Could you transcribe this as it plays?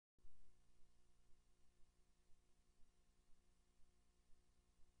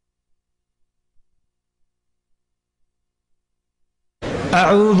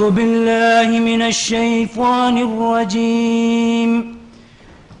أعوذ بالله من الشيطان الرجيم.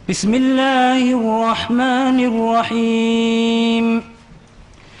 بسم الله الرحمن الرحيم.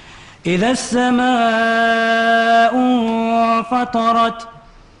 إذا السماء انفطرت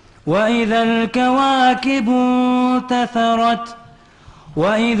وإذا الكواكب انتثرت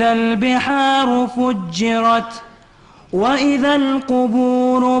وإذا البحار فجرت وإذا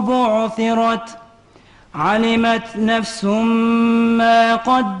القبور بعثرت علمت نفس ما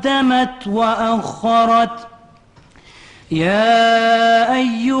قدمت وأخرت. يا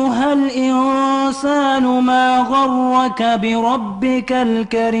أيها الإنسان ما غرك بربك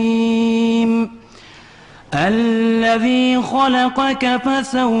الكريم الذي خلقك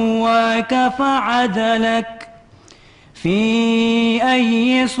فسواك فعدلك في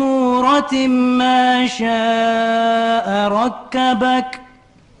أي صورة ما شاء ركبك.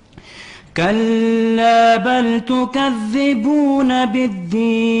 كلا بل تكذبون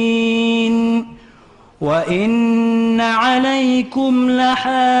بالدين وإن عليكم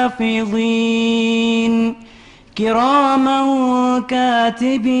لحافظين كراما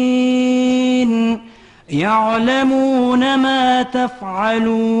كاتبين يعلمون ما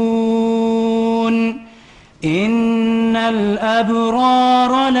تفعلون. إن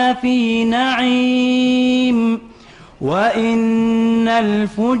الأبرار لفي نعيم وإن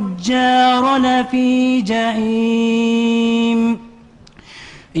الفجار لفي جحيم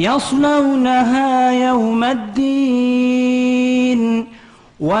يصلونها يوم الدين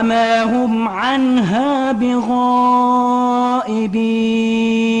وما هم عنها بغائبين.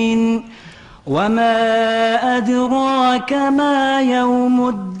 وما أدراك ما يوم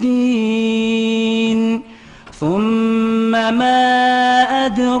الدين ثم ما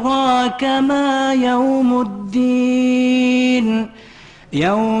أدراك ما يوم الدين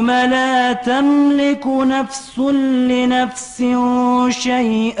يوم لا تملك نفس لنفس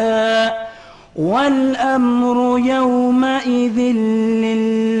شيئا والأمر يومئذ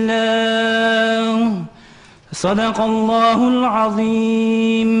لله. صدق الله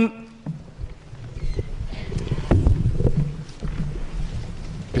العظيم.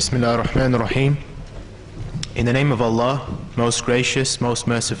 Bismillah ar-Rahman ar-Rahim. In the name of Allah, most gracious, most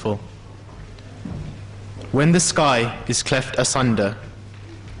merciful. When the sky is cleft asunder,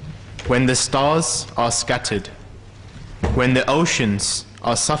 when the stars are scattered, when the oceans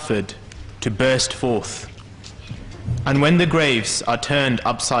are suffered to burst forth, and when the graves are turned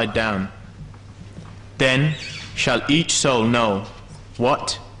upside down, then shall each soul know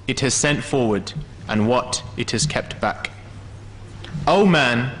what it has sent forward and what it has kept back. O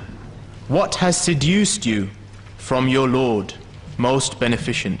man, what has seduced you from your Lord, most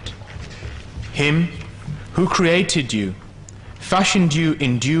beneficent? Him who created you, fashioned you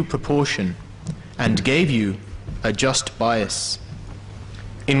in due proportion, and gave you a just bias.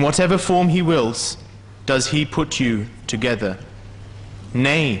 In whatever form he wills, does he put you together.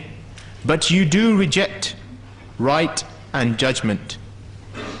 Nay, but you do reject right and judgment.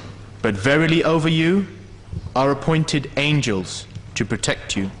 But verily over you are appointed angels to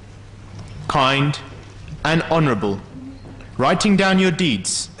protect you, kind and honorable, writing down your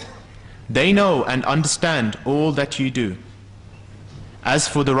deeds. They know and understand all that you do. As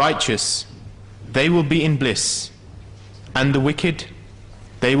for the righteous, they will be in bliss, and the wicked,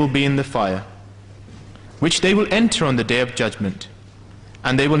 they will be in the fire, which they will enter on the day of judgment,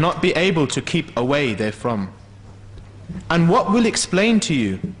 and they will not be able to keep away therefrom. And what will explain to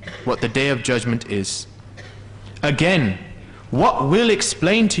you what the day of judgment is? Again, what will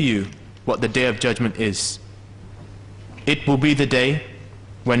explain to you what the day of judgment is? It will be the day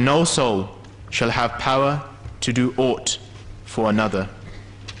when no soul shall have power to do aught for another,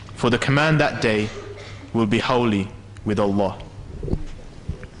 for the command that day will be holy with Allah.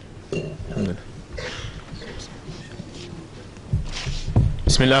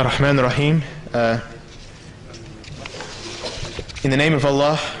 Bismillah ar-Rahman ar-Rahim. In the name of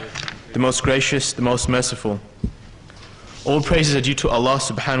Allah, the most gracious, the most merciful. All praises are due to Allah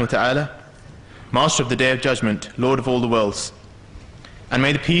subhanahu wa ta'ala, Master of the Day of Judgment, Lord of all the worlds. And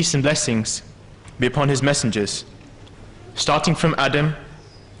may the peace and blessings be upon his messengers, starting from Adam,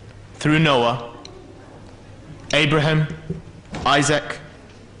 through Noah, Abraham, Isaac,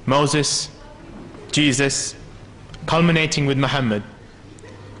 Moses, Jesus, culminating with Muhammad,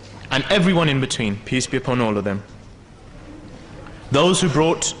 and everyone in between, peace be upon all of them. Those who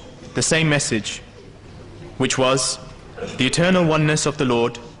brought the same message, which was the eternal oneness of the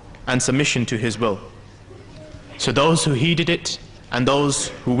Lord and submission to his will. So those who heeded it and those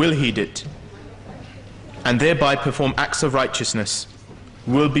who will heed it and thereby perform acts of righteousness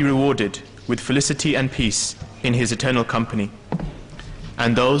will be rewarded with felicity and peace in his eternal company.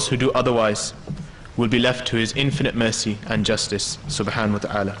 and those who do otherwise will be left to his infinite mercy and justice, subhanahu wa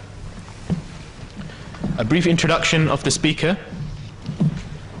ta'ala. A brief introduction of the speaker.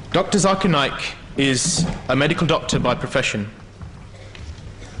 Dr. Zakir Naik is a medical doctor by profession.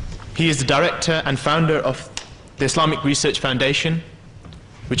 He is the director and founder of the Islamic Research Foundation,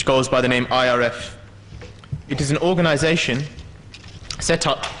 which goes by the name IRF. It is an organization set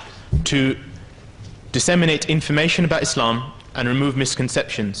up to disseminate information about Islam and remove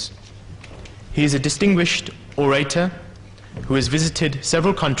misconceptions. He is a distinguished orator who has visited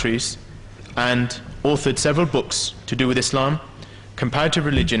several countries and authored several books to do with Islam, comparative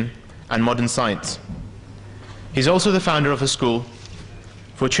religion, and modern science. He's also the founder of a school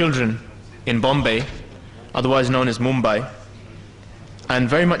for children in Bombay, otherwise known as Mumbai, and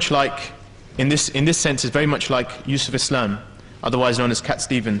very much like, in this sense, is very much like Yusuf Islam, otherwise known as Cat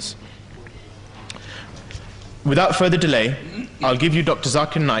Stevens. Without further delay, I'll give you Dr.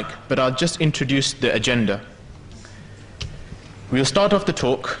 Zakir Naik, but I'll just introduce the agenda. We'll start off the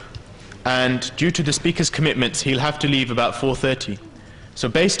talk, and due to the speaker's commitments, he'll have to leave about 4:30. So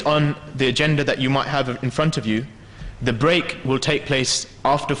based on the agenda that you might have in front of you, the break will take place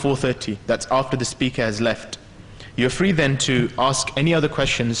after 4:30. That's after the speaker has left. You're free then to ask any other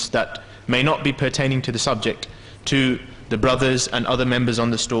questions that may not be pertaining to the subject to the brothers and other members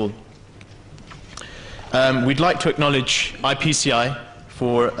on the stall. We'd like to acknowledge IPCI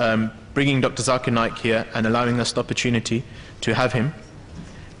for bringing Dr. Zakir Naik here and allowing us the opportunity to have him.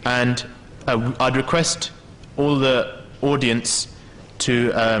 And I'd request all the audience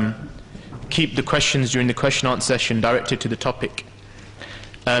to keep the questions during the question-answer session directed to the topic.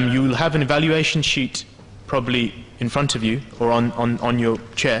 You will have an evaluation sheet probably in front of you or on your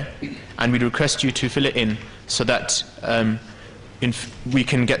chair, and we'd request you to fill it in so that we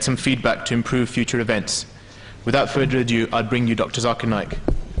can get some feedback to improve future events. Without further ado, I'll bring you Dr. Zakir Naik.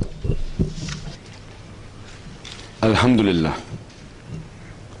 Alhamdulillah.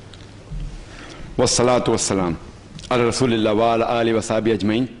 Wassalatu wassalam. Ala Rasulillah wa ala alihi wa sahbihi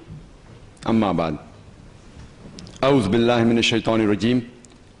ajmain. Amma ba'd. A'udhu billahi minash shaitani rajim.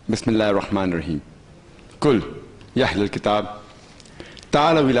 Bismillahir rahmanir rahim. Kul ya ahlal kitab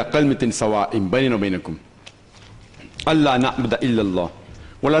ta'alaw ila kalimatin sawa'in baynana wa baynakum alla na'budu illa Allah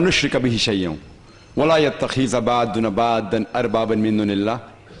wa la nushrika bihi shay'an wa la yattakhidha ba'duna ba'dan arbaban min dunillah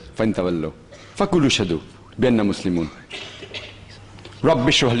fa in tawallaw faqulu ashhadu bi anna muslimun. Rabbi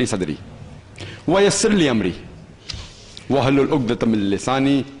shrah li sadri wa yassir li amri wahlul 'uqdatam min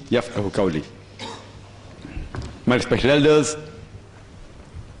lisani yafqahu qawli. My respected elders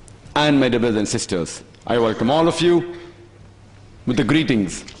and my dear brothers and sisters, I welcome all of you with the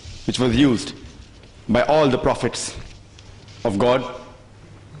greetings which was used by all the prophets of God.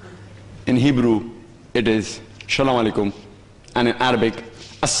 In Hebrew it is Shalom Alaikum, and in Arabic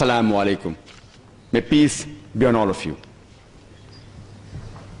Assalamu Alaikum. May peace be on all of you.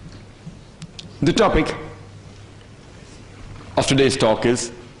 The topic of today's talk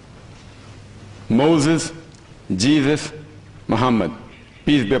is Moses, Jesus, Muhammad,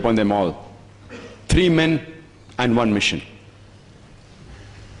 peace be upon them all. 3 men and 1 mission.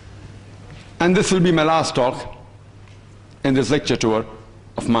 And this will be my last talk in this lecture tour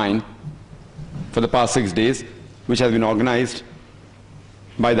of mine for the past 6 days, which has been organized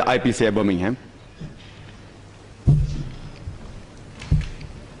by the IPCI Birmingham.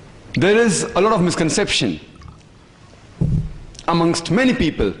 There is a lot of misconception amongst many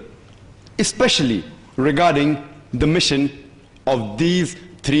people, especially regarding the mission of these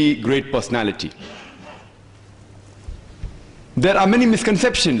 3 great personalities. There are many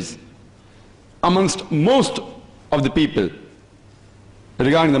misconceptions amongst most of the people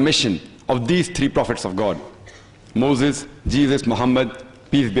regarding the mission of these 3 prophets of God: Moses, Jesus, Muhammad,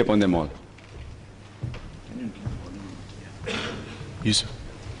 peace be upon them all. Yusuf.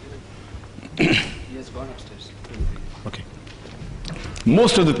 He has gone upstairs. Okay.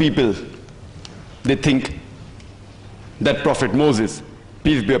 Most of the people, they think that Prophet Moses,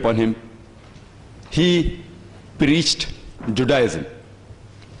 peace be upon him, he preached Judaism.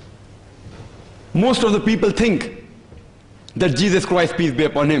 Most of the people think that Jesus Christ, peace be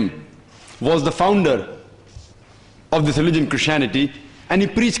upon him, was the founder of this religion, Christianity, and he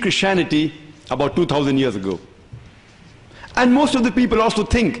preached Christianity about 2000 years ago. And most of the people also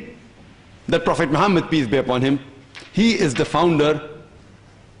think that Prophet Muhammad, peace be upon him, he is the founder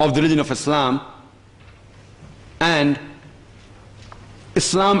of the religion of Islam, and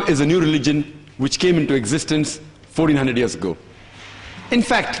Islam is a new religion which came into existence 1400 years ago. In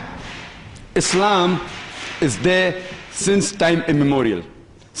fact, Islam is there since time immemorial,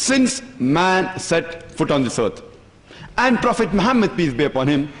 since man set foot on this earth. And Prophet Muhammad, peace be upon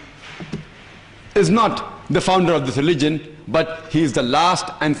him, is not the founder of this religion, but he is the last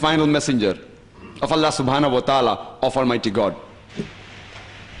and final messenger of Allah subhanahu wa ta'ala, of Almighty God.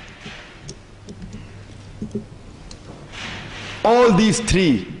 All these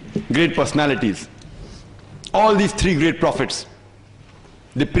three great personalities, all these three great prophets,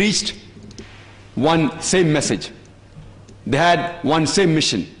 they preached one same message. They had one same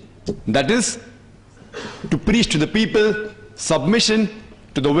mission. That is, to preach to the people submission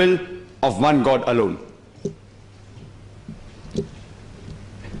to the will of one God alone.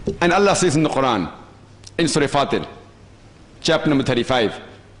 And Allah says in the Quran, in Surah Fatir, chapter number 35,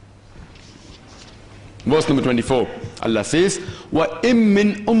 verse number 24, Allah says, وَإِم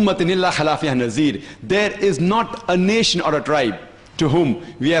مِّنْ أُمَّةٍ إِلَّا خَلَا فِيهَا نَذِيرٌ. There is not a nation or a tribe to whom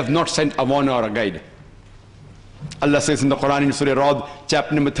we have not sent a warner or a guide. Allah says in the Quran in Surah Ra'd,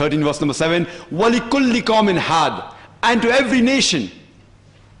 chapter number 13, verse number 7, وَلِكُلِّ قَوْمٍ هَادٍ. And to every nation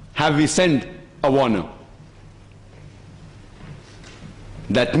have we sent a warner.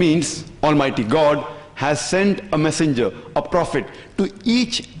 That means Almighty God has sent a messenger, a prophet, to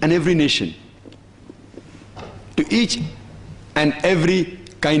each and every nation, to each and every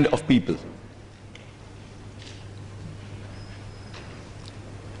kind of people.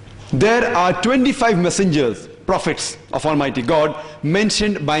 There are 25 messengers, prophets of Almighty God,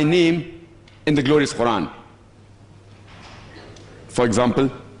 mentioned by name in the glorious Quran. For example,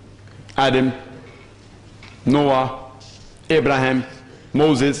 Adam, Noah, Abraham,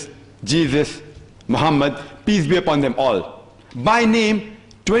 Moses, Jesus, Muhammad, peace be upon them all. By name,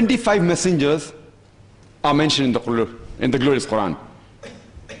 25 messengers are mentioned in the glorious Quran.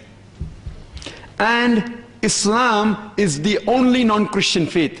 And Islam is the only non-Christian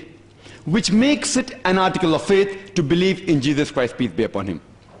faith which makes it an article of faith to believe in Jesus Christ, peace be upon him.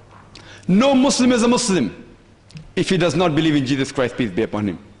 No Muslim is a Muslim if he does not believe in Jesus Christ, peace be upon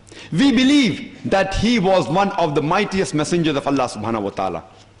him. We believe that he was one of the mightiest messengers of Allah subhanahu wa ta'ala.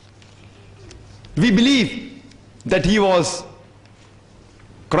 We believe that he was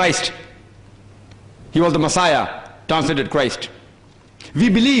Christ. He was the Messiah, translated Christ. We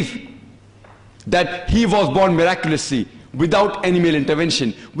believe that he was born miraculously without any male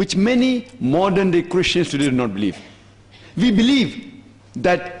intervention, which many modern day Christians today do not believe. We believe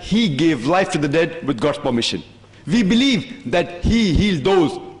that he gave life to the dead with God's permission. We believe that he healed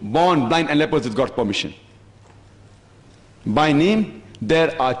those born blind and lepers with God's permission. By name,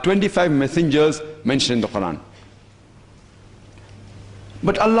 there are 25 messengers mentioned in the Quran.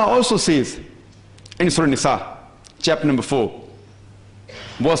 But Allah also says in Surah Nisa, chapter number 4,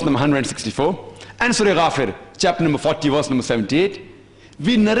 verse number 164, and Surah Ghafir, chapter number 40, verse number 78,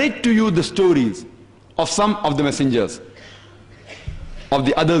 we narrate to you the stories of some of the messengers. Of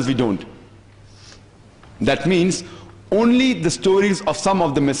the others we don't. That means only the stories of some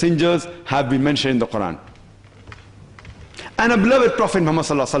of the messengers have been mentioned in the Quran. And a beloved Prophet Muhammad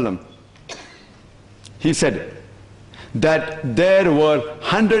sallallahu alaihi wasallam, he said that there were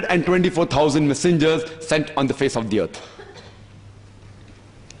 124,000 messengers sent on the face of the earth.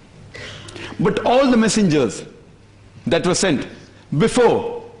 But all the messengers that were sent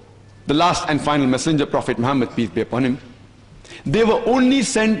before the last and final messenger, Prophet Muhammad, peace be upon him, they were only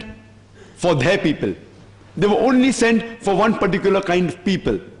sent for their people. They were only sent for one particular kind of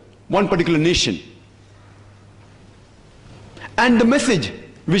people, one particular nation. And the message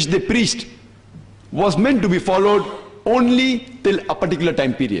which they preached was meant to be followed only till a particular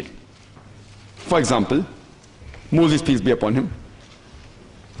time period. For example, Moses, peace be upon him,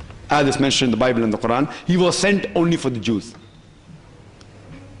 as is mentioned in the Bible and the Quran, he was sent only for the Jews.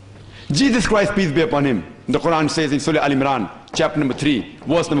 Jesus Christ, peace be upon him, the Quran says in Surah Al-Imran, chapter number 3,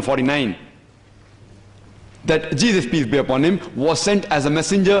 verse number 49, that Jesus, peace be upon him, was sent as a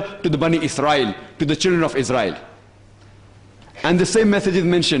messenger to the Bani Israel, to the children of Israel. And the same message is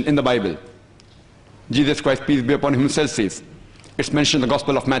mentioned in the Bible. Jesus Christ, peace be upon him, himself says, it's mentioned in the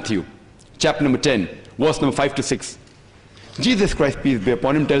Gospel of Matthew, chapter number 10, verse number 5 to 6. Jesus Christ, peace be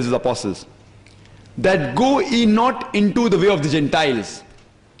upon him, tells his apostles that go ye not into the way of the Gentiles.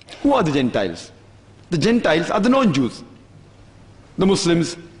 Who are the Gentiles? The Gentiles are the non-Jews, the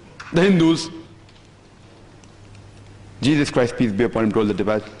Muslims, the Hindus. Jesus Christ, peace be upon him, told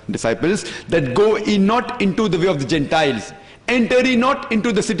the disciples that go ye not into the way of the Gentiles, enter ye not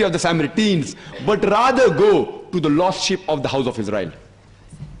into the city of the Samaritans, but rather go to the lost sheep of the house of Israel.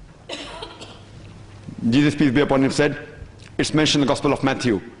 Jesus, peace be upon him, said, it's mentioned in the Gospel of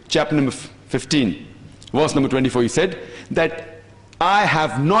Matthew, chapter number 15, verse number 24, he said that I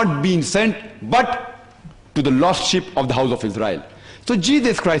have not been sent but to the lost sheep of the house of Israel. So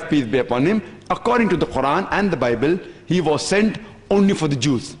Jesus Christ, peace be upon him, according to the Quran and the Bible, he was sent only for the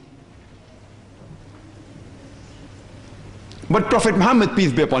Jews. But Prophet Muhammad,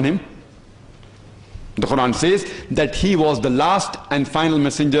 peace be upon him, the Quran says that he was the last and final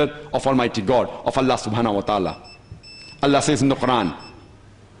messenger of Almighty God, of Allah subhanahu wa ta'ala. Allah says in the Quran,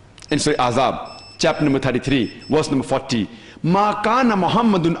 in Surah Ahzab, chapter number 33, verse number 40, Ma kana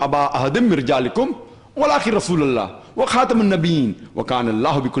Muhammadun aba ahadim mirjalikum, walakin Rasulullah, wa khatamun nabiyyin, wa kana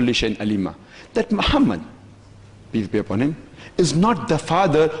Allahu bi kulli shay'in alima. That Muhammad, peace be upon him, is not the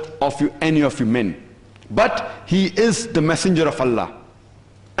father of any of you men, but he is the messenger of Allah,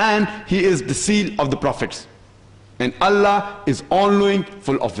 and he is the seal of the prophets, and Allah is all-knowing,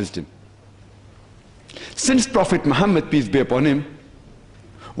 full of wisdom. Since Prophet Muhammad, peace be upon him,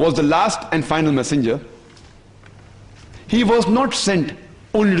 was the last and final messenger, he was not sent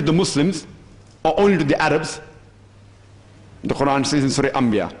only to the Muslims or only to the Arabs. The Quran says in Surah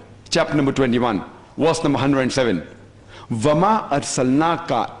Anbiya, chapter number 21, verse number 107, Vama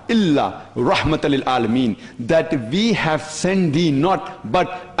arsalnaka illa rahmatan lil alamin, that we have sent thee not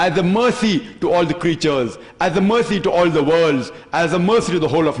but as a mercy to all the creatures, as a mercy to all the worlds, as a mercy to the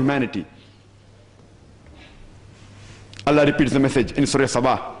whole of humanity. Allah repeats the message in Surah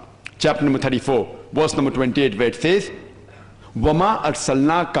Sabah, chapter number 34, verse number 28, where it says, Wama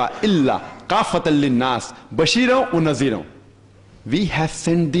arsalnaka illa kafatan linnas bashira wa nazira. We have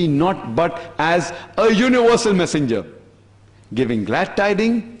sent thee not but as a universal messenger, giving glad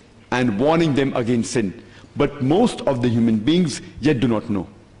tidings and warning them against sin. But most of the human beings yet do not know.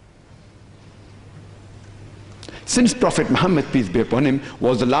 Since Prophet Muhammad, peace be upon him,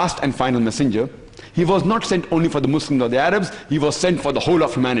 was the last and final messenger, he was not sent only for the Muslims or the Arabs, he was sent for the whole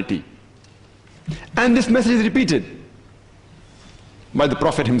of humanity. And this message is repeated by the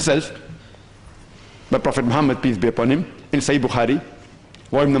Prophet himself, by Prophet Muhammad, peace be upon him, in Sahih Bukhari,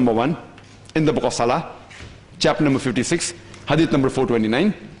 volume number 1, in the book of Salah, chapter number 56, hadith number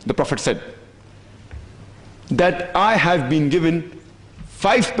 429, the Prophet said that I have been given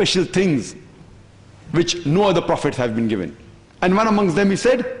 5 special things which no other prophets have been given. And one amongst them, he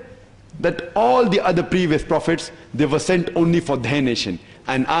said that all the other previous prophets, they were sent only for their nation,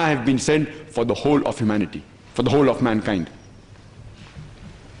 and I have been sent for the whole of humanity, for the whole of mankind.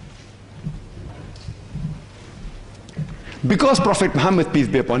 Because Prophet Muhammad, peace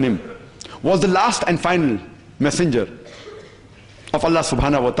be upon him, was the last and final messenger of Allah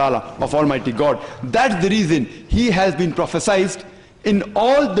subhanahu wa ta'ala, of Almighty God, that's the reason he has been prophesied in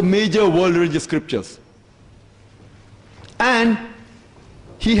all the major world religious scriptures. And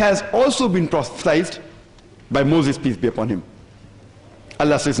he has also been prophesied by Moses, peace be upon him.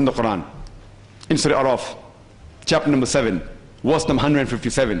 Allah says in the Quran, in Surah Araf, chapter number 7, verse number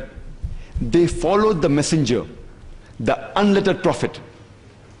 157, they followed the messenger, the unlettered prophet,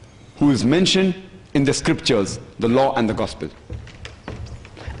 who is mentioned in the scriptures, the law and the gospel.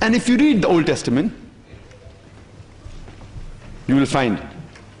 And if you read the Old Testament, you will find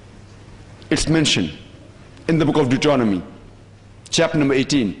it's mentioned in the book of Deuteronomy, chapter number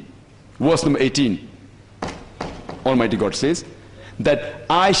 18, verse number 18. Almighty God says that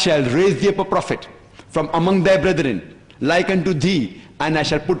I shall raise thee up a prophet from among thy brethren, like unto thee, and I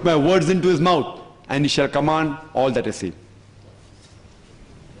shall put my words into his mouth, and he shall command all that I say.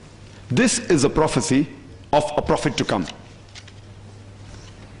 This is a prophecy of a prophet to come.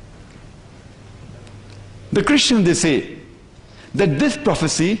 The Christians, they say that this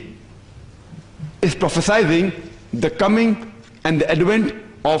prophecy is prophesying the coming and the advent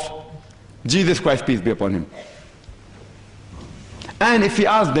of Jesus Christ, peace be upon him. And if we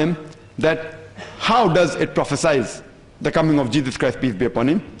ask them that how does it prophesy the coming of Jesus Christ, peace be upon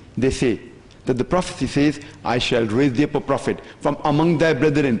him, they say that the prophecy says, I shall raise thee up a prophet from among thy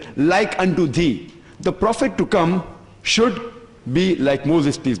brethren, like unto thee. The prophet to come should be like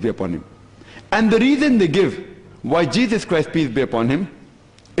Moses, peace be upon him. And the reason they give why Jesus Christ, peace be upon him,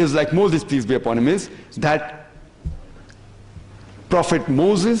 is like Moses, peace be upon him, is that Prophet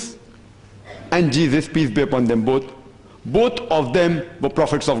Moses and Jesus, peace be upon them both of them were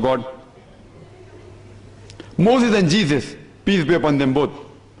prophets of God. Moses and Jesus, peace be upon them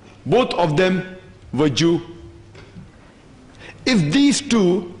both of them were Jew. If these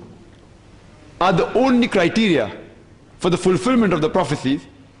two are the only criteria for the fulfillment of the prophecies,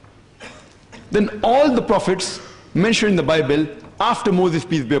 then all the prophets mentioned in the Bible after Moses,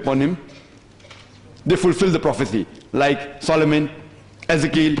 peace be upon him, they fulfill the prophecy, like Solomon,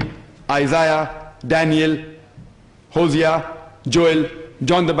 Ezekiel, Isaiah, Daniel, Hosea, Joel,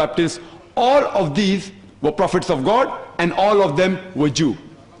 John the Baptist. All of these were prophets of God, and all of them were Jew.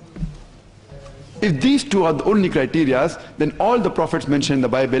 If these two are the only criteria, then all the prophets mentioned in the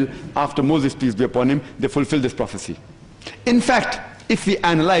Bible after Moses, peace be upon him, they fulfill this prophecy. In fact, if we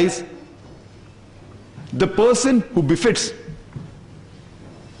analyze, the person who befits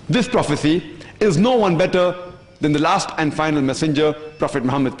this prophecy is no one better than the last and final messenger, Prophet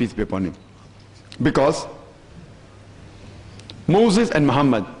Muhammad, peace be upon him. Because Moses and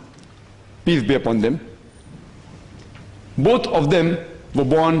Muhammad, peace be upon them, both of them were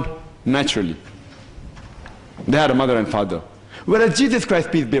born naturally. They had a mother and father. Whereas Jesus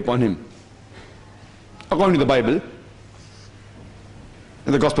Christ, peace be upon him, according to the Bible,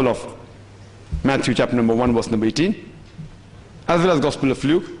 in the Gospel of Matthew chapter number 1 verse number 18, as well as Gospel of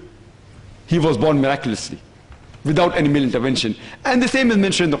Luke, he was born miraculously, without any male intervention. And the same is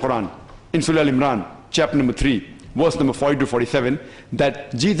mentioned in the Quran, in Surah Al-Imran, chapter number 3, verse number 40 to 47,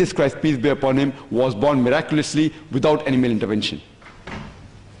 that Jesus Christ, peace be upon him, was born miraculously without any male intervention.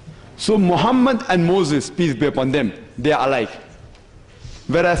 So Muhammad and Moses, peace be upon them, they are alike.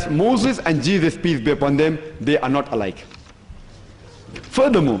 Whereas Moses and Jesus, peace be upon them, they are not alike.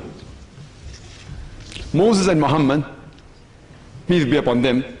 Furthermore, Moses and Muhammad, peace be upon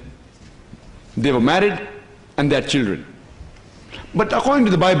them, they were married and they had children. But according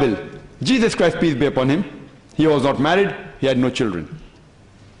to the Bible, Jesus Christ, peace be upon him, he was not married, he had no children.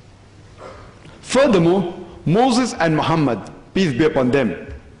 Furthermore, Moses and Muhammad, peace be upon them,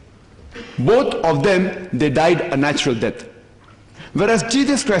 both of them, they died a natural death. Whereas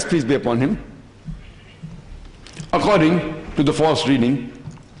Jesus Christ, peace be upon him, according to the false reading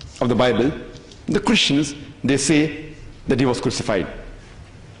of the Bible, the Christians, they say that he was crucified.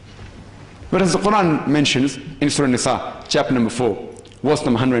 Whereas the Quran mentions in Surah Nisa, chapter number 4, verse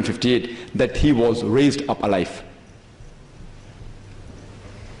number 158, that he was raised up alive.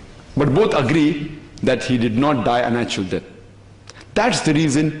 But both agree that he did not die a natural death. That's the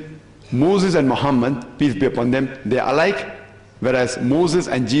reason Moses and Muhammad, peace be upon them, they are alike, whereas Moses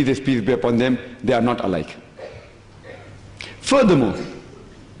and Jesus, peace be upon them, they are not alike. Furthermore,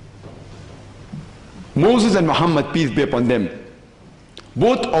 Moses and Muhammad, peace be upon them,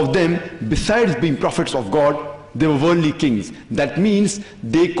 both of them, besides being prophets of God, they were worldly kings. That means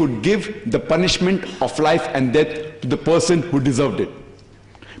they could give the punishment of life and death to the person who deserved it.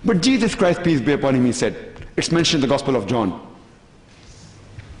 But Jesus Christ, peace be upon him, he said, it's mentioned in the Gospel of John,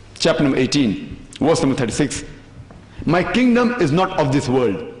 chapter number 18, verse number 36, my kingdom is not of this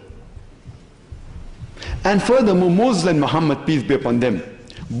world. And furthermore, Moses and Muhammad, peace be upon them,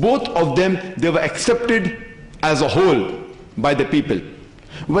 both of them, they were accepted as a whole by the people.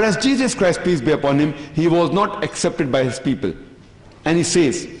 Whereas Jesus Christ, peace be upon him, he was not accepted by his people. And he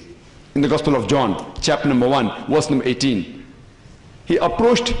says in the Gospel of John, chapter number 1, verse number 18, he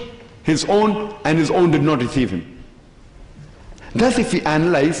approached his own and his own did not receive him. Thus, if we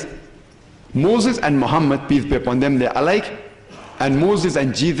analyze, Moses and Muhammad, peace be upon them, they are alike, and Moses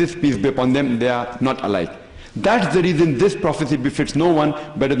and Jesus, peace be upon them, they are not alike. That's the reason this prophecy befits no one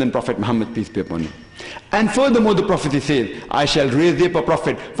better than Prophet Muhammad, peace be upon him. And furthermore, the prophecy says, I shall raise thee up a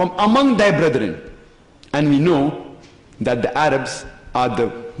prophet from among thy brethren. And we know that the Arabs are the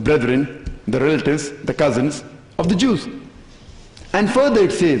brethren, the relatives, the cousins of the Jews. And further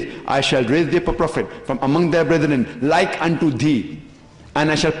it says, I shall raise thee up a prophet from among thy brethren like unto thee,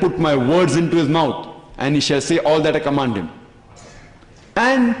 and I shall put my words into his mouth, and he shall say all that I command him.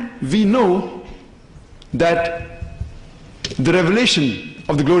 And we know that the revelation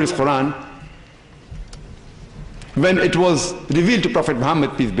of the glorious Quran, when it was revealed to Prophet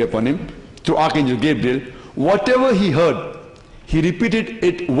Muhammad, peace be upon him, through Archangel Gabriel, whatever he heard, he repeated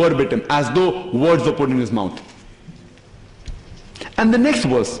it verbatim, as though words were put in his mouth. And the next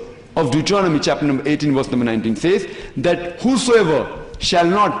verse of Deuteronomy chapter number 18, verse number 19 says that whosoever shall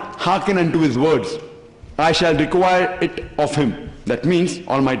not hearken unto his words, I shall require it of him. That means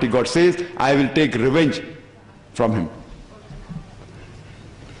Almighty God says, I will take revenge from him.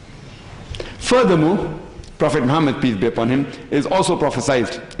 Furthermore, Prophet Muhammad, peace be upon him, is also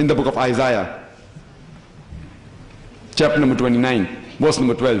prophesied in the book of Isaiah, chapter number 29, verse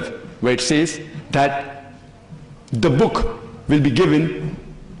number 12, where it says that the book will be given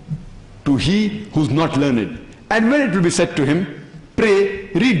to he who's not learned. And when it will be said to him, pray,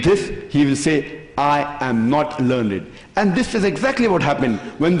 read this, he will say, I am not learned. And this is exactly what happened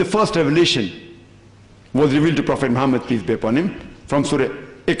when the first revelation was revealed to Prophet Muhammad, peace be upon him, from Surah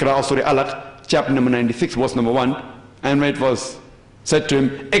Iqra or Surah Alaq, chapter number 96, verse number 1. And when it was said to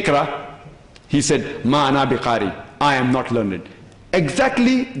him, Iqra, he said, Ma ana biqari, I am not learned.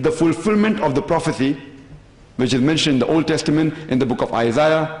 Exactly the fulfillment of the prophecy which is mentioned in the Old Testament in the book of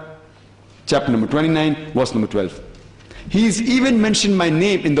Isaiah, chapter number 29, verse number 12. He's even mentioned my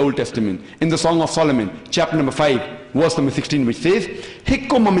name in the Old Testament, in the Song of Solomon, chapter number 5, verse number 16, which says,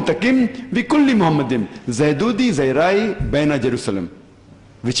 Hikkum amitakim vikulli Muhammadim, Zaydudi Zairai Baina Jerusalem.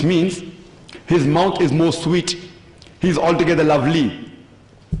 Which means, his mouth is most sweet. He is altogether lovely.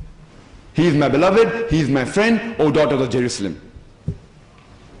 He is my beloved, he is my friend, O daughters of Jerusalem.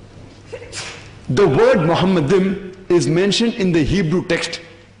 The word Muhammadim is mentioned in the Hebrew text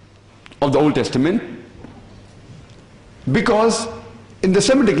of the Old Testament because in the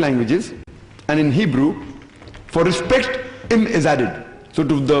Semitic languages and in Hebrew, for respect, im is added. So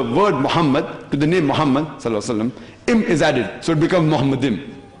to the word Muhammad, to the name Muhammad sallallahu alaihi wasallam, im is added. So it becomes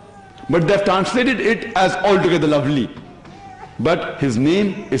Muhammadim. But they have translated it as altogether lovely. But his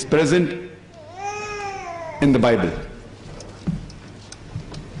name is present in the Bible.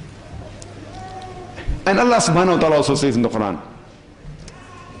 And Allah subhanahu wa ta'ala also says in the Quran,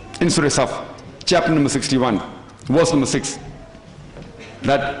 in Surah Saf, chapter number 61, verse number 6,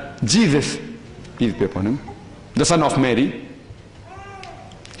 that Jesus, peace be upon him, the son of Mary,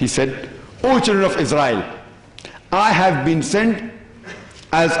 he said, O children of Israel, I have been sent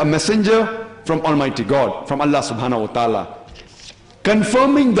as a messenger from Almighty God, from Allah subhanahu wa ta'ala,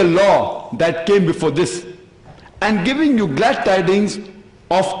 confirming the law that came before this, and giving you glad tidings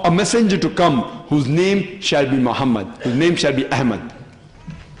of a messenger to come, whose name shall be Muhammad, whose name shall be Ahmad.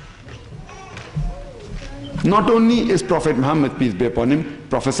 Not only is Prophet Muhammad, peace be upon him,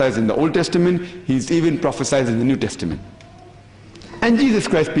 prophesied in the Old Testament, he is even prophesied in the New Testament. And Jesus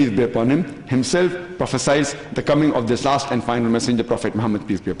Christ, peace be upon him, himself prophesies the coming of this last and final messenger, Prophet Muhammad,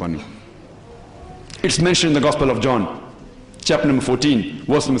 peace be upon him. It's mentioned in the Gospel of John, chapter number 14,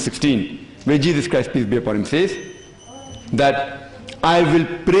 verse number 16, where Jesus Christ, peace be upon him, says that I will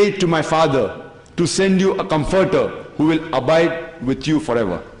pray to my Father to send you a comforter who will abide with you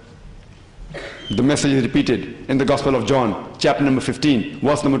forever. The message is repeated in the Gospel of John, chapter number 15,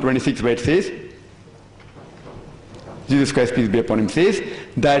 verse number 26, where it says, Jesus Christ, peace be upon him, says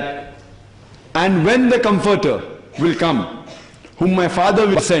that, and when the comforter will come, whom my Father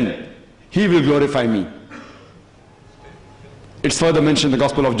will send, he will glorify me. It's further mentioned in the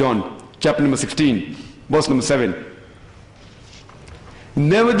Gospel of John, chapter number 16, verse number 7.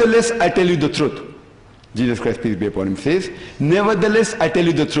 Nevertheless, I tell you the truth. Jesus Christ, peace be upon him, says, nevertheless, I tell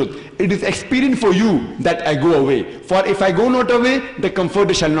you the truth. It is expedient for you that I go away. For if I go not away, the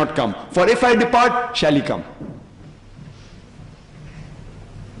comforter shall not come. For if I depart, shall he come.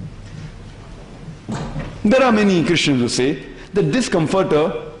 There are many Christians who say that this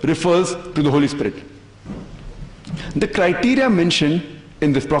comforter refers to the Holy Spirit. The criteria mentioned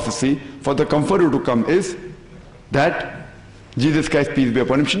in this prophecy for the comforter to come is that Jesus Christ, peace be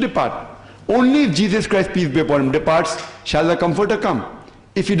upon him, should depart. Only if Jesus Christ, peace be upon him, departs, shall the comforter come.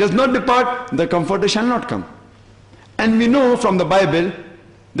 If he does not depart, the comforter shall not come. And we know from the Bible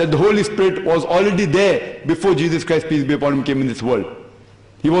that the Holy Spirit was already there before Jesus Christ, peace be upon him, came in this world.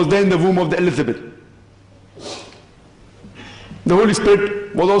 He was there in the womb of the Elizabeth. The Holy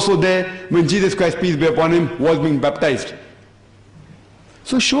Spirit was also there when Jesus Christ, peace be upon him, was being baptized.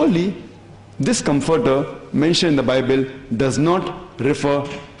 So surely this comforter mentioned in the Bible does not refer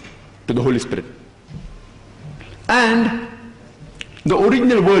to the Holy Spirit. And the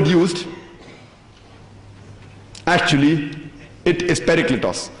original word used, actually, it is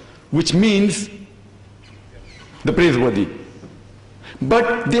parakletos, which means the praiseworthy.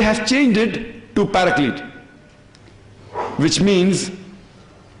 But they have changed it to paraclete, which means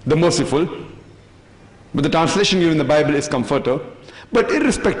the merciful. But the translation given in the Bible is comforter. But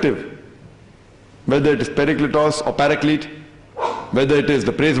irrespective, whether it is parakletos or paraclete, whether it is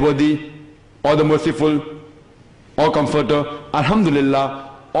the praiseworthy or the merciful or comforter,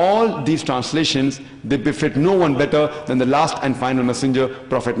 alhamdulillah, all these translations, they befit no one better than the last and final messenger,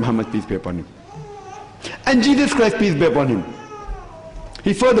 Prophet Muhammad, peace be upon him. And Jesus Christ, peace be upon him,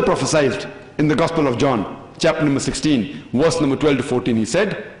 he further prophesied in the Gospel of John, chapter number 16, verse number 12 to 14, he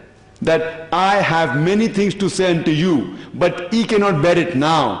said that I have many things to say unto you, but ye cannot bear it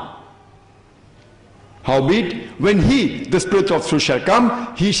now. Howbeit, when he, the Spirit of truth, shall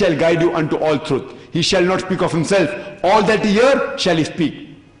come, he shall guide you unto all truth. He shall not speak of himself. All that he hear shall he speak.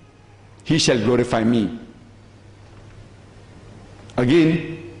 He shall glorify me.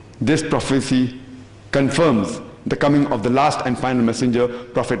 Again, this prophecy confirms the coming of the last and final messenger,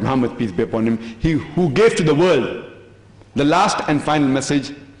 Prophet Muhammad, peace be upon him, he who gave to the world the last and final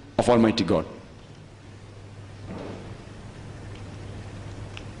message of Almighty God.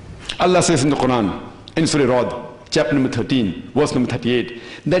 Allah says in the Quran, in Surah Rad, chapter number 13, verse number 38,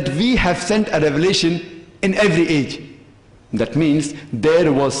 that we have sent a revelation in every age. That means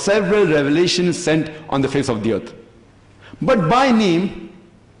there was several revelations sent on the face of the earth. But by name,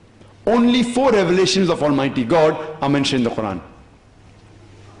 only 4 revelations of Almighty God are mentioned in the Quran.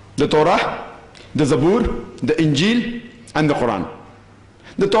 The Torah, the Zabur, the Injil, and the Quran.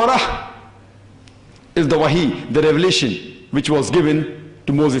 The Torah is the Wahi, the revelation which was given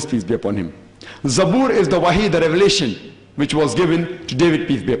to Moses, peace be upon him. Zabur is the Wahi, the revelation which was given to David,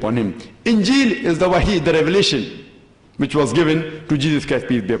 peace be upon him. Injil is the Wahi, the revelation which was given to Jesus Christ,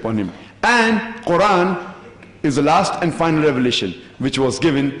 peace be upon him. And Quran is the last and final revelation which was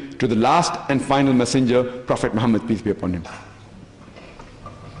given to the last and final messenger, Prophet Muhammad, peace be upon him.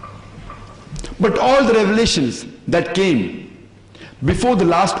 But all the revelations that came before the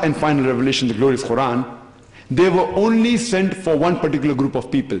last and final revelation, the glorious Quran, they were only sent for one particular group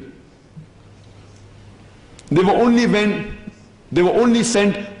of people. They were only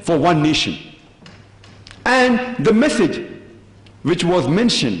sent for one nation. And the message which was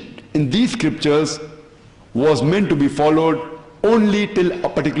mentioned in these scriptures was meant to be followed only till a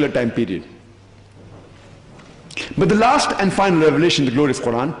particular time period. But the last and final revelation, the glorious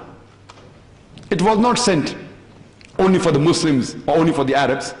Quran, it was not sent only for the Muslims or only for the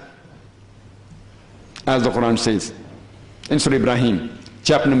Arabs, as the Quran says in Surah Ibrahim,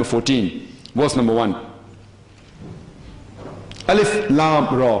 chapter number 14, verse number 1. Alif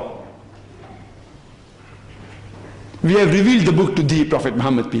Lam Ra. We have revealed the book to thee, Prophet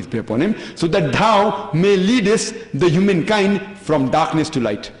Muhammad, peace be upon him, so that thou may leadest the humankind from darkness to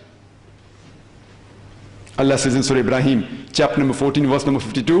light. Allah says in Surah Ibrahim, chapter number 14, verse number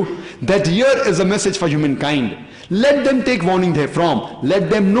 52, that here is a message for humankind. Let them take warning therefrom. Let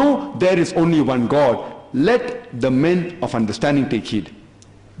them know there is only one God. Let the men of understanding take heed.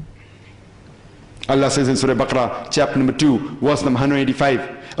 Allah says in Surah Baqarah, chapter number 2, verse number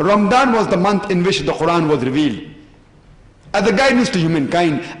 185, Ramadan was the month in which the Quran was revealed, as a guidance to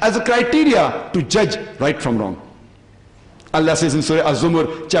humankind, as a criteria to judge right from wrong. Allah says in Surah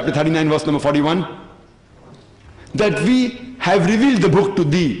Az-Zumar, chapter 39, verse number 41, that we have revealed the book to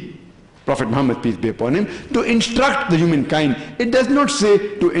thee, Prophet Muhammad, peace be upon him, to instruct the humankind. It does not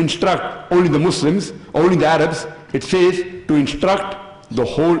say to instruct only the Muslims, or only the Arabs. It says to instruct the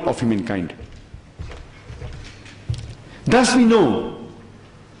whole of humankind. Thus we know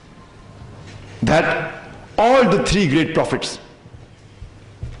that all the 3 great prophets,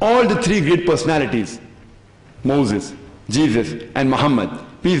 all the 3 great personalities, Moses, Jesus, and Muhammad,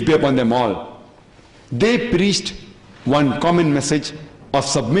 peace be upon them all, they preached one common message of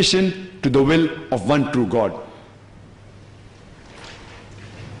submission to the will of one true God.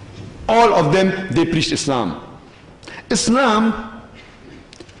 All of them, they preached Islam. Islam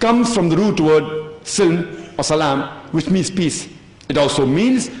comes from the root word Sieemm or salam, which means peace. It also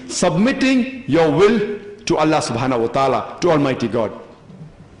means submitting your will to Allah subhanahu wa ta'ala, to Almighty God.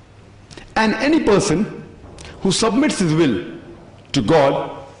 And any person who submits his will to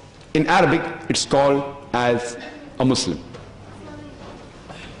God, in Arabic it's called as a Muslim.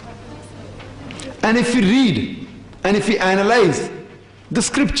 And if we read and if we analyze the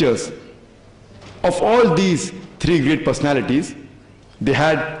scriptures of all these 3 great personalities, they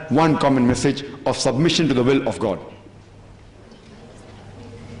had one common message of submission to the will of God.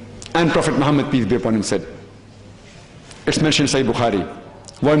 And Prophet Muhammad, peace be upon him, said, it's mentioned in Sahih Bukhari,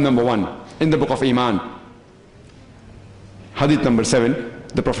 volume number 1, in the book of Iman, hadith number 7,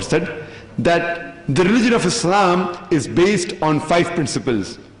 the Prophet said that the religion of Islam is based on 5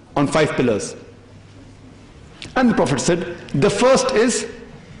 principles, on 5 pillars. And the Prophet said, the first is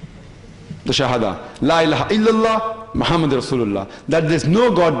the Shahada, La ilaha illallah, Muhammad Rasulullah, that there is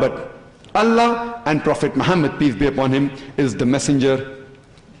no God but Allah, and Prophet Muhammad, peace be upon him, is the messenger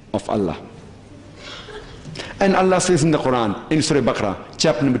of Allah. And Allah says in the Quran, in Surah Baqarah,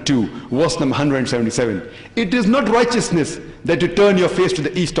 chapter number 2, verse number 177, it is not righteousness that you turn your face to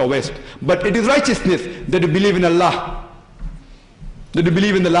the east or west, but it is righteousness that you believe in Allah, that you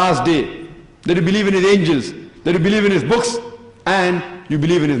believe in the last day, that you believe in his angels, that you believe in his books, and you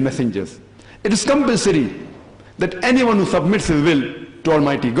believe in his messengers. It is compulsory that anyone who submits his will to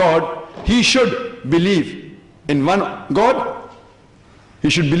Almighty God, he should believe in one God, he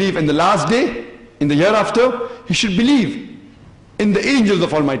should believe in the last day, in the hereafter, he should believe in the angels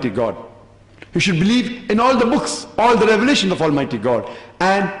of Almighty God. He should believe in all the books, all the revelations of Almighty God,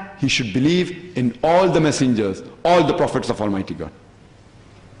 and he should believe in all the messengers, all the prophets of Almighty God.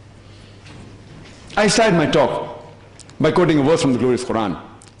 I started my talk by quoting a verse from the glorious Quran,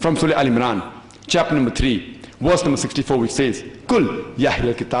 from Surah Al-Imran, chapter number 3, verse number 64, which says, Kul ya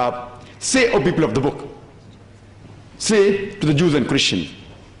ahlal kitab, say, O people of the book, say to the Jews and Christians,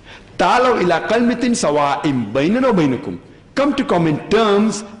 Ta'alaw ila kalmatin sawa'im baynana wa baynakum, come to common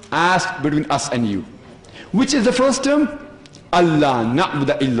terms as between us and you. Which is the first term? Allah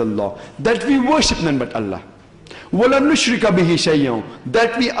na'budu illallah, that we worship none but Allah. Wala nushrika bihi shay'an,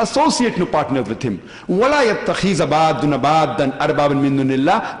 that we associate no partners with him. Wala yattakhiza ba'duna ba'dan arbaban min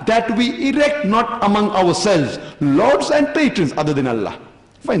dunillah, that we erect not among ourselves lords and patrons other than Allah.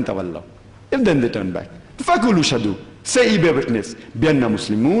 Fa in tawallaw, if then they turn back, faqulu shahadu, say ye bear witness, bi anna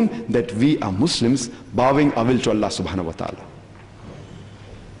muslimun, that we are Muslims, bowing our will to Allah subhanahu wa ta'ala.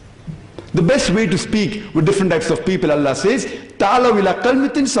 The best way to speak with different types of people, Allah says, ta'alaw ila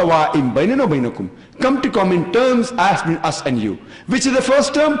kalmatin sawa'in bainana wa bainakum, come to common terms as between us and you. Which is the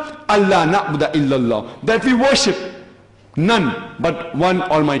first term? Allah na'budu illallah, that we worship none but one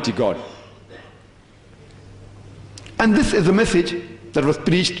Almighty God. And this is a message that was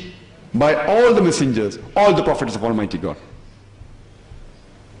preached by all the messengers, all the prophets of Almighty God.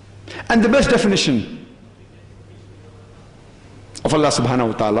 And the best definition of Allah subhanahu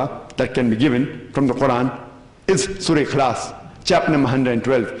wa ta'ala that can be given from the Quran is Surah Ikhlas, chapter number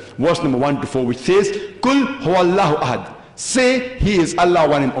 112, verse number 1 to 4, which says, Kul huwallahu ahad, say he is Allah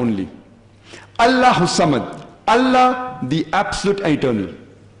one and only. Allahu samad, Allah the absolute and eternal.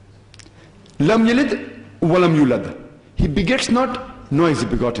 Lam yalid walam yulad, he begets not, nor is he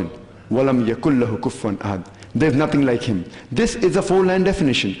begotten. Walam yakullahu kufuwan ahad, there is nothing like him. This is a four-line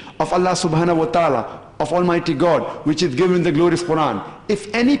definition of Allah subhanahu wa ta'ala, of Almighty God, which is given in the glorious Quran.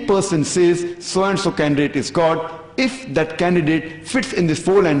 If any person says so and so candidate is God, if that candidate fits in this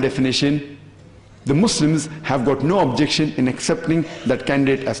four-line definition, the Muslims have got no objection in accepting that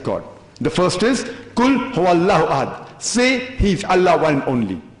candidate as God. The first is Kul huwallahu ahad, say he is Allah one and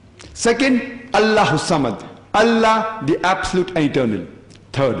only. Second, Allahu samad, Allah the absolute and eternal.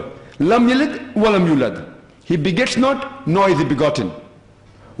 Third, Lam yalid walam yulad, he begets not, nor is he begotten.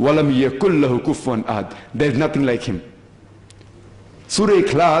 Walam yakullahu kufuwan ahad, there is nothing like him. Surah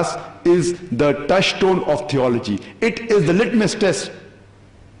Ikhlas is the touchstone of theology. It is the litmus test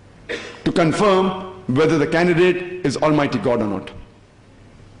to confirm whether the candidate is Almighty God or not.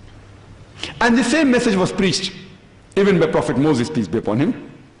 And the same message was preached even by Prophet Moses, peace be upon him.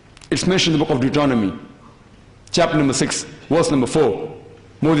 It's mentioned in the book of Deuteronomy, chapter number 6, verse number 4.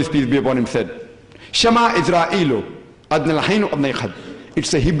 Moses, peace be upon him, said, Shama Israelu adnal haynu adnai khad.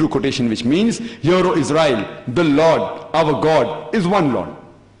 It's a Hebrew quotation which means, Hear, O Israel, the Lord, our God, is one Lord.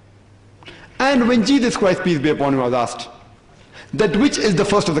 And when Jesus Christ, peace be upon him, was asked that which is the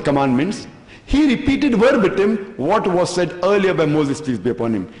first of the commandments, he repeated verbatim what was said earlier by Moses, peace be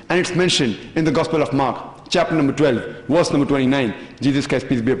upon him. And it's mentioned in the Gospel of Mark, chapter number 12, verse number 29. Jesus Christ,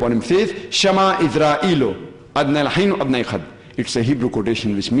 peace be upon him, says, Shama Israelu adnal haynu adnai khad. It's a Hebrew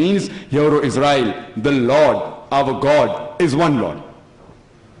quotation which means, Hear, O Israel, the Lord, our God, is one Lord.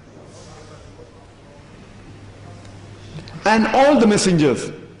 And all the messengers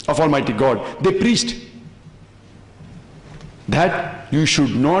of Almighty God, they preached that you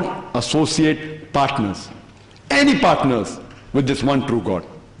should not associate partners, any partners, with this one true God.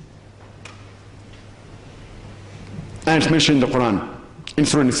 And it's mentioned in the Quran, in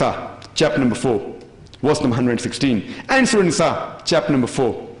Surah Nisa, chapter number 4, verse number 116. And Surah Nisa, chapter number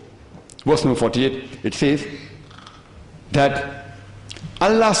 4, verse number 48, it says that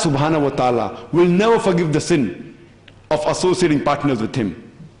Allah subhanahu wa ta'ala will never forgive the sin of associating partners with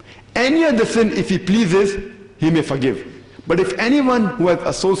him. Any other sin, if he pleases, he may forgive. But if anyone who has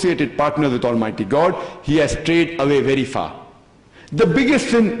associated partners with Almighty God, he has strayed away very far. The biggest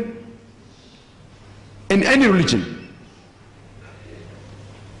sin in any religion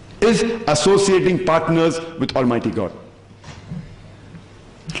is associating partners with Almighty God.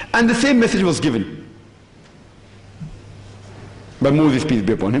 And the same message was given by Moses, peace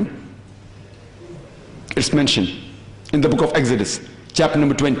be upon him. It's mentioned in the book of Exodus, chapter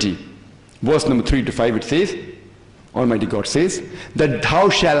number 20, verse number 3 to 5, it says, Almighty God says, that thou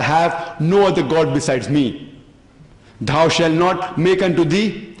shalt have no other God besides me. Thou shalt not make unto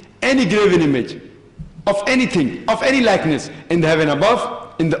thee any graven image of anything, of any likeness, in the heaven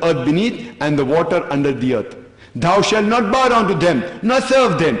above, in the earth beneath, and the water under the earth. Thou shalt not bow down to them, nor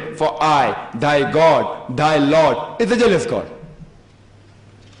serve them, for I, thy God, thy Lord, is a jealous God.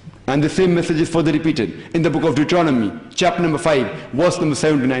 And the same message is further repeated in the book of Deuteronomy, chapter number 5, verse number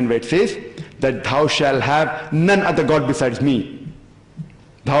 7 to 9, where it says that thou shalt have none other God besides me.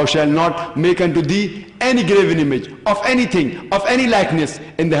 Thou shalt not make unto thee any graven image of anything, of any likeness,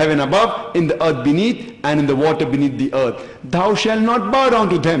 in the heaven above, in the earth beneath, and in the water beneath the earth. Thou shalt not bow down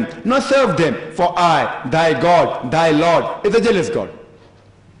to them, nor serve them, for I, thy God, thy Lord, is a jealous God.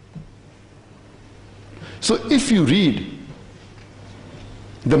 So if you read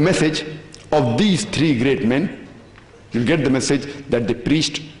the message of these three great men, you get the message that they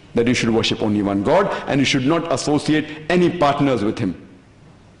preached that you should worship only one God and you should not associate any partners with him.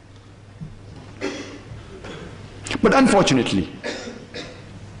 But unfortunately,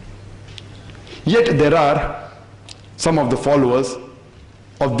 yet there are some of the followers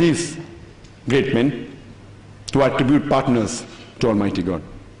of these great men to attribute partners to Almighty God.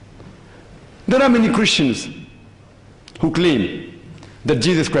 There are many Christians who claim that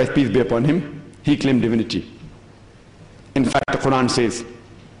Jesus Christ, peace be upon him, he claimed divinity. In fact, the Quran says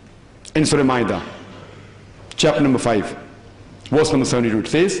in Surah Ma'idah, chapter number 5, verse number 72, it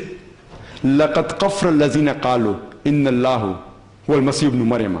says, لَقَدْ قَفْرَ الَّذِينَ قَالُوا إِنَّ اللَّهُ هُوَ الْمَسِيحُ ابْنُ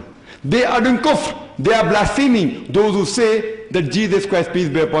مَرْيَمَ. They are doing kufr, they are blaspheming those who say that Jesus Christ, peace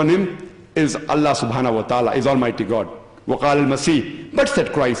be upon him, is Allah subhanahu wa ta'ala, is Almighty God. وَقَالَ الْمَسِيحُ, but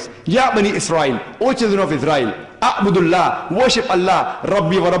said Christ, Ya Bani Israel, O children of Israel, A'budullah, worship Allah,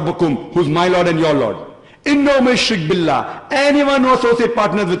 Rabbi wa Rabbukum, who's my Lord and your Lord. Inno mishrik billah, anyone who associates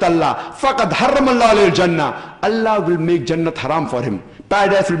partners with Allah, faqad harramallahu alayhi al-jannah, Allah will make Jannat haram for him.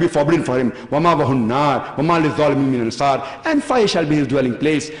 Paradise will be forbidden for him. وَمَا وَهُ النَّارِ وَمَا لِلظَّالِمِينَ مِنْ أَنصَارٍ, and fire shall be his dwelling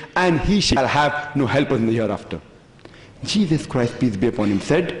place, and he shall have no helpers in the hereafter. Jesus Christ, peace be upon him,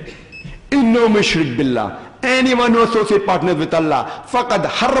 said, Inno mishrik billah, anyone who associates partners with Allah, faqad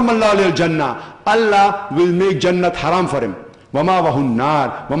harramallahu alayhi al-jannah, Allah will make Jannat haram for him. وَمَا وَهُ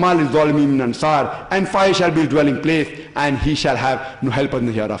النَّارِ وَمَا لِلظَّالِمِينَ مِنْ أَنصَارٍ, and fire shall be his dwelling place, and he shall have no helper in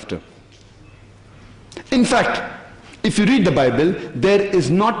the hereafter. In fact, if you read the Bible, there is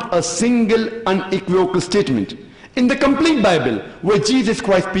not a single unequivocal statement in the complete Bible where Jesus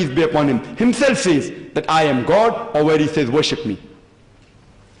Christ, peace be upon him, himself says that I am God, or where he says worship me.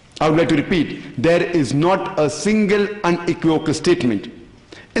 I would like to repeat, there is not a single unequivocal statement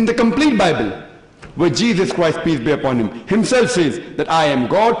in the complete Bible where Jesus Christ, peace be upon him, himself says that I am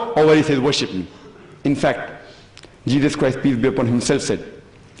God, or where he says worship me. In fact, Jesus Christ, peace be upon him, himself said,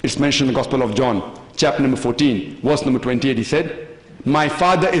 it's mentioned in the Gospel of John, chapter number 14, verse number 28, he said, my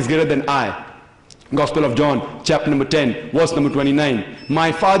Father is greater than I. Gospel of John, chapter number 10, verse number 29,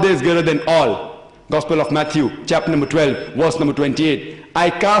 my Father is greater than all. Gospel of Matthew, chapter number 12, verse number 28, I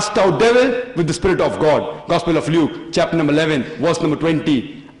cast out devil with the Spirit of God. Gospel of Luke, chapter number 11, verse number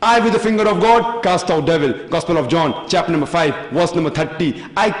 20, I with the finger of God cast out devil. Gospel of John, chapter number 5, verse number 30,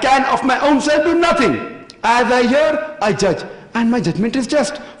 I can of my own self do nothing. As I hear, I judge, and my judgment is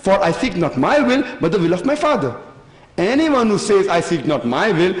just, for I seek not my will, but the will of my Father. Anyone who says, I seek not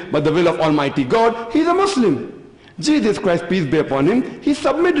my will, but the will of Almighty God, he is a Muslim. Jesus Christ, peace be upon him, he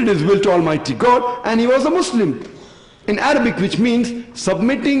submitted his will to Almighty God, and he was a Muslim. In Arabic, which means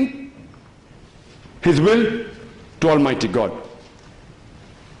submitting his will to Almighty God.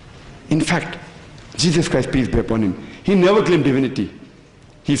 In fact, Jesus Christ, peace be upon him, he never claimed divinity.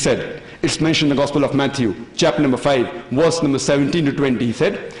 He said, it's mentioned in the Gospel of Matthew, chapter number 5, verse number 17 to 20, he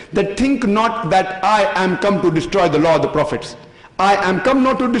said, that think not that I am come to destroy the law of the prophets. I am come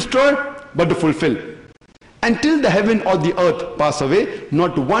not to destroy, but to fulfill. Until the heaven or the earth pass away,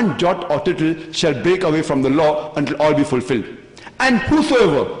 not one jot or tittle shall break away from the law until all be fulfilled. And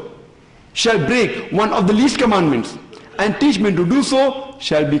whosoever shall break one of the least commandments and teach men to do so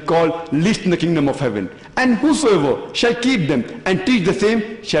shall be called least in the kingdom of heaven. And whosoever shall keep them and teach the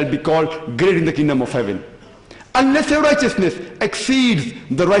same shall be called great in the kingdom of heaven. Unless your righteousness exceeds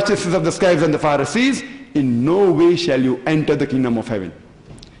the righteousness of the scribes and the Pharisees, in no way shall you enter the kingdom of heaven.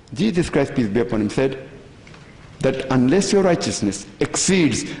 Jesus Christ, peace be upon him, said that unless your righteousness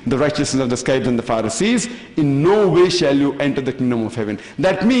exceeds the righteousness of the scribes and the Pharisees, in no way shall you enter the kingdom of heaven.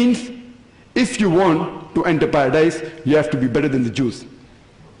 That means, if you want to enter paradise, you have to be better than the Jews.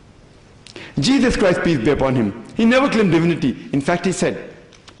 Jesus Christ, peace be upon him, he never claimed divinity. In fact, he said,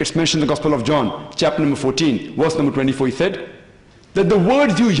 it's mentioned in the Gospel of John, chapter number 14, verse number 24, he said, that the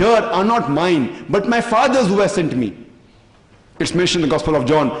words you hear are not mine, but my Father's who has sent me. It's mentioned in the Gospel of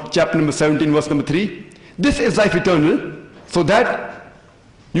John, chapter number 17, verse number 3, this is life eternal, so that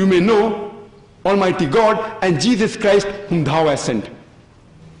you may know Almighty God and Jesus Christ whom thou hast sent.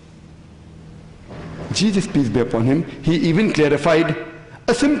 Jesus, peace be upon him, he even clarified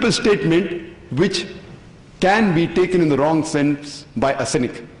a simple statement which can be taken in the wrong sense by a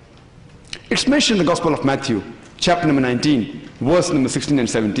cynic. It's mentioned in the Gospel of Matthew, chapter number 19, verse number 16 and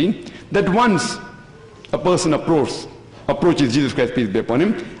 17, that once a person approaches Jesus Christ, peace be upon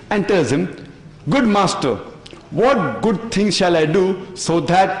him, and tells him, good master, what good things shall I do so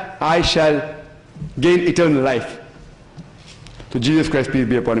that I shall gain eternal life? So Jesus Christ, peace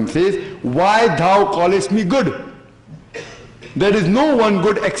be upon him, says, why thou callest me good? There is no one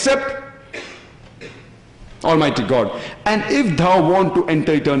good except Almighty God. And if thou want to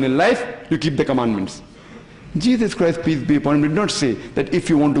enter eternal life, you keep the commandments. Jesus Christ, peace be upon him, did not say that if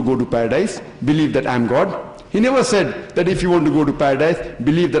you want to go to paradise, believe that I am God. He never said that if you want to go to paradise,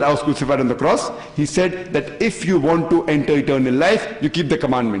 believe that I was crucified on the cross. He said that if you want to enter eternal life, you keep the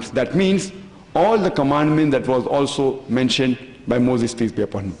commandments. That means all the commandments that was also mentioned by Moses, peace be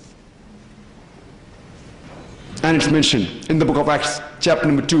upon him. And it's mentioned in the book of Acts, chapter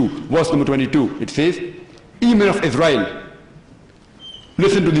number 2, verse number 22. It says, "Ye men of Israel,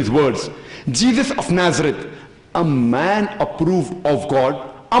 listen to these words. Jesus of Nazareth, a man approved of God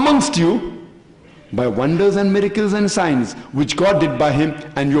amongst you by wonders and miracles and signs which God did by him,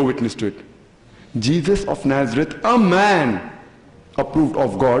 and you are witness to it." Jesus of Nazareth, a man approved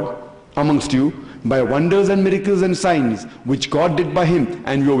of God amongst you by wonders and miracles and signs which God did by him,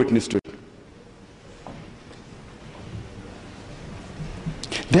 and you are witness to it.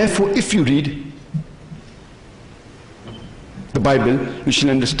 Therefore, if you read the Bible, you should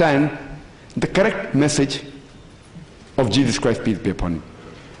understand the correct message of Jesus Christ, peace be upon him.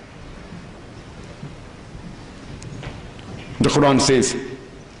 The Quran says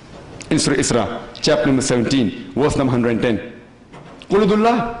in Surah Isra, chapter number 17, verse number 110,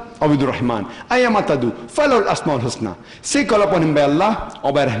 "Quludullah awidur Rahman, ayamatadu, falal asmaul husna." Say, call upon him by Allah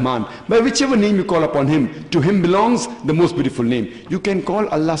or by Rahman. By whichever name you call upon him, to him belongs the most beautiful name. You can call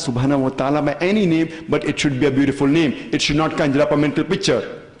Allah subhanahu wa ta'ala by any name, but it should be a beautiful name. It should not conjure up a mental picture.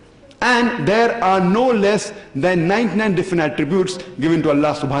 And there are no less than 99 different attributes given to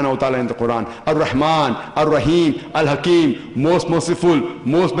Allah subhanahu wa ta'ala in the Quran. Ar-Rahman, Ar-Rahim, Al-Hakim, most merciful,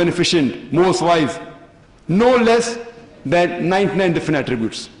 most beneficent, most wise. No less than 99 different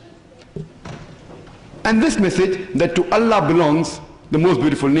attributes. And this message that to Allah belongs the most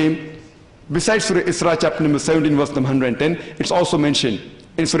beautiful name, besides Surah Isra chapter number 17 verse number 110, it's also mentioned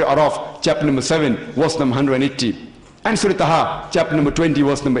in Surah Araf chapter number 7 verse number 180. And Surah Taha, chapter number 20,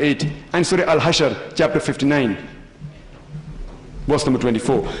 verse number 8. And Surah Al-Hashr, chapter 59, verse number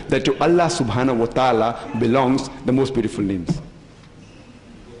 24. That to Allah subhanahu wa ta'ala belongs the most beautiful names.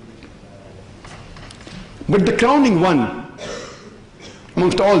 But the crowning one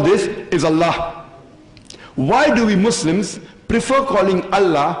amongst all this is Allah. Why do we Muslims prefer calling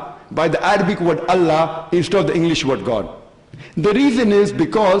Allah by the Arabic word Allah instead of the English word God? The reason is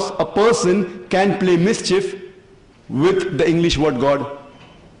because a person can play mischief with the English word God.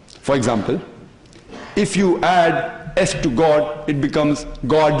 For example, if you add S to God, it becomes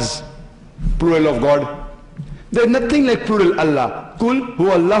gods, plural of God. There is nothing like plural Allah. Kul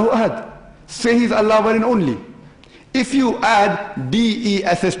huwa Allahu ahad. Say he is Allah one and only. If you add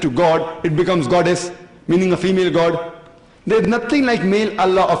D-E-S-S to God, it becomes goddess, meaning a female God. There is nothing like male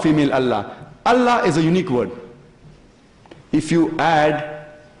Allah or female Allah. Allah is a unique word. If you add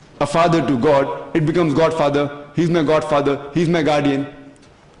a father to God, it becomes Godfather. He's my Godfather, he's my guardian.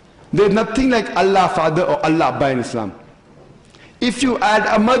 There's nothing like Allah Father or Allah Abba in Islam. If you add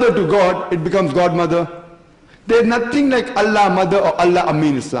a mother to God, it becomes Godmother. There's nothing like Allah Mother or Allah Ammi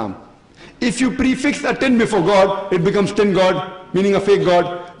in Islam. If you prefix a tin before God, it becomes tin God, meaning a fake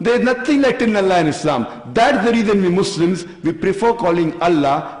God. There's nothing like tin Allah in Islam. That's the reason we Muslims, we prefer calling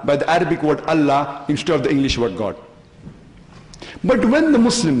Allah by the Arabic word Allah instead of the English word God. But when the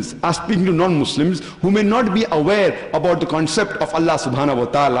Muslims are speaking to non-Muslims who may not be aware about the concept of Allah subhanahu wa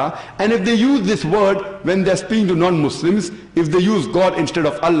ta'ala, and if they use this word when they are speaking to non-Muslims, if they use God instead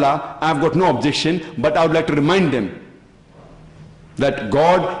of Allah, I've got no objection, but I would like to remind them that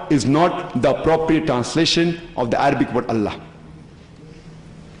God is not the appropriate translation of the Arabic word Allah.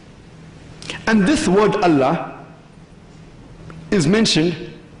 And this word Allah is mentioned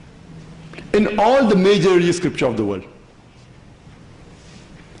in all the major religious scripture of the world.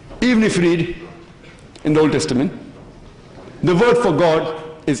 Even if you read in the Old Testament, the word for God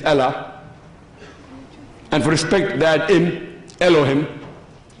is Allah, and for respect they add Im, Elohim,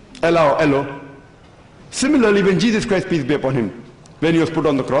 Allah or Elo. Similarly, when Jesus Christ, peace be upon him, when he was put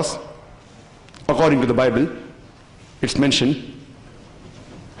on the cross, according to the Bible, it's mentioned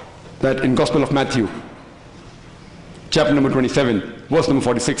that in Gospel of Matthew, chapter number 27, verse number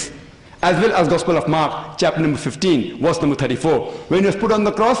 46, as well as Gospel of Mark, chapter number 15, verse number 34. When he was put on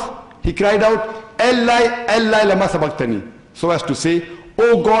the cross, he cried out, Eli, Eli, lama sabachthani, so as to say,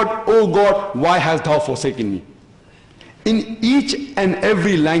 O God, why hast thou forsaken me? In each and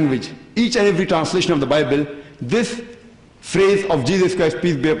every language, each and every translation of the Bible, this phrase of Jesus Christ,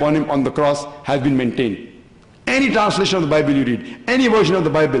 peace be upon him, on the cross has been maintained. Any translation of the Bible you read, any version of the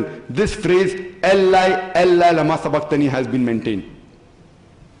Bible, this phrase, Eli, Eli, lama sabachthani, has been maintained.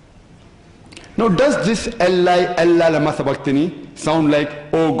 Now, does this Eli, Eli, lama sabachthani sound like,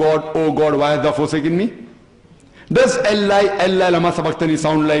 oh God, why hast thou forsaken me? Does Allah lama sabaqtani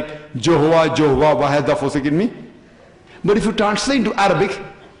sound like Jehovah, Jehovah, why hast forsaken me? But if you translate into Arabic,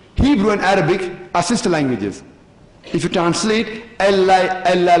 Hebrew and Arabic are sister languages. If you translate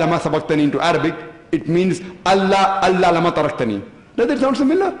Allah lama sabaqtani into Arabic, it means Allah lama taraktani. Does that sound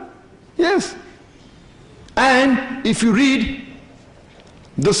similar? Yes. And if you read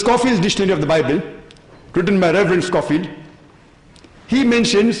the Scofield's Dictionary of the Bible, written by Reverend Scofield, he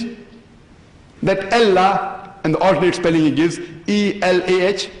mentions that Allah, and the alternate spelling he gives,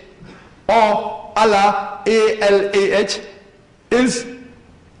 E-L-A-H, or Allah, A-L-A-H, is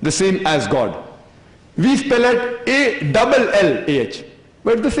the same as God. We spell it A-double-L-A-H,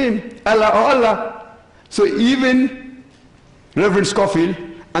 but it's the same, Allah or Allah. So even Reverend Scofield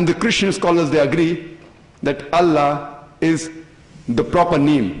and the Christian scholars, they agree that Allah is the proper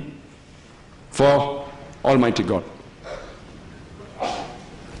name for Almighty God.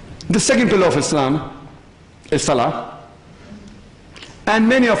 The second pillar of Islam is Salah. And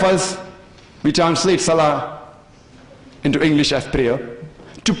many of us, we translate Salah into English as prayer.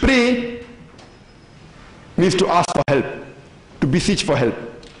 To pray means to ask for help, to beseech for help.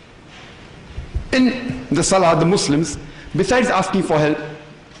 In the Salah, the Muslims, besides asking for help,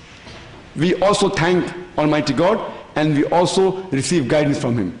 we also thank Almighty God and we also receive guidance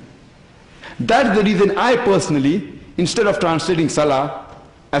from Him. That's the reason I personally, instead of translating Salah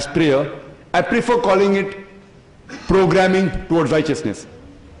as prayer, I prefer calling it programming towards righteousness.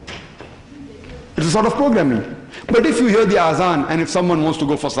 It's a sort of programming. But if you hear the azan and if someone wants to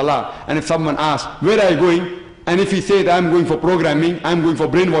go for Salah and if someone asks, where are you going? And if he says, I'm going for programming, I'm going for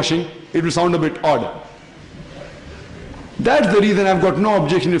brainwashing, it will sound a bit odd. That's the reason I've got no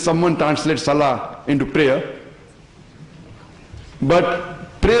objection if someone translates Salah into prayer.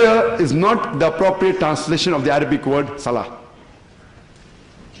 But prayer is not the appropriate translation of the Arabic word Salah.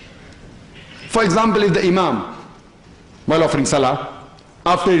 For example, if the Imam, while offering Salah,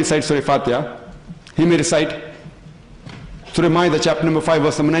 after he recites Surah Fatiha, he may recite Surah Ma'idah chapter number 5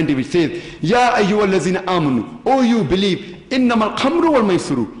 verse number 90, which says, Ya ayyuhallazina amanu, O you believe, innamal khamru wal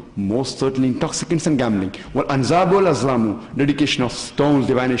maisuru, most certainly intoxicants and gambling, wal anzabu wal azlamu, dedication of stones,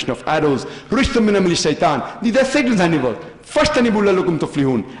 divination of arrows, rishtum min amali shaitan, these are Satan's handiwork. Fashtanibu lakum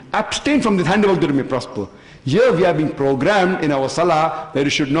tuflihun, abstain from this handiwork that you may prosper. Here we are being programmed in our Salah that you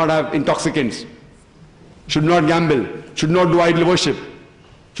should not have intoxicants, should not gamble, should not do idol worship,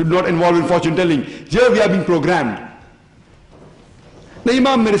 should not involve in fortune telling. Here we are being programmed. The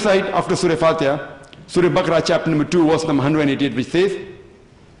Imam may recite after Surah Fatiha, Surah Baqarah chapter number 2 verse number 188, which says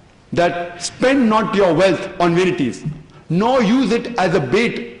that spend not your wealth on vanities, nor use it as a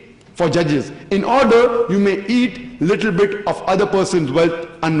bait for judges, in order you may eat little bit of other person's wealth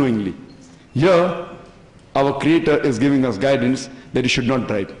unknowingly. Here our Creator is giving us guidance that you should not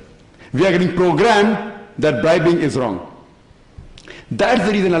bribe. We are getting programmed that bribing is wrong. That's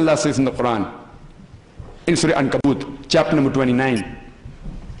the reason Allah says in the Quran, in Surah Ankabut, chapter number 29,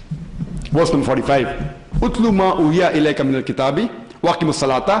 verse number 45, Utlu ma uhiya ilayka min al-kitabi, waqimus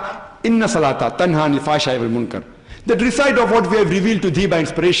salata, inna salata tanha anil fahsha'i wal munkar. That recite of what we have revealed to thee by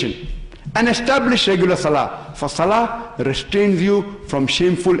inspiration, and establish regular salah, for salah restrains you from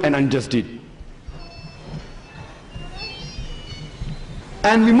shameful and unjust deed.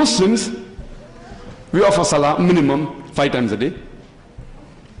 And we Muslims, we offer salah minimum 5 times a day.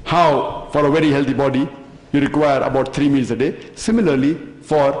 How for a very healthy body you require about 3 meals a day, similarly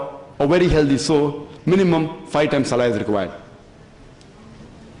for a very healthy soul, minimum 5 times salah is required.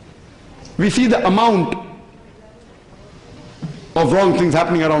 We see the amount of wrong things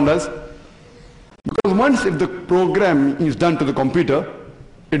happening around us, because once if the program is done to the computer,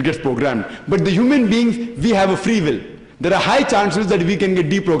 it gets programmed. But the human beings, we have a free will. There are high chances that we can get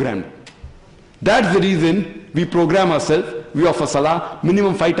deprogrammed. That's the reason we program ourselves. We offer salah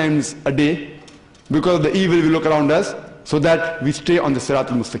minimum 5 times a day, because of the evil we look around us, so that we stay on the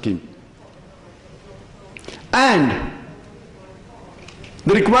Siratul Mustaqim. And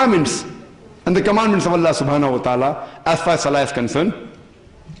the requirements and the commandments of Allah subhanahu wa ta'ala, as far as salah is concerned,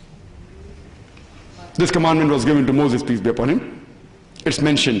 this commandment was given to Moses, peace be upon him. It's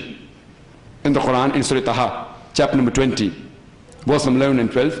mentioned in the Quran in Surah Taha, chapter number 20, verse number 11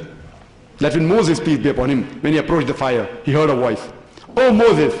 and 12, that when Moses, peace be upon him, when he approached the fire, he heard a voice, O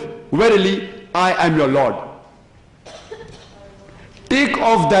Moses, verily I am your Lord. Take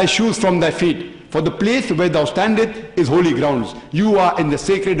off thy shoes from thy feet, for the place where thou standest is holy grounds. You are in the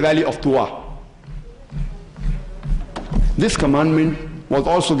sacred valley of Tuwa. This commandment was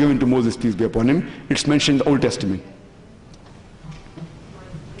also given to Moses, peace be upon him. It's mentioned in the Old Testament.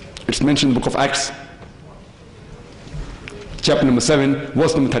 It's mentioned in the book of Acts, chapter number 7,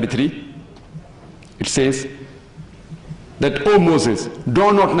 verse number 33. It says that, O Moses,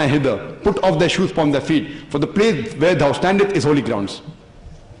 draw not nigh hither, put off thy shoes from thy feet, for the place where thou standest is holy grounds.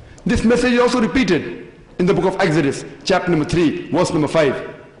 This message is also repeated in the book of Exodus, chapter number 3, verse number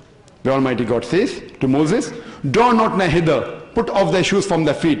 5. The Almighty God says to Moses, draw not nigh hither, put off thy shoes from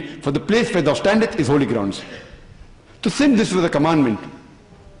thy feet, for the place where thou standest is holy grounds. So since this was a commandment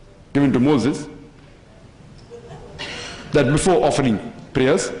given to Moses, that before offering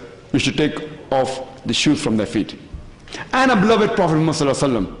prayers, we should take off the shoes from their feet. And our beloved Prophet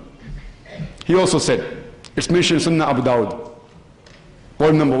Muhammad, he also said, it's mentioned in Sunnah Abu Dawud,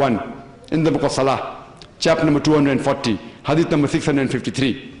 volume number 1, in the book of Salah, chapter number 240, hadith number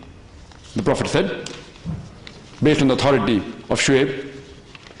 653. The Prophet said, based on the authority of Shuaib,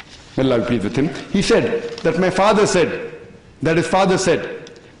 may Allah be pleased with him, he said that my father said, that his father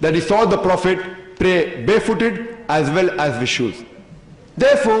said, that he saw the Prophet pray barefooted as well as with shoes.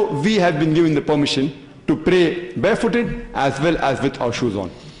 Therefore, we have been given the permission to pray barefooted as well as with our shoes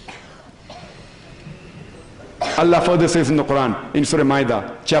on. Allah further says in the Quran, in Surah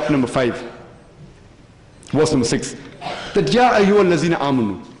Ma'idah, chapter number 5, verse number 6, that Ya ayyuhal lazina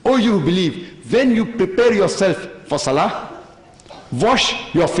amanu, O you who believe, when you prepare yourself for salah,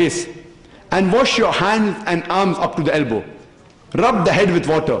 wash your face and wash your hands and arms up to the elbow. Rub the head with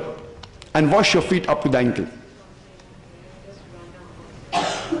water and wash your feet up to the ankle.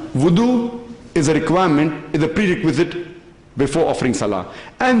 Wudu is a requirement, is a prerequisite before offering salah.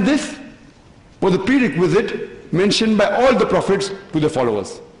 And this was a prerequisite mentioned by all the prophets to their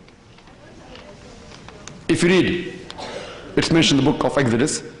followers. If you read, it's mentioned in the book of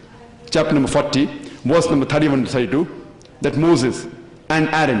Exodus, chapter number 40, verse number 31 to 32, that Moses and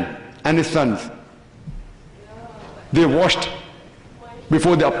Aaron and his sons, they washed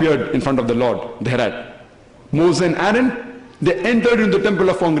before they appeared in front of the Lord, the Herat. Moses and Aaron, they entered into the temple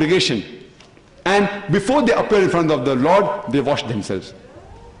of congregation, and before they appeared in front of the Lord, they washed themselves.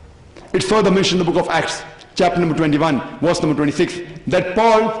 It's further mentioned in the book of Acts, chapter number 21, verse number 26, that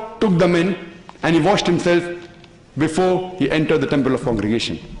Paul took them in and he washed himself before he entered the temple of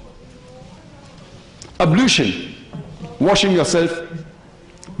congregation. Ablution, washing yourself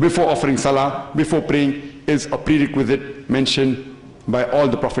before offering salah, before praying, is a prerequisite mentioned by all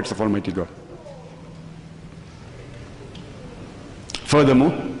the prophets of Almighty God.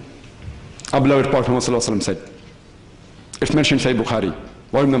 Furthermore, our beloved Prophet Muhammad said, it's mentioned in Sahih Bukhari,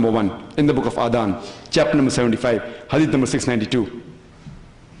 volume number 1, in the book of Adhan, chapter number 75, hadith number 692.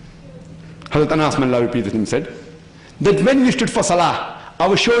 Hazrat Anas, may Allah be pleased with him, said that when we stood for salah,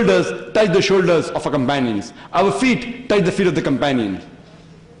 our shoulders touched the shoulders of our companions, our feet touched the feet of the companions.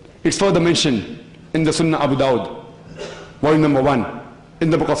 It's further mentioned in the Sunnah Abu Dawud, volume number 1, in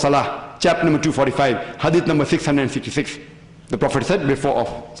the book of Salah, chapter number 245, hadith number 666. The Prophet said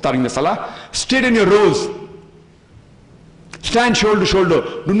before starting the salah, straighten your rows, stand shoulder to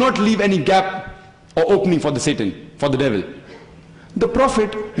shoulder, do not leave any gap or opening for the Satan, for the devil. The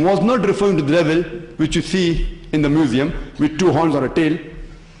Prophet was not referring to the devil which you see in the museum with 2 horns or a tail.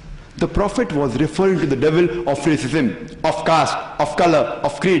 The Prophet was referring to the devil of racism, of caste, of color,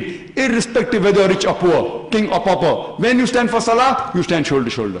 of creed, irrespective whether rich or poor, king or pauper. When you stand for salah, you stand shoulder to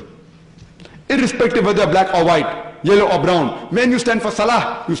shoulder. Irrespective whether black or white, yellow or brown, when you stand for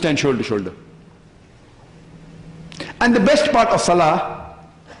salah, you stand shoulder to shoulder. And the best part of salah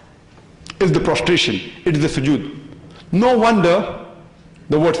is the prostration, it is the sujood. No wonder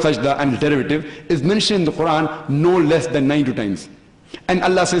the word sajda and its derivative is mentioned in the Quran no less than 90 times. And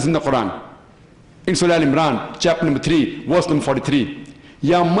Allah says in the Quran, in Surah Al-Imran, chapter number 3, verse number 43,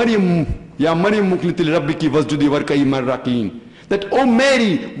 Ya Maryam mukliti li rabbiki wasjudi warka'i marraqeen, that, O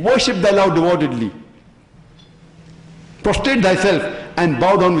Mary, worship thy Lord devotedly, prostrate thyself and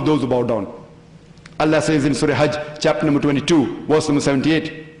bow down with those who bow down. Allah says in Surah Hajj, chapter number 22, verse number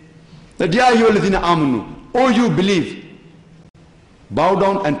 78, that Ya ayyuhalladhina amanu, O you believe, bow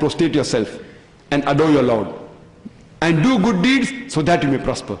down and prostrate yourself and adore your Lord, and do good deeds so that you may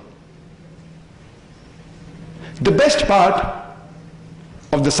prosper. The best part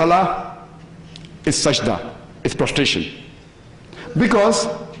of the salah is sajda, is prostration. Because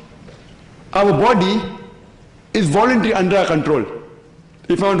our body is voluntarily under our control.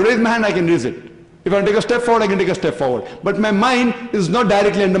 If I want to raise my hand, I can raise it. If I want to take a step forward, I can take a step forward. But my mind is not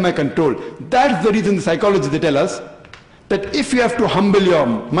directly under my control. That's the reason the psychologists, they tell us that if you have to humble your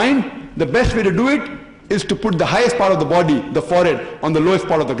mind, the best way to do it is to put the highest part of the body, the forehead, on the lowest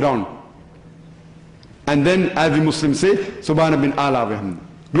part of the ground. And then, as we Muslims say, Subhana bin Allah wa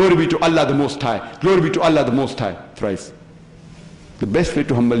glory be to Allah the Most High. Glory be to Allah the Most High. Thrice. The best way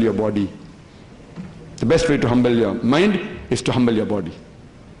to humble your body, the best way to humble your mind is to humble your body.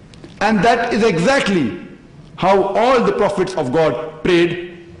 And that is exactly how all the prophets of God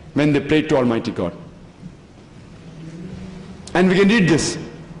prayed when they prayed to Almighty God. And we can read this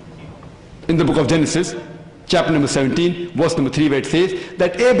in the book of Genesis, chapter number 17, verse number 3, where it says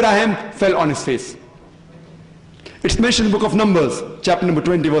that Abraham fell on his face. It's mentioned in the book of Numbers, chapter number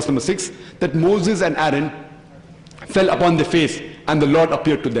 20, verse number 6, that Moses and Aaron fell upon their face and the Lord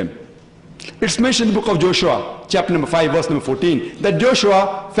appeared to them. It's mentioned in the book of Joshua, chapter number 5, verse number 14, that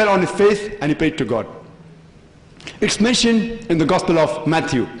Joshua fell on his face and he prayed to God. It's mentioned in the Gospel of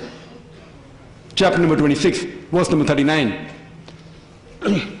Matthew, chapter number 26, verse number 39,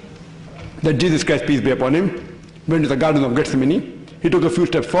 that Jesus Christ, peace be upon him, went to the Garden of Gethsemane. He took a few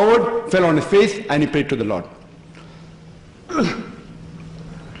steps forward, fell on his face, and he prayed to the Lord.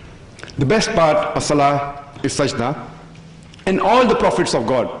 The best part of Salah is sajda, and all the prophets of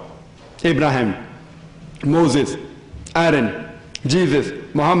God, Abraham, Moses, Aaron, Jesus,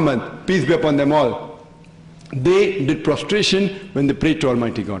 Muhammad, peace be upon them all, they did prostration when they prayed to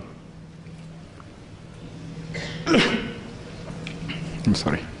Almighty God. I'm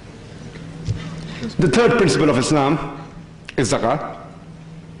sorry. The third principle of Islam is zakah.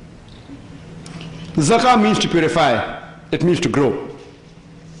 Zakah means to purify, it means to grow.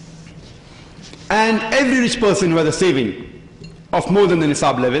 And every rich person who has a saving of more than the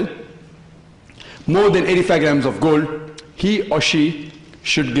nisab level, more than 85 grams of gold, he or she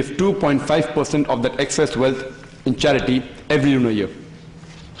should give 2.5% of that excess wealth in charity every lunar year.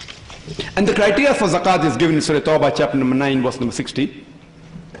 And the criteria for zakat is given in Surah Tawbah, chapter number 9, verse number 60.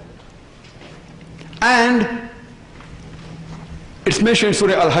 And it's mentioned in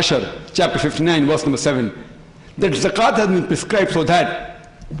Surah Al-Hashr, chapter 59, verse number 7, that zakat has been prescribed so that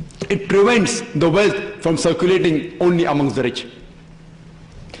it prevents the wealth from circulating only amongst the rich.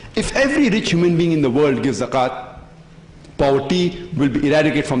 If every rich human being in the world gives zakat, poverty will be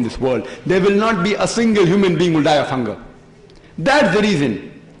eradicated from this world. There will not be a single human being who will die of hunger. That's the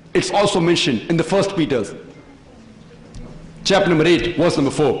reason it's also mentioned in the 1 Peter's, chapter number 8, verse number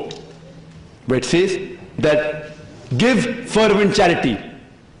 4, where it says that give fervent charity,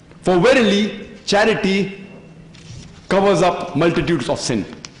 for verily charity covers up multitudes of sin.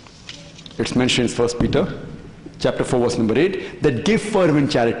 It's mentioned in 1 Peter chapter 4, verse number 8, that give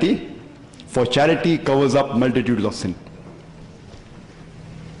fervent charity, for charity covers up multitudes of sin.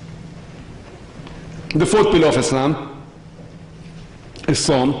 The fourth pillar of Islam is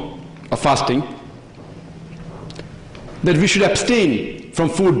Sieemm, or fasting, that we should abstain from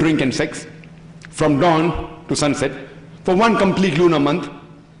food, drink and sex from dawn to sunset for one complete lunar month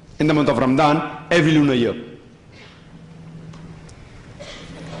in the month of Ramadan every lunar year.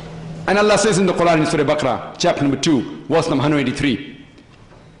 And Allah says in the Quran in Surah Baqarah, chapter number 2, verse number 183,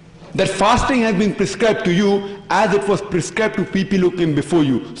 that fasting has been prescribed to you as it was prescribed to people who came before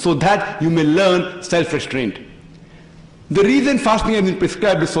you, so that you may learn self-restraint. The reason fasting has been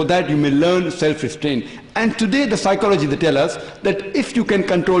prescribed is so that you may learn self-restraint. And today the psychology, they tell us that if you can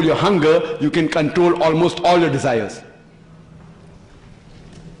control your hunger, you can control almost all your desires.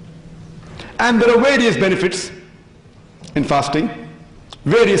 And there are various benefits in fasting,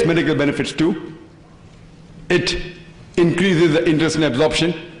 various medical benefits too. It increases the intestinal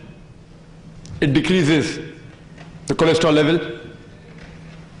absorption, it decreases the cholesterol level,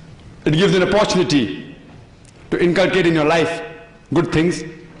 it gives an opportunity to inculcate in your life good things,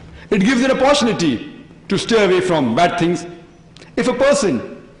 it gives an opportunity to stay away from bad things. If a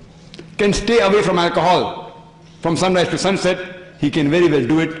person can stay away from alcohol from sunrise to sunset, he can very well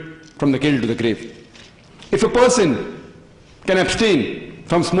do it from the cradle to the grave. If a person can abstain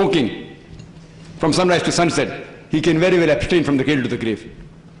from smoking from sunrise to sunset, he can very well abstain from the cradle to the grave.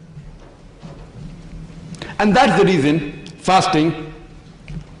 And that's the reason fasting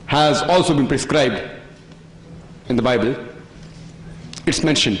has also been prescribed in the Bible. It's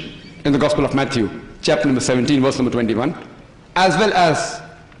mentioned in the Gospel of Matthew, chapter number 17, verse number 21, as well as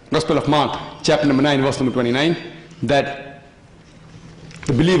Gospel of Mark, chapter number 9, verse number 29, that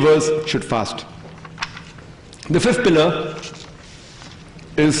the believers should fast. The fifth pillar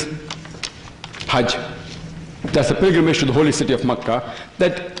is Hajj. That's a pilgrimage to the holy city of Makkah,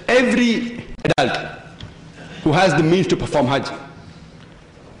 that every adult who has the means to perform Hajj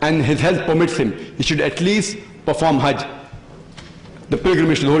and his health permits him, he should at least perform Hajj, the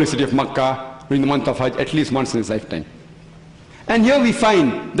pilgrimage to the holy city of Makkah during the month of Hajj, at least once in his lifetime. And here we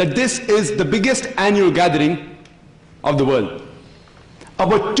find that this is the biggest annual gathering of the world.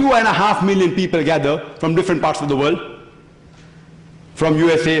 About 2.5 million people gather from different parts of the world, from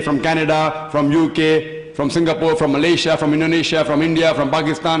USA, from Canada, from UK, from Singapore, from Malaysia, from Indonesia, from India, from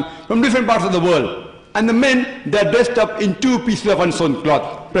Pakistan, from different parts of the world. And the men, they're dressed up in 2 pieces of unsewn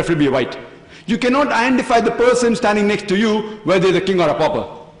cloth, preferably white. You cannot identify the person standing next to you whether they're a king or a pauper.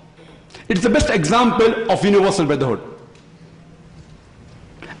 It's the best example of universal brotherhood.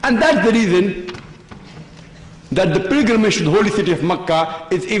 And that's the reason that the pilgrimage to the holy city of Makkah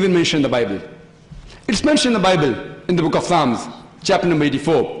is even mentioned in the Bible. It's mentioned in the Bible in the book of Psalms, chapter number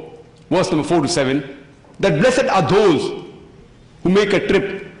 84, verse number 4 to 7, that blessed are those who make a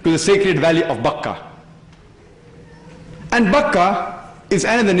trip to the sacred valley of Bakka. And Bakka is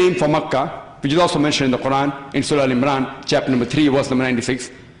another name for Makkah, which is also mentioned in the Quran in Surah Al-Imran, chapter number 3, verse number 96,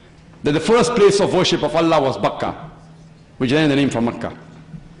 that the first place of worship of Allah was Bakka, which is another name for Makkah.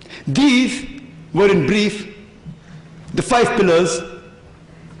 These were in brief the 5 pillars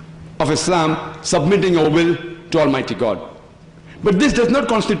of Islam, submitting our will to Almighty God. But this does not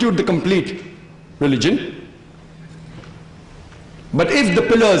constitute the complete religion. But if the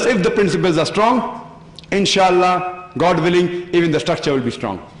pillars, if the principles are strong, inshallah, God willing, even the structure will be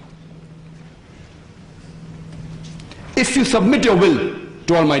strong. If you submit your will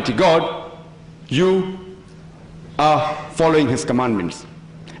to Almighty God, you are following His commandments.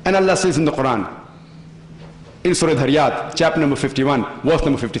 And Allah says in the Quran, in Surah Dhariyat, chapter number 51, verse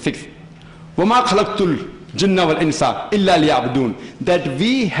number 56, وَمَا خَلَقْتُ الْجِنَّ وَالْإِنسَ إِلَّا لِيَعْبُدُونَ, that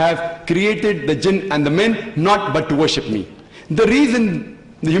we have created the jinn and the men not but to worship me. The reason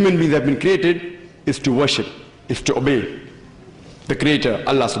the human beings have been created is to worship, is to obey the Creator,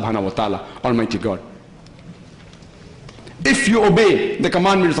 Allah subhanahu wa ta'ala, Almighty God. If you obey the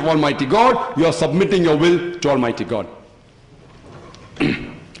commandments of Almighty God, you are submitting your will to Almighty God.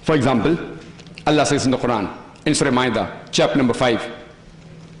 For example, Allah says in the Quran, in Surah Ma'idah, chapter number 5,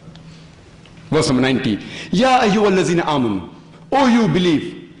 verse number 90, Ya ayyuhallazina amanu, O you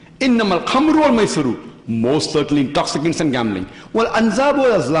believe, innamal khamru wal maisiru, most certainly intoxicants and gambling, wal anzabu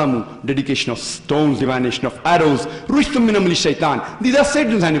wal azlamu, dedication of stones, divination of arrows, rushtum min amali shaitan, these are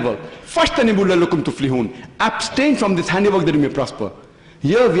Satan's handiwork. Fashtanibu lalakum tuflihun, abstain from this handiwork that you may prosper.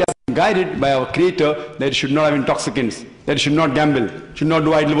 Here we are guided by our Creator that you should not have intoxicants, that you should not gamble, should not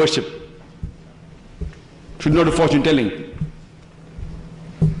do idol worship, should not do fortune telling.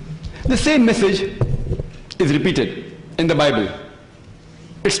 The same message is repeated in the Bible.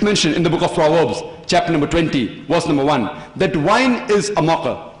 It's mentioned in the book of Proverbs, chapter number 20, verse number 1, that wine is a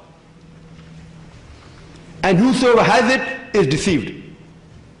mocker, and whosoever has it is deceived.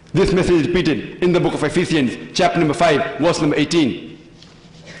 This message is repeated in the book of Ephesians, chapter number 5, verse number 18,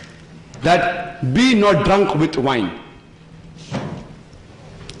 that be not drunk with wine.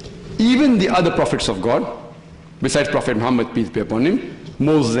 Even the other prophets of God, besides Prophet Muhammad, peace be upon him,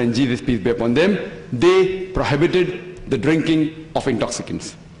 Moses and Jesus, peace be upon them, they prohibited the drinking of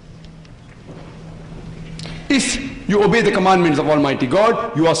intoxicants. If you obey the commandments of Almighty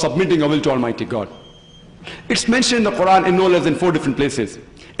God, you are submitting your will to Almighty God. It's mentioned in the Quran in no less than 4 different places.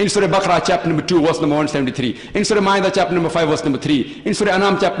 In Surah Baqarah, chapter number 2, verse number 173. In Surah Ma'idah, chapter number 5, verse number 3. In Surah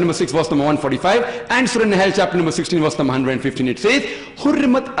Anam, chapter number 6, verse number 145. And Surah Nahl, chapter number 16, verse number 115. It says,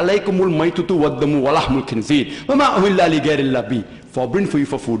 حُرِّمَتْ عَلَيْكُمُ الْمَيْتُةُ وَالدَّمُ وَلَحْمُ الْخِنْزِيرِ وَمَا أُهِلَّ لِغَيْرِ اللَّهِ بِهِ. Forbidden for you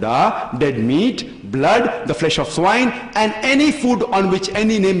for food are dead meat, blood, the flesh of swine, and any food on which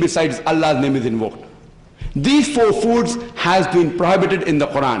any name besides Allah's name is invoked. These 4 foods has been prohibited in the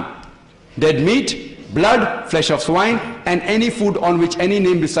Quran. Dead meat, blood, flesh of swine, and any food on which any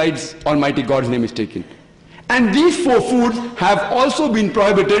name besides Almighty God's name is taken. And these 4 foods have also been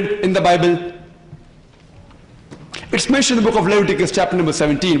prohibited in the Bible. It's mentioned in the book of Leviticus, chapter number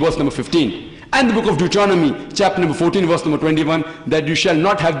 17, verse number 15. And the book of Deuteronomy, chapter number 14, verse number 21, that you shall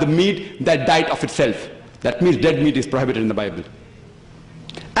not have the meat that died of itself. That means dead meat is prohibited in the Bible.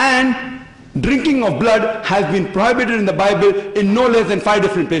 And drinking of blood has been prohibited in the Bible in no less than 5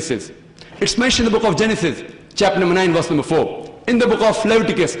 different places. It's mentioned in the book of Genesis, chapter number 9, verse number 4. In the book of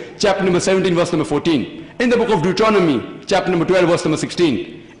Leviticus, chapter number 17, verse number 14. In the book of Deuteronomy, chapter number 12, verse number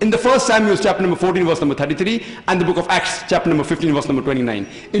 16. In the 1 Samuel, chapter number 14, verse number 33. And the book of Acts, chapter number 15, verse number 29.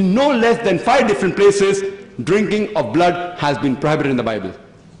 In no less than 5 different places, drinking of blood has been prohibited in the Bible.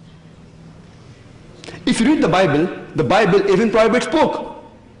 If you read the Bible even prohibits pork.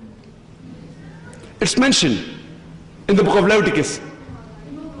 It's mentioned in the book of Leviticus,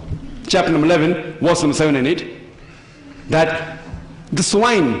 chapter number 11, verse number 7 and 8, that the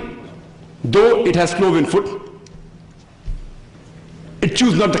swine, though it has cloven foot, it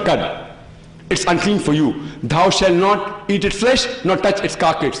chews not the cud. It's unclean for you. Thou shalt not eat its flesh, nor touch its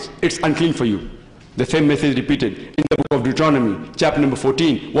carcass. It's unclean for you. The same message repeated in the book of Deuteronomy, chapter number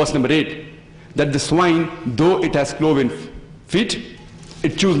 14, verse number 8, that the swine, though it has cloven feet,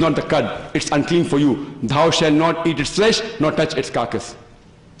 it chews not the cud. It's unclean for you. Thou shalt not eat its flesh, nor touch its carcass.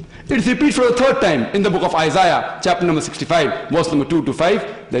 It's repeated for the third time in the book of Isaiah, chapter number 65, verse number 2 to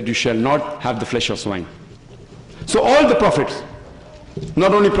 5, that you shall not have the flesh of swine. So all the prophets,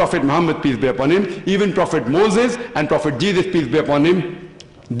 not only Prophet Muhammad, peace be upon him, even Prophet Moses and Prophet Jesus, peace be upon him,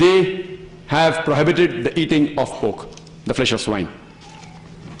 they have prohibited the eating of pork, the flesh of swine.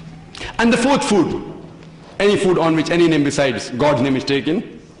 And the fourth food, any food on which any name besides God's name is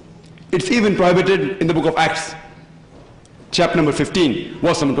taken, it's even prohibited in the book of Acts, chapter number 15,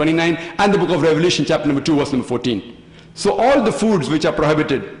 verse number 29, and the book of Revelation, chapter number 2, verse number 14. So all the foods which are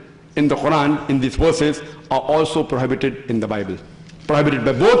prohibited in the Quran, in these verses, are also prohibited in the Bible. Prohibited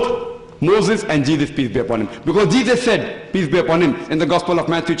by both Moses and Jesus, peace be upon him. Because Jesus said, peace be upon him, in the Gospel of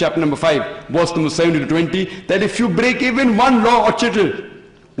Matthew, chapter number 5, verse number 70 to 20, that if you break even one law or tittle,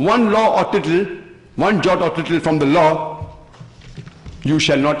 one jot or tittle from the law, you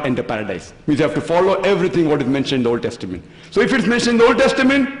shall not enter paradise. Means you have to follow everything what is mentioned in the Old Testament. So if it's mentioned in the Old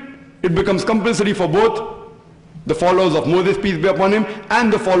Testament, it becomes compulsory for both the followers of Moses, peace be upon him,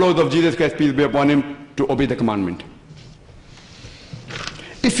 and the followers of Jesus Christ, peace be upon him, to obey the commandment.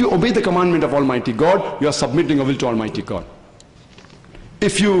 If you obey the commandment of Almighty God, you are submitting your will to Almighty God.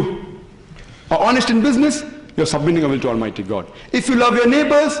 If you are honest in business, you are submitting your will to Almighty God. If you love your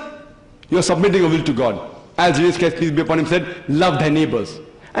neighbors, you are submitting your will to God. As Jesus Christ, peace be upon him, said, love thy neighbors.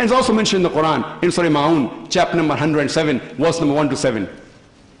 And it's also mentioned in the Quran, in Surah Ma'un, chapter number 107, verse number 1 to 7,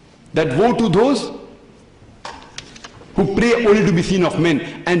 that woe to those who pray only to be seen of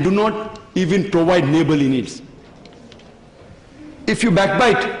men and do not even provide neighborly needs. If you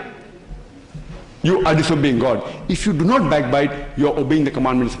backbite, you are disobeying God. If you do not backbite, you are obeying the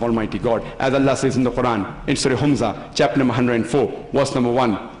commandments of Almighty God. As Allah says in the Quran, in Surah Humza, chapter number 104, verse number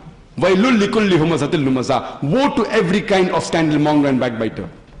 1, Wailul likulli humazatil lumaza. Woe to every kind of scandalmonger and backbiter.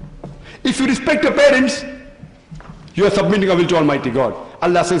 If you respect your parents, you are submitting your will to Almighty God.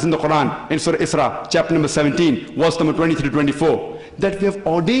 Allah says in the Quran, in Surah Isra, chapter number 17, verse number 23 to 24, that we have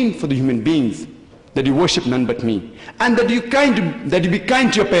ordained for the human beings that you worship none but me, and that you be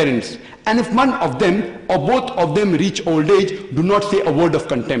kind to your parents. And if one of them or both of them reach old age, do not say a word of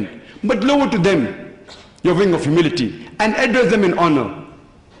contempt, but lower to them your wing of humility, and address them in honor,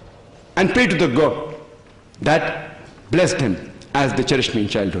 and pray to the God that blessed them as they cherished me in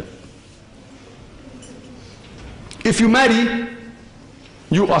childhood. If you marry,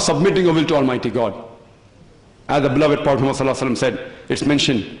 you are submitting your will to Almighty God. As the beloved Prophet Muhammad said, it's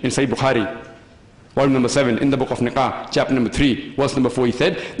mentioned in Sahih Bukhari, volume number 7, in the book of Nikah, chapter number 3, verse number 4, he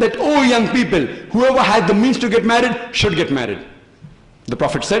said that, oh young people, whoever has the means to get married should get married. The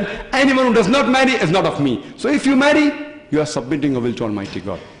Prophet said, anyone who does not marry is not of me. So if you marry, you are submitting your will to Almighty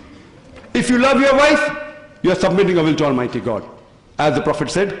God. If you love your wife, you are submitting your will to Almighty God. As the Prophet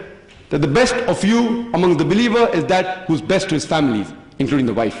said, that the best of you among the believer is that who's best to his families, including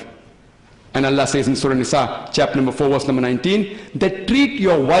the wife. And Allah says in Surah Nisa, chapter number 4, verse number 19, that treat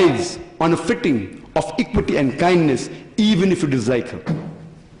your wives on a footing of equity and kindness, even if you dislike her.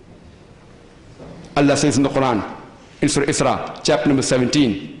 Allah says in the Quran, in Surah Isra, chapter number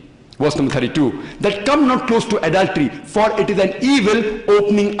 17, verse number 32, that come not close to adultery, for it is an evil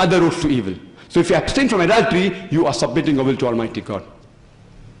opening other roads to evil. So if you abstain from adultery, you are submitting your will to Almighty God.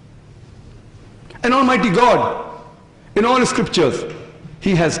 And Almighty God, in all His scriptures,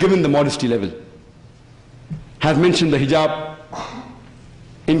 He has given the modesty level. Has mentioned the hijab,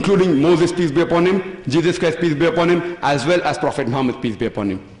 including Moses, peace be upon him, Jesus Christ, peace be upon him, as well as Prophet Muhammad, peace be upon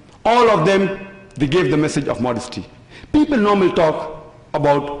him. All of them, they gave the message of modesty. People normally talk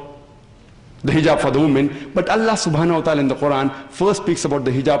about the hijab for the woman, but Allah subhanahu wa ta'ala in the Quran first speaks about the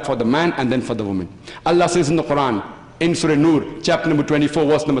hijab for the man and then for the woman. Allah says in the Quran, in Surah Nur, chapter number 24,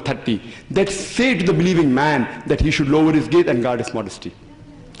 verse number 30, that say to the believing man that he should lower his gaze and guard his modesty.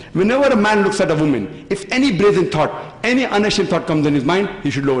 Whenever a man looks at a woman, if any brazen thought, any unashamed thought comes in his mind, he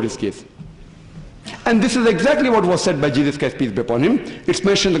should lower his gaze. And this is exactly what was said by Jesus Christ, peace be upon him. It's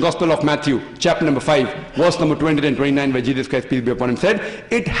mentioned in the Gospel of Matthew, chapter number 5, verse number 20 and 29, where Jesus Christ, peace be upon him, said,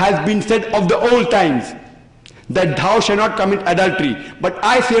 it has been said of the old times, that thou shalt not commit adultery. But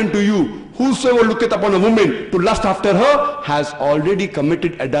I say unto you, whosoever looketh upon a woman to lust after her, has already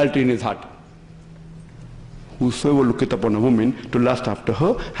committed adultery in his heart. Whosoever looketh upon a woman to lust after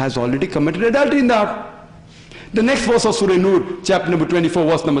her, has already committed adultery in the heart. The next verse of Surah Nur, chapter number 24,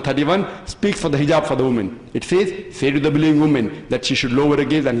 verse number 31, speaks for the hijab for the woman. It says, say to the believing woman that she should lower her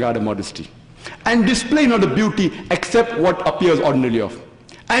gaze and guard her modesty, and display not the beauty except what appears ordinarily of,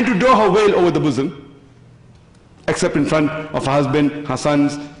 and to draw her veil over the bosom, except in front of her husband, her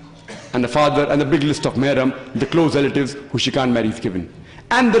sons, and the father, and the big list of mahram, the close relatives who she can't marry is given.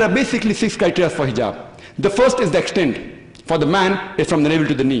 And there are basically 6 criteria for hijab. The first is the extent. For the man, it's from the navel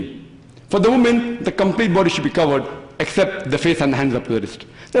to the knee. For the woman, the complete body should be covered except the face and the hands up to the wrist.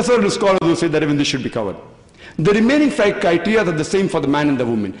 There are certain scholars who say that even this should be covered. The remaining 5 criteria are the same for the man and the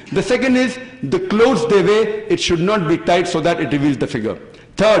woman. The second is the clothes they wear, it should not be tight so that it reveals the figure.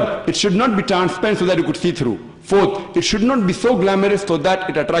 Third, it should not be transparent so that you could see through. Fourth, it should not be so glamorous so that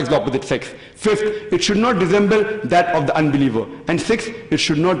it attracts the opposite sex. Fifth, it should not resemble that of the unbeliever. And sixth, it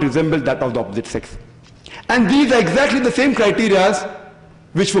should not resemble that of the opposite sex. And these are exactly the same criteria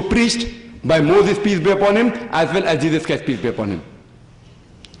which were preached by Moses, peace be upon him, as well as Jesus Christ, peace be upon him.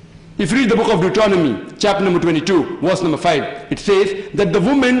 If you read the book of Deuteronomy, chapter number 22, verse number 5, it says that the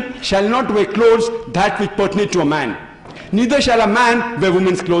woman shall not wear clothes that which pertain to a man. Neither shall a man wear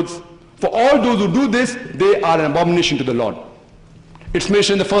woman's clothes. For all those who do this, they are an abomination to the Lord. It's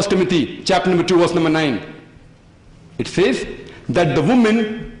mentioned in the 1 Timothy, chapter number 2, verse number 9. It says that the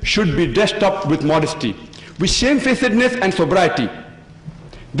woman should be dressed up with modesty, with shamefacedness and sobriety.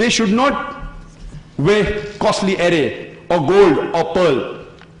 They should not wear costly array, or gold, or pearl.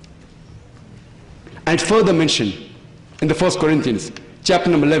 And it's further mentioned in the 1 Corinthians, chapter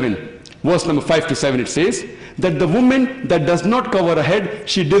number 11, verse number 5 to 7, it says that the woman that does not cover her head,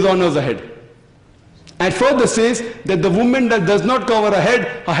 she dishonors her head. And further says that the woman that does not cover her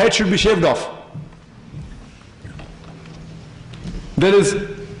head should be shaved off. There is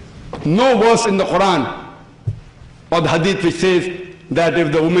no verse in the Quran or the Hadith which says that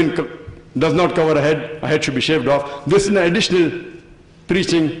if the woman does not cover her head should be shaved off. This is an additional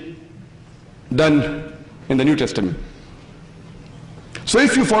preaching done in the New Testament. So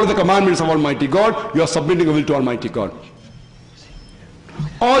if you follow the commandments of Almighty God, you are submitting your will to Almighty God.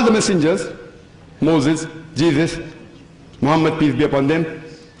 All the messengers, Moses, Jesus, Muhammad, peace be upon them,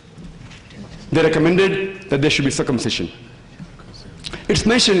 they recommended that there should be circumcision. It's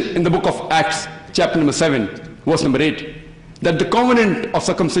mentioned in the book of Acts, chapter number 7, verse number 8, that the covenant of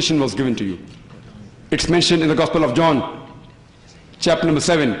circumcision was given to you. It's mentioned in the Gospel of John, chapter number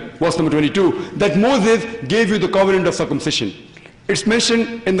 7, verse number 22, that Moses gave you the covenant of circumcision. It's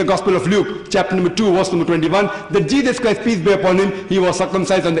mentioned in the Gospel of Luke, chapter number 2, verse number 21, that Jesus Christ, peace be upon him, he was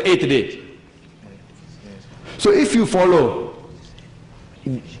circumcised on the 8th day. So if you follow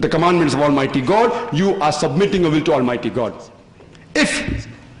the commandments of Almighty God, you are submitting your will to Almighty God. If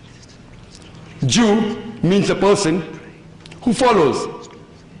Jew means a person who follows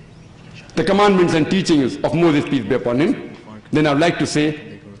the commandments and teachings of Moses, peace be upon him, then I would like to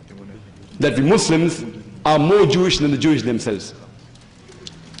say that we Muslims are more Jewish than the Jewish themselves.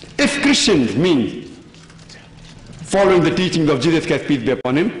 If Christians mean following the teachings of Jesus Christ, peace be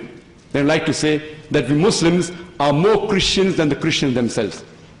upon him, then I'd like to say that we Muslims are more Christians than the Christians themselves.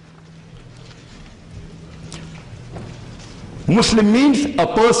 Muslim means a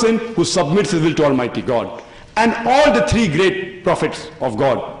person who submits his will to Almighty God. And all the 3 great prophets of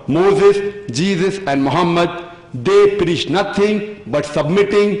God, Moses, Jesus and Muhammad, they preach nothing but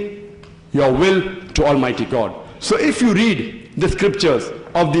submitting your will to Almighty God. So if you read the scriptures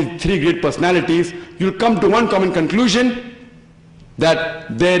of these 3 great personalities, you'll come to one common conclusion,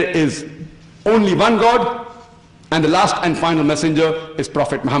 that there is only one God, and the last and final messenger is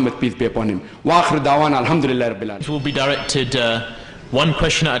Prophet Muhammad, peace be upon him. Wa akhir da'wana alhamdulillah rabbil alamin. It will be directed one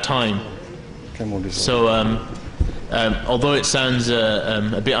question at a time. So although it sounds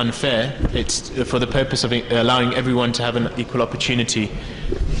a bit unfair, it's for the purpose of allowing everyone to have an equal opportunity.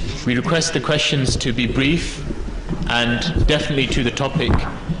 We request the questions to be brief and definitely to the topic.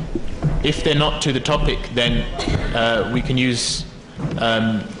 If they're not to the topic, then we can use,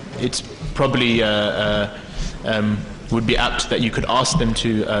 it's probably would be apt that you could ask them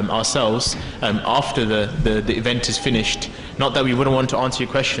to ourselves after the event is finished. Not that we wouldn't want to answer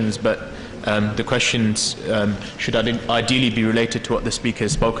your questions, but the questions should ideally be related to what the speaker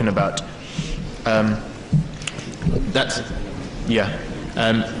has spoken about. That's, yeah.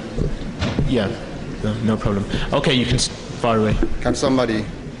 Yeah, no problem. Okay, you can fire away. Can somebody?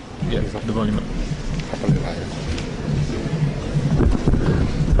 Yeah, the volume up.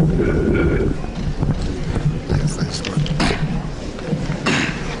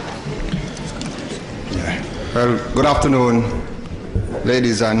 Well, good afternoon,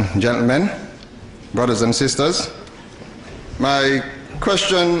 ladies and gentlemen, brothers and sisters. My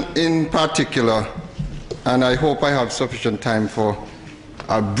question in particular, and I hope I have sufficient time for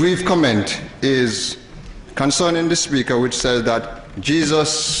a brief comment, is concerning the speaker which says that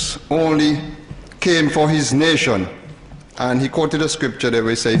Jesus only came for his nation. And he quoted a scripture there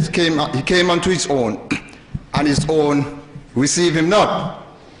where he says, he came unto his own, and his own receive him not.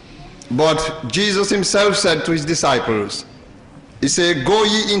 But Jesus himself said to his disciples, he said, go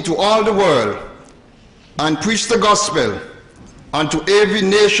ye into all the world and preach the gospel unto every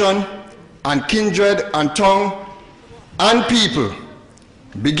nation and kindred and tongue and people,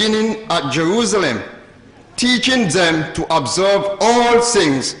 beginning at Jerusalem, teaching them to observe all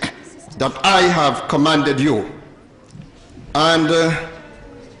things that I have commanded you. And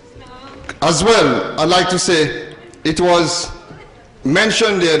as well, I'd like to say, it was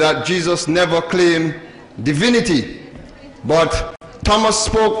mentioned there that Jesus never claimed divinity, but Thomas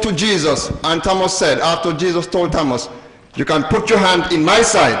spoke to Jesus, and Thomas said, after Jesus told Thomas, you can put your hand in my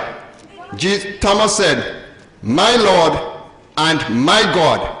side, Thomas said, my Lord and my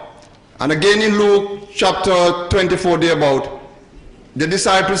God. And again in Luke chapter 24 thereabout, the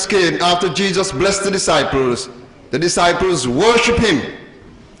disciples came after Jesus blessed the disciples worshiped him,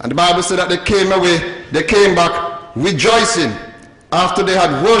 and the Bible said that they came back rejoicing after they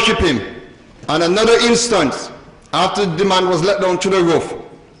had worshipped him. And another instance, after the man was let down to the roof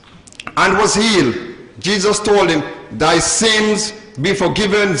and was healed, Jesus told him, thy sins be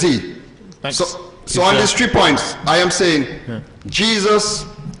forgiven thee. Thanks. So on these 3 points, I am saying, Jesus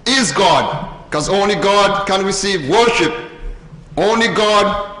is God, because only God can receive worship. Only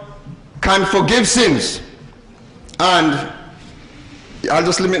God can forgive sins. And I'll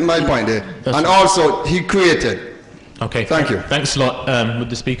just limit my point there. And also, he created. Okay. Thank you. Thanks a lot. Would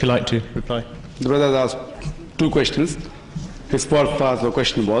the speaker like to reply? The brother asked 2 questions. His first part of the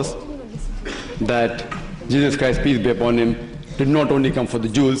question was that Jesus Christ, peace be upon him, did not only come for the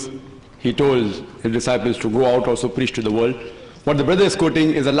Jews. He told his disciples to go out, also preach to the world. What the brother is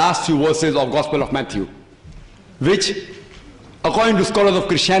quoting is the last few verses of Gospel of Matthew, which, according to scholars of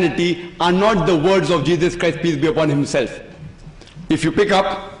Christianity, are not the words of Jesus Christ, peace be upon himself. If you pick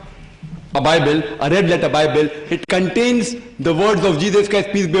up a Bible, a red letter Bible, it contains the words of Jesus Christ,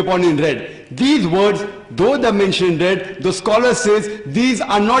 peace be upon him, in red. These words, though they're mentioned in red, the scholar says these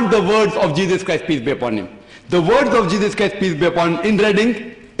are not the words of Jesus Christ, peace be upon him. The words of Jesus Christ, peace be upon him, in red ink,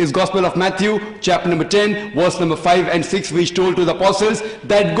 is Gospel of Matthew, chapter number 10, verse number 5 and 6, which told to the apostles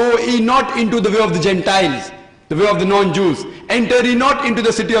that go ye not into the way of the Gentiles, the way of the non-Jews. Enter ye not into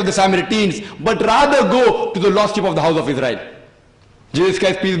the city of the Samaritans, but rather go to the lost sheep of the house of Israel. Jesus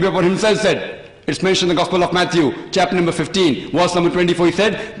Christ, peace be upon himself, said, it's mentioned in the Gospel of Matthew, chapter number 15, verse number 24, he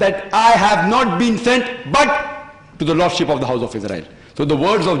said that I have not been sent but to the lost sheep of the house of Israel. So the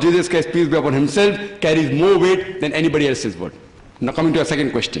words of Jesus Christ, peace be upon himself, carries more weight than anybody else's word. Now coming to a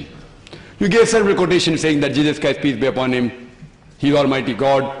second question. You gave several quotations saying that Jesus Christ, peace be upon him, he is Almighty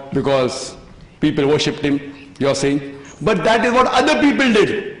God because people worshipped him, you are saying. But that is what other people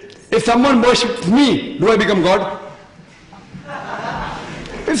did. If someone worships me, do I become God?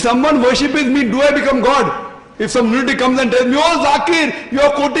 If someone worships me, do I become God? If some lunatic comes and tells me, oh Zakir, you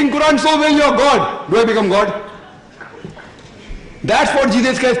are quoting Quran so well, you are God, do I become God? That's what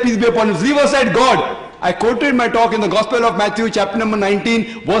Jesus Christ, peace be upon him, leave aside God. I quoted my talk in the Gospel of Matthew, chapter number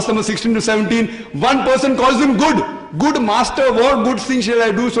 19, verse number 16 to 17. One person calls him good. Good master, what good thing shall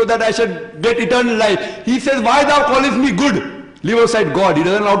I do so that I shall get eternal life? He says, why thou callest me good? Leave aside God. He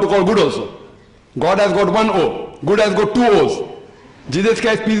doesn't know how to call good also. God has got one O. Good has got 2 O's. Jesus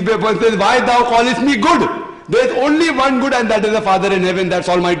Christ, peace be upon him, says, why thou callest me good? There is only one good, and that is the Father in heaven. That's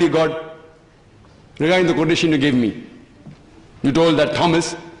Almighty God. Regarding the quotation you gave me, you told that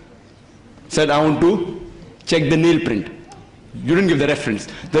Thomas said, I want to check the nail print. You didn't give the reference.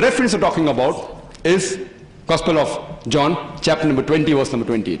 The reference you're talking about is Gospel of John, chapter number 20, verse number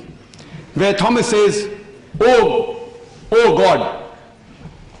 28, where Thomas says, oh God,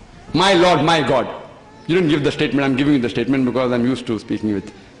 my Lord, my God. You didn't give the statement. I'm giving you the statement because I'm used to speaking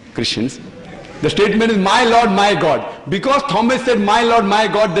with Christians. The statement is, my Lord, my God. Because Thomas said, my Lord, my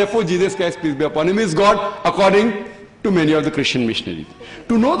God, therefore Jesus Christ, peace be upon him, is God, according to many of the Christian missionaries.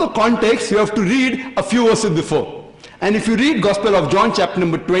 To know the context, you have to read a few verses before. And if you read Gospel of John, chapter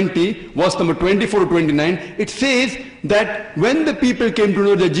number 20, verse number 24 to 29, it says that when the people came to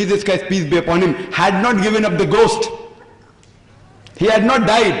know that Jesus Christ, peace be upon him, had not given up the ghost, he had not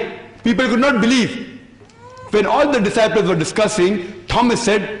died, people could not believe. When all the disciples were discussing, Thomas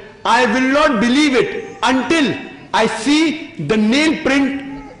said, I will not believe it until I see the nail print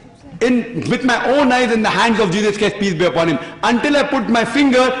with my own eyes in the hands of Jesus Christ, peace be upon him, until I put my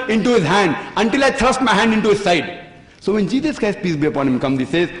finger into his hand, until I thrust my hand into his side. So when Jesus Christ, peace be upon him, comes, he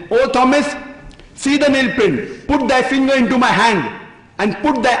says, oh Thomas, see the nail print, put thy finger into my hand and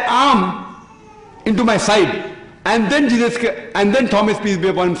put thy arm into my side. And then Thomas, peace be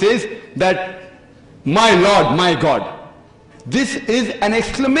upon him, says that, my Lord, my God. This is an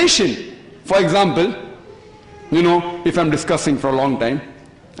exclamation. For example, you know, if I'm discussing for a long time,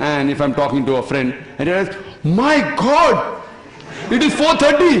 and if I'm talking to a friend, and he says, my God, it is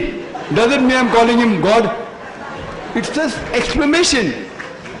 4:30. Does it mean I'm calling him God? It's just exclamation.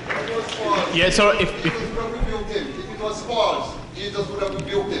 Yeah, so if If it was false, Jesus would have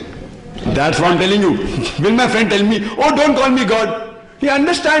rebuked him. That's what I'm telling you. Will my friend tell me, oh, don't call me God? He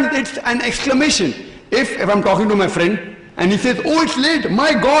understands it's an exclamation. If I'm talking to my friend and he says, oh, it's late,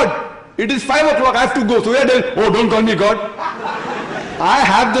 my God, it is 5 o'clock, I have to go. So we are telling, oh, don't call me God. I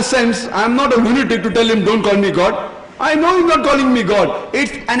have the sense, I'm not a lunatic to tell him, don't call me God. I know he's not calling me God.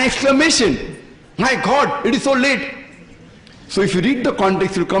 It's an exclamation. My God, it is so late. So if you read the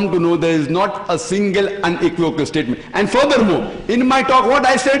context, you'll come to know there is not a single unequivocal statement. And furthermore, in my talk, what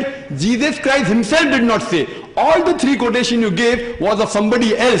I said, Jesus Christ himself did not say. All the 3 quotations you gave was of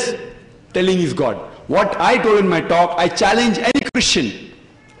somebody else telling he's God. What I told in my talk, I challenge any Christian.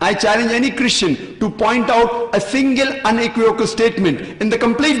 I challenge any Christian to point out a single unequivocal statement in the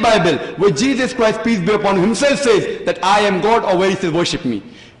complete Bible where Jesus Christ, peace be upon him, himself says that I am God, or where he says worship me.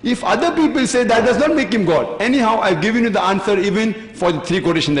 If other people say that does not make him God. Anyhow, I've given you the answer even for the 3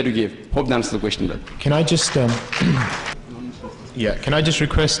 quotations that you gave. Hope that answers the question. Brother. Can I just can I just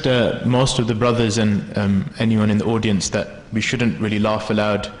request most of the brothers and anyone in the audience that we shouldn't really laugh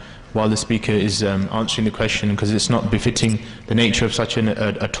aloud while the speaker is answering the question, because it's not befitting the nature of such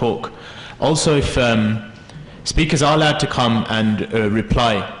a talk. Also, if speakers are allowed to come and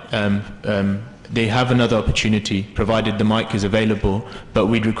reply, they have another opportunity, provided the mic is available, but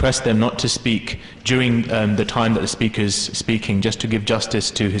we'd request them not to speak during the time that the speaker is speaking, just to give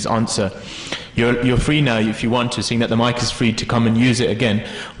justice to his answer. You're free now, if you want to, seeing that the mic is free, to come and use it again.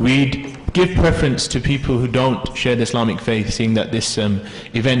 We'd give preference to people who don't share the Islamic faith, seeing that this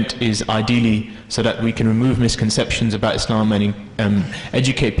event is ideally so that we can remove misconceptions about Islam and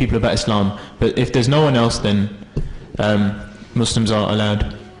educate people about Islam. But if there's no one else, then Muslims are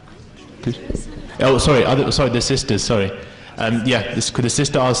allowed. Please. Oh, sorry, the sisters, sorry. Could the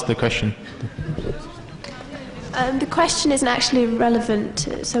sister ask the question? The question isn't actually relevant,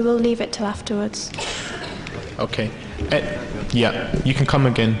 so we'll leave it till afterwards. Okay. Yeah, you can come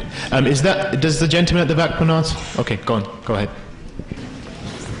again. Does the gentleman at the back want to ask? Okay, go ahead.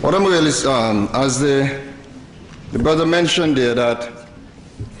 What I'm really, as the brother mentioned there, that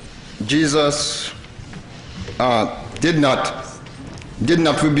Jesus did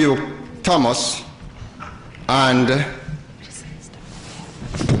not rebuke Thomas, and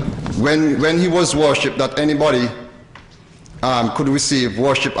when he was worshipped, that anybody could receive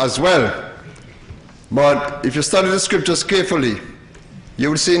worship as well. But if you study the scriptures carefully, you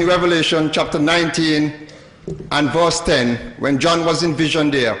will see in Revelation chapter 19 and verse 10, when John was in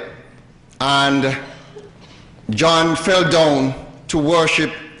vision there, and John fell down to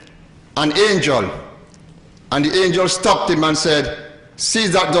worship an angel, and the angel stopped him and said, see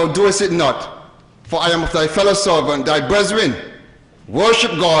that thou doest it not, for I am of thy fellow servant, thy brethren.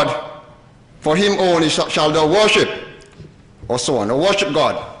 Worship God, for him only shall thou worship, or so on, or worship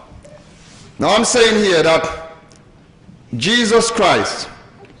God. Now I'm saying here that Jesus Christ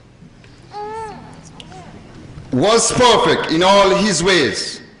was perfect in all his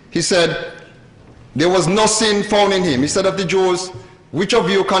ways. He said there was no sin found in him. He said of the Jews, which of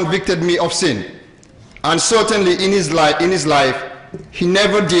you convicted me of sin? And certainly in his life, he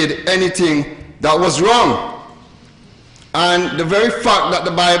never did anything that was wrong. And the very fact that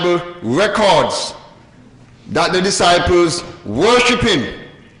the Bible records that the disciples worship him,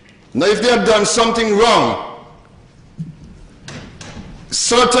 now if they had done something wrong,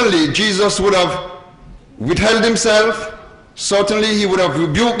 certainly Jesus would have withheld himself, certainly he would have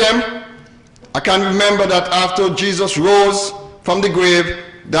rebuked them. I can remember that after Jesus rose from the grave,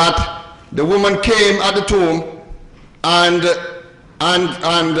 that the woman came at the tomb and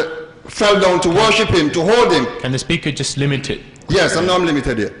fell down to worship him, to hold him. Can the speaker just limit it? Yes, I'm not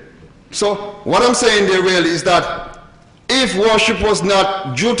limited here. So what I'm saying there really is that if worship was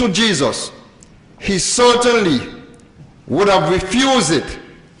not due to Jesus, he certainly would have refused it.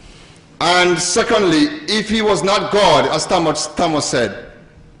 And secondly, if he was not God, as Thomas said,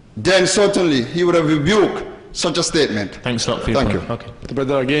 then certainly he would have rebuked such a statement. Thanks a lot for your Thank point. you. Okay. The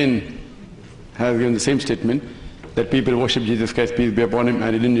brother again has given the same statement, that people worship Jesus Christ, peace be upon him,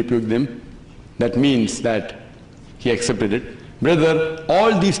 and he didn't rebuke them. That means that he accepted it. Brother,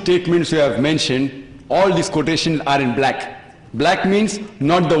 all these statements you have mentioned, all these quotations are in black. Black means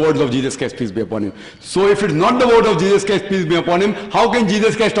not the words of Jesus Christ, peace be upon him. So if it's not the word of Jesus Christ, peace be upon him, how can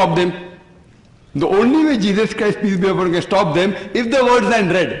Jesus Christ stop them? The only way Jesus Christ, peace be upon him, can stop them if the words are in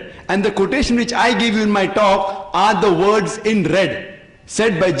red. And the quotation which I gave you in my talk are the words in red,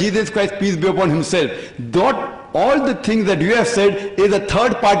 said by Jesus Christ, peace be upon himself. All the things that you have said is a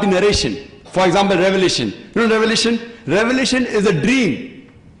third party narration. For example, Revelation. You know Revelation? Revelation is a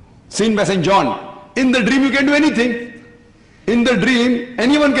dream seen by St. John. In the dream you can do anything. In the dream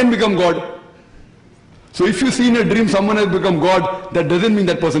anyone can become God. So if you see in a dream someone has become God, that doesn't mean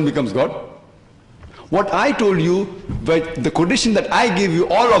that person becomes God. What I told you, but the quotation that I gave you,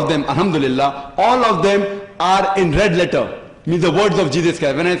 all of them, alhamdulillah, all of them are in red letter. Means the words of Jesus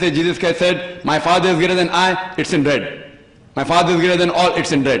Christ. When I say Jesus Christ said, my Father is greater than I, it's in red. My Father is greater than all,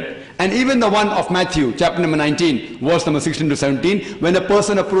 it's in red. And even the one of Matthew, chapter number 19, verse number 16 to 17, when a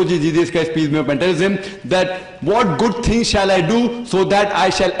person approaches Jesus Christ, peace be upon him, and tells him that, what good things shall I do so that I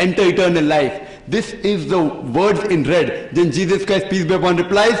shall enter eternal life? This is the words in red. Then Jesus Christ, peace be upon him,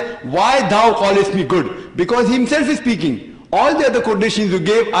 replies, why thou callest me good? Because he himself is speaking. All the other quotations you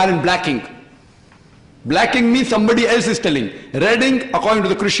gave are in black ink. Black ink means somebody else is telling. Red ink, according to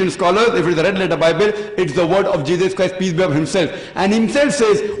the Christian scholars, if it is a red letter Bible, it's the word of Jesus Christ, peace be upon himself. And himself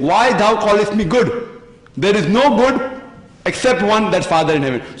says, why thou callest me good? There is no good except one, that's Father in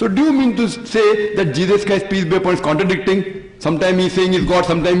heaven. So do you mean to say that Jesus Christ, peace be upon him, is contradicting? Sometimes he's saying he's God,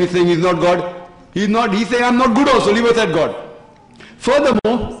 sometimes he's saying he's not God. He's not, he's saying I'm not good also, leave aside God.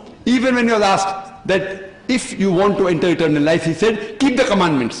 Furthermore, even when he was asked that if you want to enter eternal life, he said, keep the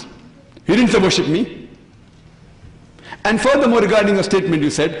commandments. He didn't say worship me. And furthermore, regarding a statement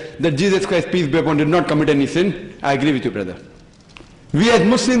you said that Jesus Christ, peace be upon him, did not commit any sin, I agree with you, brother. We as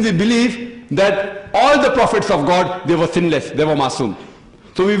Muslims, we believe that all the prophets of God, they were sinless, they were masoom.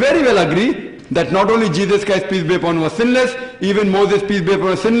 So we very well agree that not only Jesus Christ, peace be upon him, was sinless, even Moses, peace be upon him,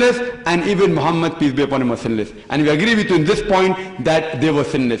 was sinless, and even Muhammad, peace be upon him, was sinless. And we agree with you in this point that they were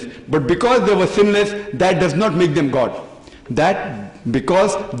sinless. But because they were sinless, that does not make them God. That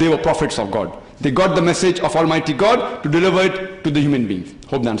because they were prophets of God. They got the message of Almighty God to deliver it to the human beings.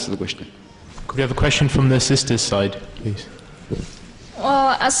 Hope that answers the question. Could we have a question from the sister's side, please?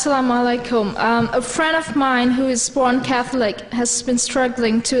 Well, Assalamu alaikum. A friend of mine who is born Catholic has been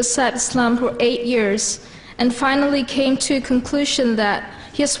struggling to accept Islam for 8 years and finally came to a conclusion that,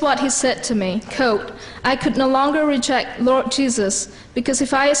 here's what he said to me, quote, I could no longer reject Lord Jesus because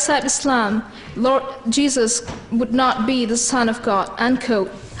if I accept Islam, Lord Jesus would not be the Son of God,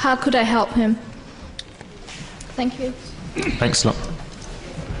 unquote. How could I help him? Thank you. Thanks a lot.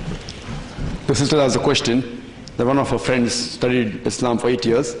 The sister has a question that one of her friends studied Islam for 8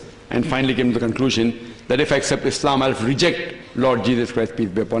 years and finally came to the conclusion that if I accept Islam, I'll reject Lord Jesus Christ, peace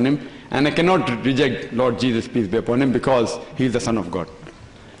be upon him, and I cannot reject Lord Jesus, peace be upon him, because he is the Son of God.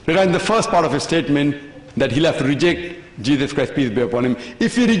 Regarding the first part of his statement, that he'll have to reject Jesus Christ, peace be upon him.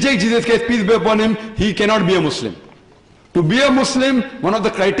 If he rejects Jesus Christ, peace be upon him, he cannot be a Muslim. To be a Muslim, one of the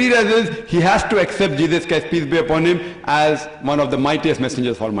criteria is he has to accept Jesus Christ, peace be upon him, as one of the mightiest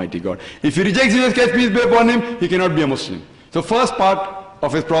messengers of Almighty God. If he rejects Jesus Christ, peace be upon him, he cannot be a Muslim. So first part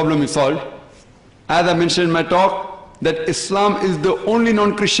of his problem is solved. As I mentioned in my talk, that Islam is the only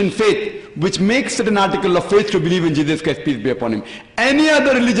non-Christian faith which makes it an article of faith to believe in Jesus Christ, peace be upon him. Any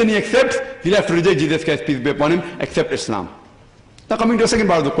other religion he accepts, he'll have to reject Jesus Christ, peace be upon him, except Islam. Now coming to the second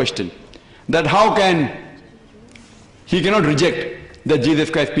part of the question, that how can he cannot reject that Jesus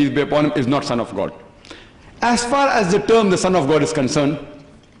Christ, peace be upon him, is not Son of God. As far as the term the Son of God is concerned,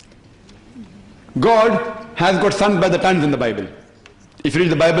 God has got sons by the tons in the Bible. If you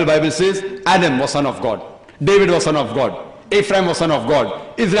read the Bible, Bible says Adam was son of God, David was son of God, Ephraim was son of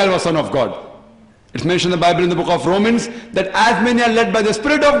God, Israel was son of God. It's mentioned in the Bible in the book of Romans that as many are led by the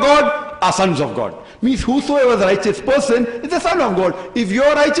Spirit of God are sons of God. Means whosoever is a righteous person is a son of God. If you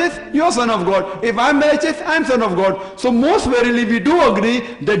are righteous, you are son of God. If I am righteous, I am son of God. So most verily we do agree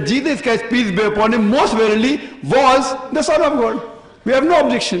that Jesus Christ, peace be upon him, most verily was the Son of God. We have no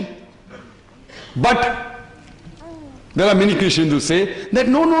objection. But there are many Christians who say that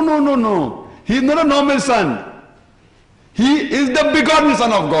no. He is not a normal son. He is the begotten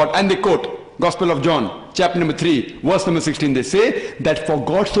Son of God. And they quote Gospel of John, chapter number 3, verse number 16. They say that for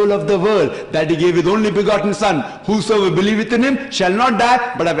God so loved the world that he gave his only begotten Son. Whosoever believeth in him shall not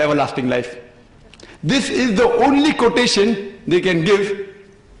die but have everlasting life. This is the only quotation they can give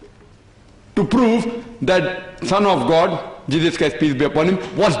to prove that Son of God, Jesus Christ, peace be upon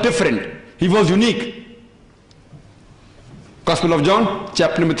him, was different. He was unique. Gospel of John,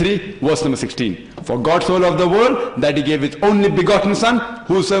 chapter number 3, verse number 16. For God so loved the world that he gave his only begotten Son.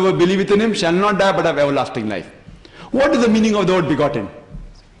 Whosoever believeth in him shall not die but have everlasting life. What is the meaning of the word begotten?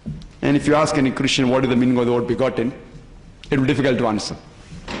 And if you ask any Christian what is the meaning of the word begotten, it will be difficult to answer.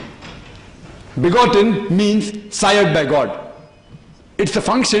 Begotten means sired by God. It's a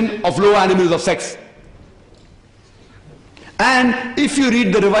function of lower animals of sex. And if you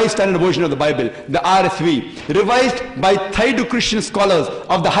read the Revised Standard Version of the Bible, the RSV, revised by Thaido-Christian scholars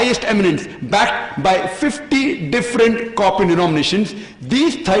of the highest eminence, backed by 50 different copy denominations,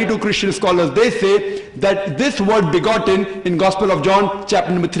 these Thaido-Christian scholars, they say that this word begotten in Gospel of John,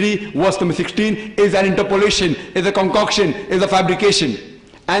 chapter number 3, verse number 16, is an interpolation, is a concoction, is a fabrication.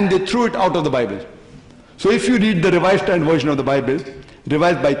 And they threw it out of the Bible. So if you read the Revised Standard Version of the Bible,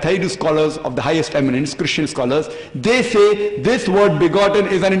 revised by Thaidu scholars of the highest eminence, Christian scholars, they say this word begotten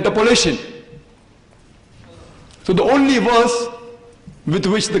is an interpolation. So the only verse with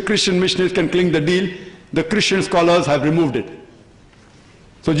which the Christian missionaries can cling the deal, the Christian scholars have removed it.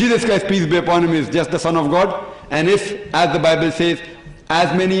 So Jesus Christ, peace be upon him, is just the Son of God. And if, as the Bible says,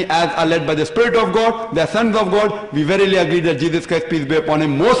 as many as are led by the Spirit of God, they are sons of God, we verily agree that Jesus Christ, peace be upon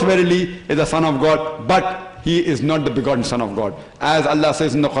him, most verily is the Son of God, but he is not the begotten Son of God. As Allah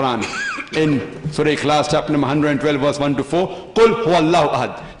says in the Quran, in Surah Ikhlas, chapter number 112, verse 1 to 4, Qul huwa Allahu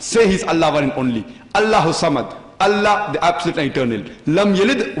ahad. Say he's Allah one and only. Allahu samad. Allah the absolute and eternal. Lam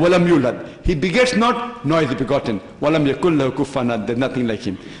yalid wa lam yulad. He begets not, nor is he begotten. Wa lam yakul lahu kufuwan ahad. There's nothing like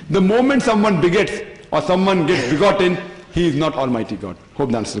him. The moment someone begets or someone gets begotten, he is not Almighty God. Hope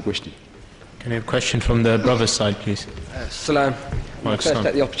that answers the question. Can I have a question from the brother's side, please? Salam. I first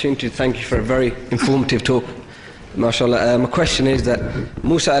take the opportunity to thank you for a very informative talk. MashaAllah. My question is that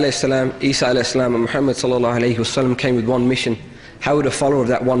Musa alayhi salam, Isa alayhi salam, and Muhammad sallallahu alayhi wasallam came with one mission. How would a follower of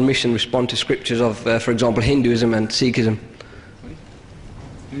that one mission respond to scriptures of, for example, Hinduism and Sikhism?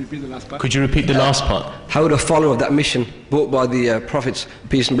 Could you repeat the last part? How would a follower of that mission, brought by the prophets,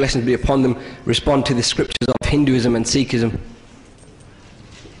 peace and blessings be upon them, respond to the scriptures of Hinduism and Sikhism?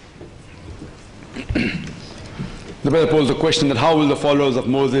 The brother posed the question that how will the followers of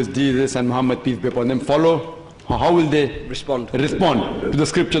Moses, Jesus and Muhammad, peace be upon them, follow? How will they respond to the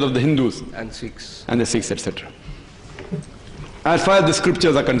scriptures of the Hindus and Sikhs, etc.? As far as the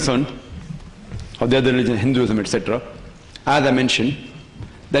scriptures are concerned, of the other religion, Hinduism, etc., as I mentioned,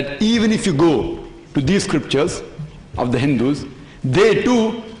 that even if you go to these scriptures of the Hindus, they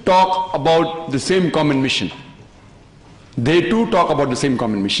too talk about the same common mission. They too talk about the same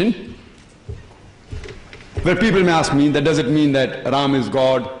common mission. Where people may ask me, that does it mean that Ram is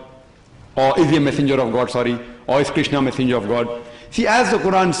God, or is he a messenger of God, or is Krishna a messenger of God? See, as the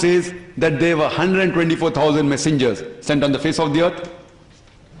Quran says that there were 124,000 messengers sent on the face of the earth,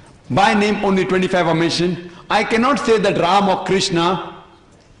 by name only 25 are mentioned. I cannot say that Ram or Krishna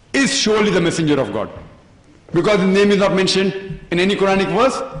is surely the messenger of God, because his name is not mentioned in any Quranic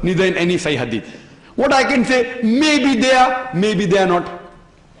verse, neither in any Sahih Hadith. What I can say, maybe they are not.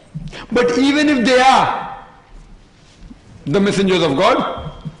 But even if they are the messengers of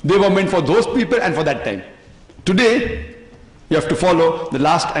God, they were meant for those people and for that time. Today, you have to follow the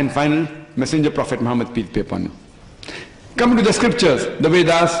last and final messenger prophet Muhammad, peace be upon him. Coming to the scriptures, the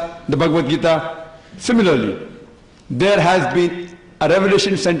Vedas, the Bhagavad Gita, similarly, there has been a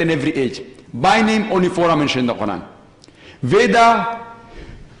revelation sent in every age. By name, only 4 are mentioned in the Quran. Veda,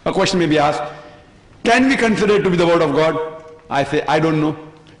 a question may be asked, can we consider it to be the word of God? I say, I don't know.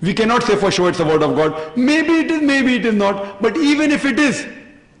 We cannot say for sure it's the word of God. Maybe it is, maybe it is not. But even if it is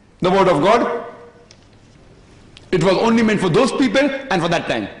the word of God, it was only meant for those people and for that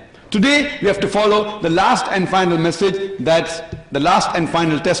time. Today, we have to follow the last and final message, that's the last and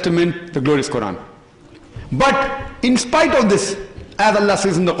final testament, the glorious Quran. But in spite of this, as Allah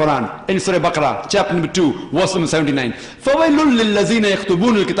says in the Quran, in Surah Baqarah, chapter number 2, verse number 79, فَوَيْلٌ لِلَّذِينَ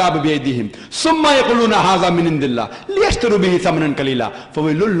يَكْتُبُونَ الْكِتَابَ بِأَيْدِيهِمْ ثُمَّ يَقُولُونَ هَذَا مِنْ عِنْدِ اللَّهِ لِيَشْتَرُوا بِهِ ثَمَنًا قَلِيلًا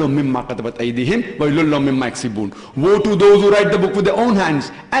فَوَيْلٌ لَهُم مِّمَّا كَتَبَتْ أَيْدِيهِمْ وَوَيْلٌ لَهُم مِّمَّا يَكْسِبُونَ. Woe to those who write the book with their own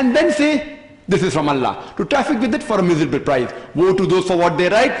hands and then say, this is from Allah, to traffic with it for a miserable price. Woe to those for what they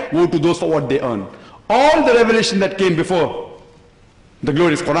write, woe to those for what they earn. All the revelation that came before the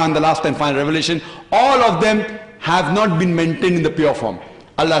glorious Quran, the last and final revelation, all of them have not been maintained in the pure form.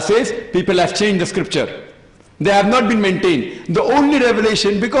 Allah says, people have changed the scripture. They have not been maintained. The only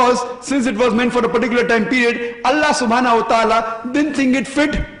revelation, because since it was meant for a particular time period, Allah subhanahu wa ta'ala didn't think it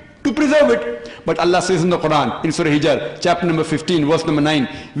fit to preserve it. But Allah says in the Quran, in Surah Hijr, chapter number 15, verse number 9,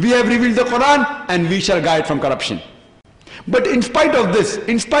 we have revealed the Quran and we shall guide from corruption. But in spite of this,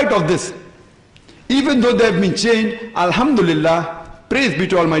 even though they have been changed, Alhamdulillah, praise be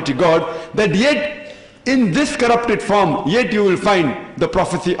to Almighty God, that yet in this corrupted form, yet you will find the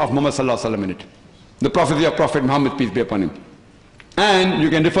prophecy of Muhammad sallallahu alaihi wasallam in it. The prophecy of Prophet Muhammad, peace be upon him. And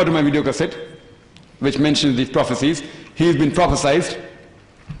you can refer to my video cassette, which mentions these prophecies. He's been prophesied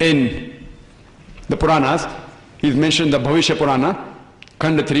in the Puranas. He's mentioned the Bhavishya Purana,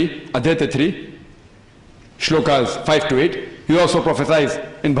 Khanda 3, Adhyata 3, Shlokas 5 to 8. He also prophesies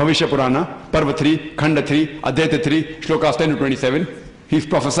in Bhavishya Purana, Parva 3, Khanda 3, Adhyata 3, Shlokas 10 to 27. He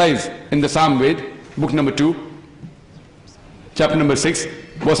prophesies in the Sieemm Ved, book number 2, chapter number 6,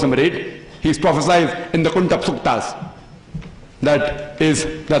 verse number 8. He prophesies in the Kuntap Suktas, that is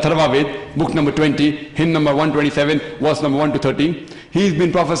the Atharva Ved, book number 20, hymn number 127, verse number 1 to 13. He's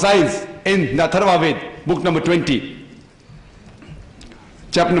been prophesied in the Atharva Ved, book number 20,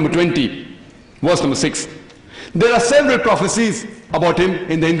 chapter number 20, verse number 6. There are several prophecies about him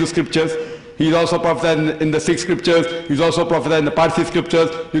in the Hindu scriptures. He's also prophesied in the Sikh scriptures. He's also prophesied in the Parsi scriptures.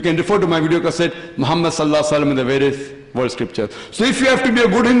 You can refer to my video cassette, Muhammad Sallallahu Alaihi Wasallam, in the various world scriptures. So if you have to be a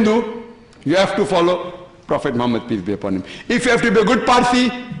good Hindu, you have to follow Prophet Muhammad, peace be upon him. If you have to be a good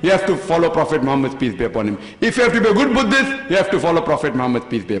Parsi, you have to follow Prophet Muhammad, peace be upon him. If you have to be a good Buddhist, you have to follow Prophet Muhammad,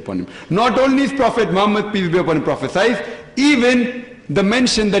 peace be upon him. Not only is Prophet Muhammad, peace be upon him, prophesied, even the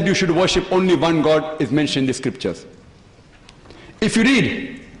mention that you should worship only one God is mentioned in the scriptures. If you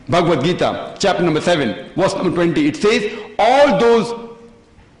read Bhagavad Gita, chapter number 7, verse number 20, it says, all those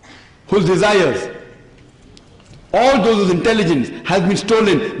whose desires, all those whose intelligence has been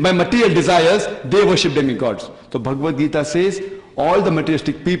stolen by material desires, they worship demigods. So Bhagavad Gita says, all the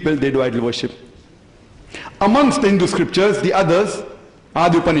materialistic people, they do idol worship. Amongst the Hindu scriptures, the others are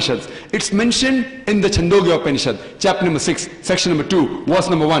the Upanishads. It's mentioned in the Chandogya Upanishad, chapter number 6, section number 2, verse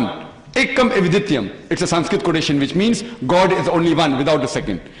number 1. Ekam evidityam. It's a Sanskrit quotation which means God is only one without a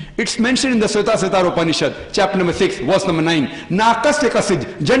second. It's mentioned in the Sveta Upanishad, chapter number 6, verse number 9. Nakasya kasij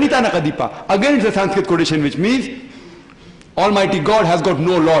janita nakadipa. Again it's a Sanskrit quotation which means Almighty God has got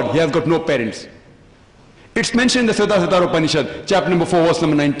no Lord, He has got no parents. It's mentioned in the Sveta Upanishad, chapter number 4, verse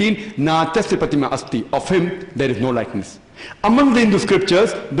number 19. Natasya pratima asti. Of Him there is no likeness. Among the Hindu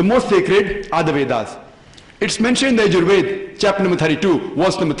scriptures, the most sacred are the Vedas. It's mentioned in the Yajurveda, chapter number 32,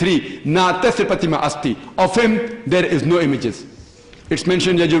 verse number 3. Natasya pratima asti. Of Him there is no images. It's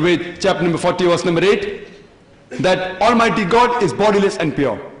mentioned in Yajurveda, chapter number 40, verse number 8, that Almighty God is bodiless and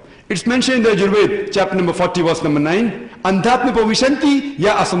pure. It's mentioned in the Yajurveda, chapter number 40, verse number 9. Andhatma pavishanti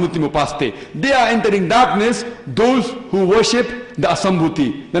ya asambuti mupaste. They are entering darkness, those who worship the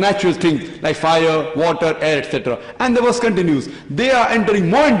asambhuti, the natural things like fire, water, air, etc. And the verse continues. They are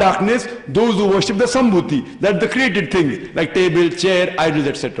entering more in darkness, those who worship the sambhuti, that the created things like table, chair, idols,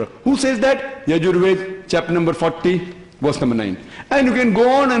 etc. Who says that? Yajurveda, chapter number 40, verse number 9. And you can go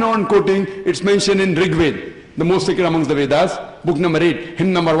on and on quoting. It's mentioned in Rig Veda, the most sacred amongst the Vedas, book number 8,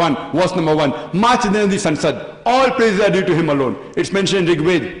 hymn number 1, verse number 1. Machinandi Sansad. All praises are due to Him alone. It's mentioned in Rig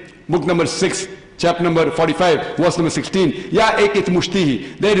Veda, book number 6, chapter number 45, verse number 16. Ya ekit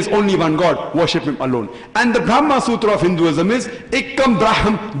mushtihi. There is only one God, worship Him alone. And the Brahma Sutra of Hinduism is Ekam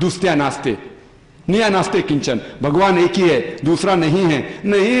Braham Dustya Naste. Niya Naste Kinchan. Bhagwan ek hi hai, dusra nahi hai.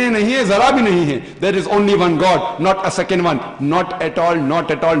 Nahi hai, zara bhi nahi hai. There is only one God, not a second one. Not at all,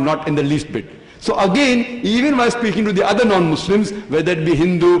 not at all, not in the least bit. So again, even while speaking to the other non-Muslims, whether it be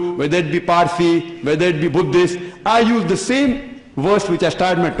Hindu, whether it be Parsi, whether it be Buddhist, I use the same verse which I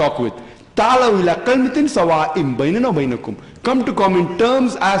started my talk with. Come to common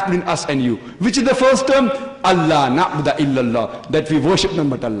terms as between us and you. Which is the first term? Allah na'budu illallah. That we worship none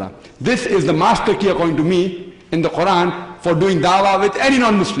but Allah. This is the master key according to me in the Quran for doing dawah with any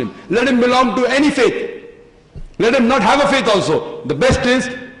non-Muslim. Let him belong to any faith. Let him not have a faith also. The best is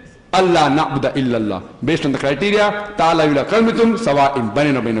Allah na'budu illallah. Based on the criteria, ta'ala ila kalmitum sawa'im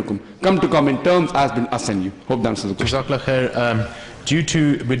bainana bainakum. Come to common terms as between us and you. Hope that answers the question. Due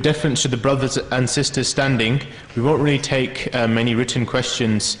to, with deference to the brothers and sisters standing, we won't really take many written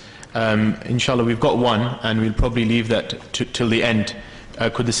questions. Inshallah, we've got one, and we'll probably leave that till the end.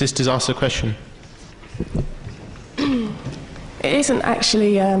 Could the sisters ask a question? It isn't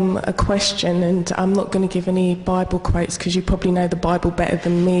actually a question, and I'm not going to give any Bible quotes because you probably know the Bible better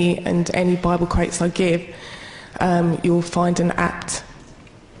than me, and any Bible quotes I give, you'll find an apt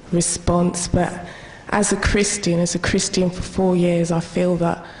response. But as a Christian for 4 years, I feel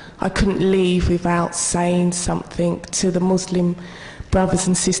that I couldn't leave without saying something to the Muslim brothers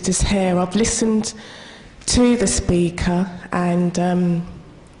and sisters here. I've listened to the speaker, and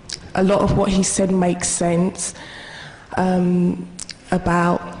a lot of what he said makes sense.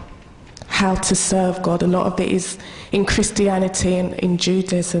 About how to serve God. A lot of it is in Christianity and in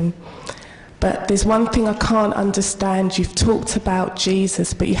Judaism. But there's one thing I can't understand. You've talked about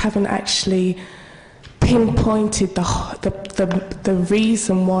Jesus, but you haven't actually pinpointed the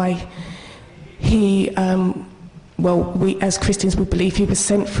reason why he, we as Christians we believe he was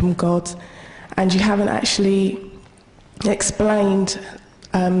sent from God, and you haven't actually explained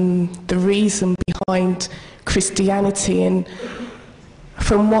the reason behind Christianity. And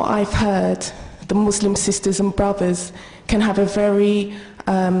from what I've heard, the Muslim sisters and brothers can have a very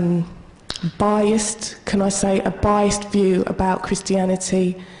biased, can I say, a biased view about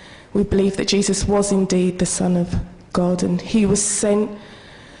Christianity. We believe that Jesus was indeed the Son of God, and he was sent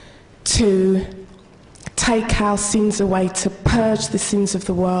to take our sins away, to purge the sins of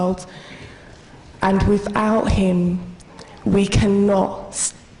the world. And without him, we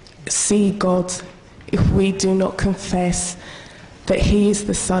cannot see God if we do not confess that he is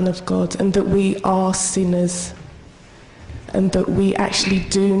the Son of God and that we are sinners and that we actually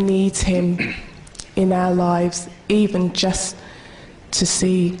do need him in our lives, even just to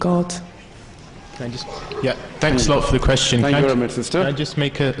see God. Yeah, thanks a lot for the question. Thank you very much, sister. Can I just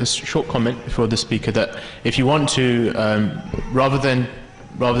make a short comment before the speaker that if you want to, rather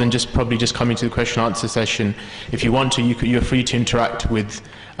than just probably just coming to the question and answer session, if you want to, you're free to interact with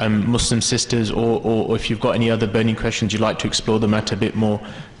Muslim sisters, or if you've got any other burning questions you'd like to explore the matter a bit more,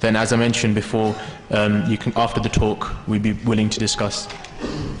 then as I mentioned before, you can, after the talk, we'd be willing to discuss.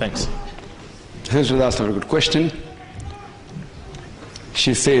 Thanks. Sister asked a very good question.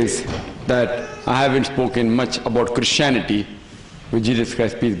 She says that I haven't spoken much about Christianity, which Jesus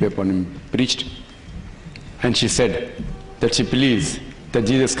Christ, peace be upon him, preached. And she said that she believes that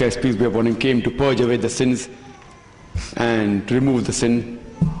Jesus Christ, peace be upon him, came to purge away the sins and to remove the sin.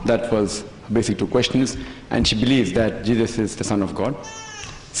 That was basic two questions. And she believes that Jesus is the Son of God.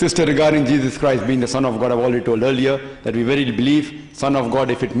 Sister, regarding Jesus Christ being the Son of God, I've already told earlier that we very believe Son of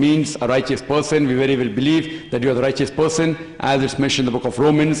God, if it means a righteous person, we very well believe that you are the righteous person, as it's mentioned in the book of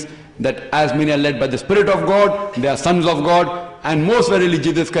Romans, that as many are led by the Spirit of God, they are sons of God, and most verily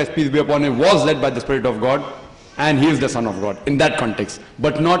Jesus Christ, peace be upon him, was led by the Spirit of God, and he is the Son of God in that context,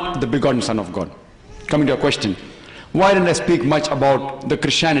 but not the begotten Son of God. Coming to your question, why didn't I speak much about the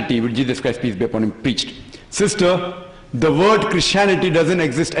Christianity which Jesus Christ, peace be upon him, preached? Sister, the word Christianity doesn't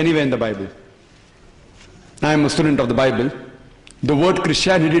exist anywhere in the Bible. I am a student of the Bible. The word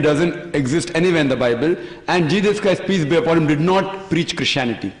Christianity doesn't exist anywhere in the Bible, and Jesus Christ, peace be upon him, did not preach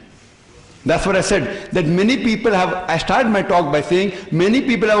Christianity. That's what I said, that many people have, I started my talk by saying, many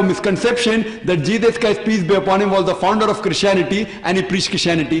people have a misconception that Jesus Christ, peace be upon him, was the founder of Christianity and he preached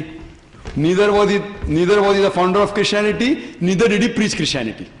Christianity. Neither was he the founder of Christianity, neither did he preach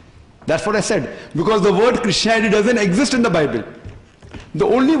Christianity. That's what I said, because the word Christianity doesn't exist in the Bible. The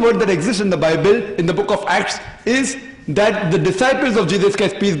only word that exists in the Bible, in the book of Acts, is that the disciples of Jesus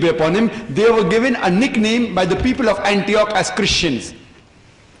Christ, peace be upon him, they were given a nickname by the people of Antioch as Christians.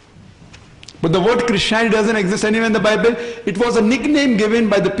 But the word Christianity doesn't exist anywhere in the Bible. It was a nickname given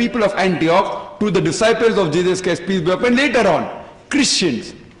by the people of Antioch to the disciples of Jesus Christ, peace be upon him, later on,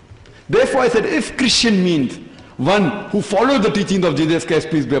 Christians. Therefore I said, if Christian means one who follows the teachings of Jesus Christ,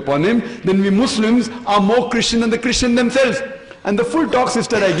 peace be upon him, then we Muslims are more Christian than the Christian themselves. And the full talk,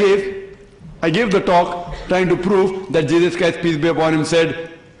 sister, I gave the talk trying to prove that Jesus Christ, peace be upon him,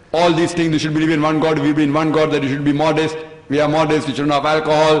 said all these things, you should believe in one God, we believe in one God, that you should be modest. We are modest, you should not have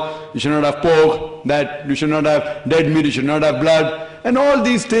alcohol, you should not have pork, that you should not have dead meat, you should not have blood. And all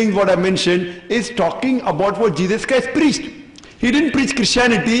these things, what I mentioned, is talking about what Jesus Christ preached. He didn't preach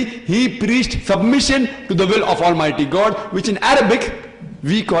Christianity, he preached submission to the will of Almighty God, which in Arabic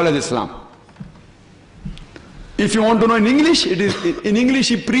we call as Islam. If you want to know in English, it is in English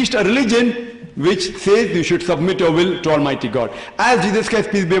he preached a religion which says you should submit your will to Almighty God. As Jesus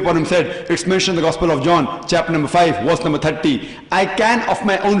Christ, peace be upon him, said, it's mentioned in the Gospel of John, chapter number 5, verse number 30, I can of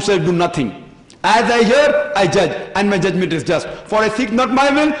my own self do nothing. As I hear, I judge, and my judgment is just. For I seek not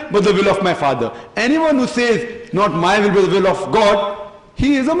my will, but the will of my Father. Anyone who says, not my will, but the will of God,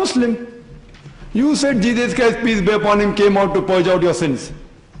 he is a Muslim. You said Jesus Christ, peace be upon him, came out to purge out your sins.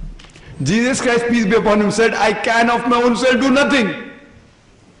 Jesus Christ, peace be upon him, said, I can of my own self do nothing.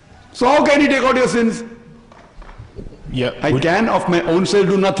 So how can he take out your sins? Yeah, I can of my own self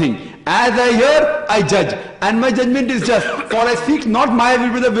do nothing. As I hear, I judge, and my judgment is just. For I seek not my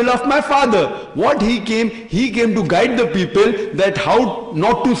will, but the will of my Father. What he came to guide the people that how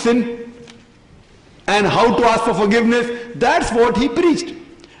not to sin and how to ask for forgiveness. That's what he preached.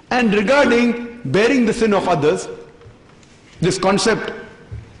 And regarding bearing the sin of others, this concept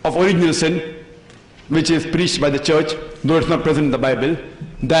of original sin, which is preached by the church, though it's not present in the Bible,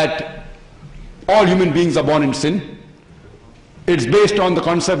 that all human beings are born in sin. It's based on the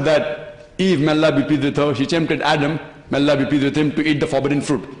concept that Eve, may Allah be pleased with her, she tempted Adam, may Allah be pleased with him, to eat the forbidden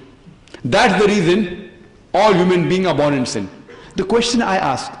fruit. That's the reason all human beings are born in sin. The question I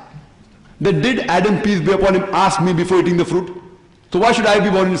asked, that did Adam, peace be upon him, ask me before eating the fruit? So why should I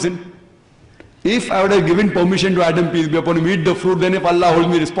be born in sin? If I would have given permission to Adam, peace be upon him, eat the fruit, then if Allah holds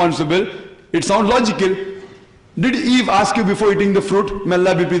me responsible, it sounds logical. Did Eve ask you before eating the fruit, may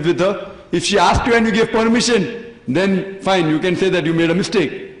Allah be pleased with her? if she asked you and you gave permission, then fine, you can say that you made a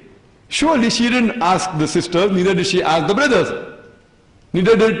mistake. Surely she didn't ask the sisters, neither did she ask the brothers.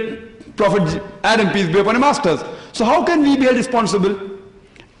 Neither did Prophet Adam, peace be upon him, asked us. So how can we be held responsible?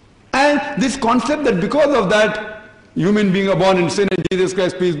 And this concept that because of that, human beings are born in sin and Jesus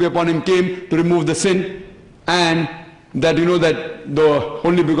Christ, peace be upon him, came to remove the sin, and that that the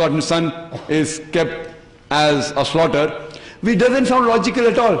only begotten Son is kept as a slaughter, which doesn't sound logical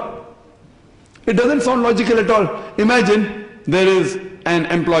at all. It doesn't sound logical at all. Imagine there is an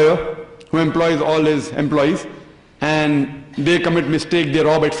employer who employs all his employees and they commit mistake, they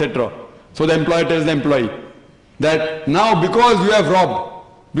rob, etc. So the employer tells the employee that now because you have robbed,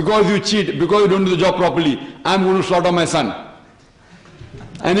 because you cheat, because you don't do the job properly, I'm going to slaughter my son.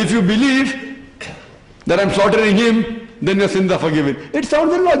 And if you believe that I'm slaughtering him, then your sins are forgiven. It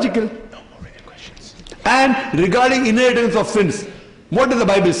sounds illogical. And regarding inheritance of sins, what does the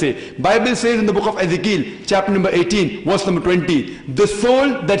Bible say? Bible says in the book of Ezekiel, chapter number 18, verse number 20, the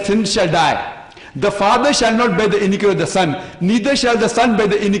soul that sins shall die. The father shall not bear the iniquity of the son, neither shall the son bear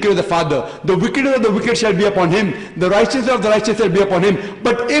the iniquity of the father. The wickedness of the wicked shall be upon him, the righteousness of the righteous shall be upon him.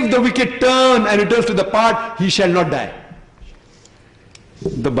 But if the wicked turn and returns to the path, he shall not die.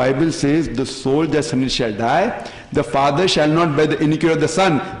 The Bible says the soul that sins shall die. The father shall not bear the iniquity of the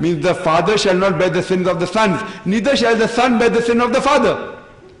son, means the father shall not bear the sins of the sons, neither shall the son bear the sin of the father.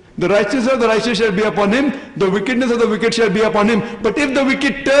 The righteousness of the righteous shall be upon him, the wickedness of the wicked shall be upon him. But if the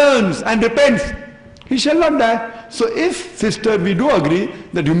wicked turns and repents, he shall not die. So if, sister, we do agree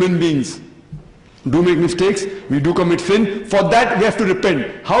that human beings do make mistakes, we do commit sin, for that we have to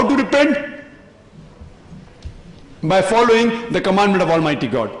repent. How to repent? By following the commandment of Almighty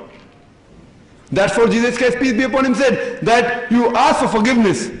God. That's what Jesus Christ, peace be upon him, said, that you ask for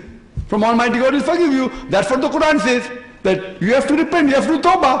forgiveness from Almighty God, will forgive you. That's what the Quran says, that you have to repent, you have to do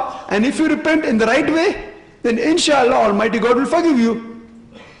tawbah. And if you repent in the right way, then inshallah Almighty God will forgive you.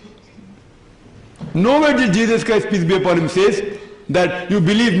 Nowhere did Jesus Christ, peace be upon him, says that you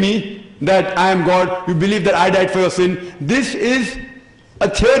believe me, that I am God, you believe that I died for your sin. This is a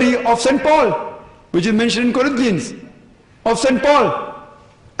theory of St. Paul, which is mentioned in Corinthians, of St. Paul.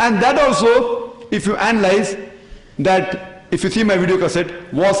 And that also, if you analyze that, if you see my video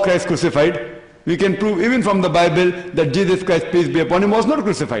cassette, was Christ crucified, we can prove even from the Bible that Jesus Christ, peace be upon him, was not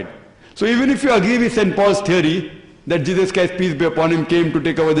crucified. So even if you agree with St. Paul's theory that Jesus Christ, peace be upon him, came to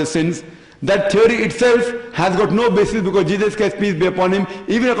take away the sins, that theory itself has got no basis, because Jesus Christ, peace be upon him,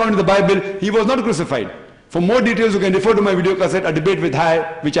 even according to the Bible, he was not crucified. For more details, you can refer to my video cassette, a debate which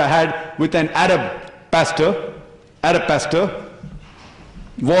I had with an Arab pastor,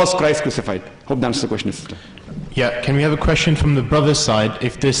 was Christ crucified? Hope that answers the question, sister. Yeah, can we have a question from the brother's side?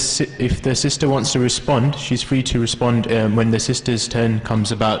 If the sister wants to respond, she's free to respond when the sister's turn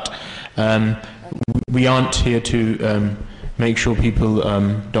comes about. We aren't here to make sure people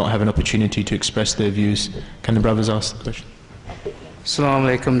don't have an opportunity to express their views. Can the brothers ask the question?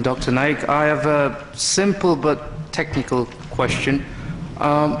 Assalamu alaikum, Dr. Naik. I have a simple but technical question.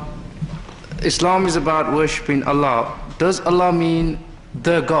 Islam is about worshipping Allah. Does Allah mean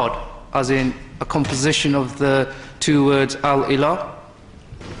the God, as in a composition of the two words Al-Ilah?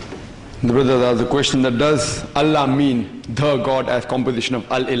 The brother asked the question that does Allah mean the God as composition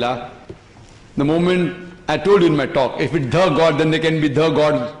of Al-Ilah? The moment I told you in my talk, if it's the God, then there can be the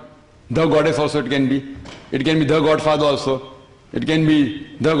God, the Goddess also it can be. It can be the Godfather also. It can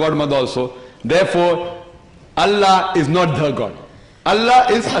be the Godmother also. Therefore, Allah is not the God. Allah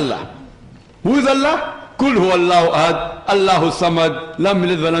is Allah. Who is Allah? Kul hu Allahu ahad, Allahu samad, lam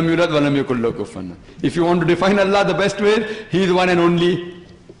yalid wa lam yulad wa lam yakul lahu kufuwan ahad. If you want to define Allah the best way, He is one and only,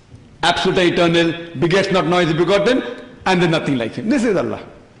 absolute eternal, begets not, nor is begotten, and there is nothing like Him. This is Allah.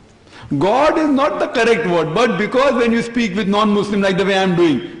 God is not the correct word, but because when you speak with non-Muslim like the way I am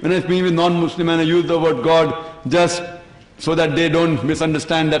doing, when I speak with non-Muslim and I use the word God just so that they don't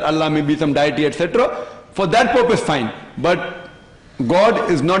misunderstand that Allah may be some deity, etc., for that purpose fine. But God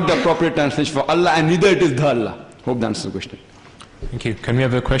is not the appropriate translation for Allah, and neither it is the Allah. Hope that answers the question. Thank you. Can we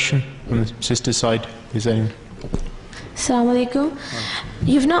have a question from the sister's side? Is there anyone? Assalamu alaikum.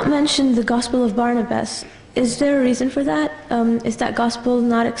 You've not mentioned the Gospel of Barnabas. Is there a reason for that? Is that gospel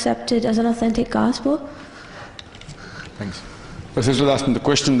not accepted as an authentic gospel? Thanks. The sister was asking the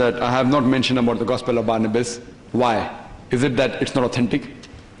question that I have not mentioned about the Gospel of Barnabas. Why? Is it that it's not authentic?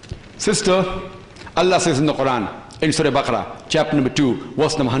 Sister, Allah says in the Quran, in Surah Baqarah, chapter number 2,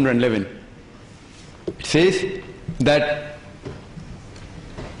 verse number 111, it says that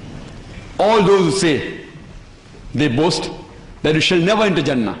all those who say, they boast that you shall never enter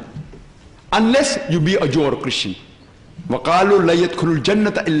Jannah unless you be a Jew or a Christian. وَقَالُوا لَا يَدْخُلُ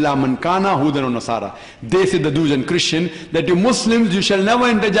الْجَنَّةَ إِلَّا مَنْ كَانَ هُودًا وَنَصَارَى. They say, the Jews and Christian, that you Muslims, you shall never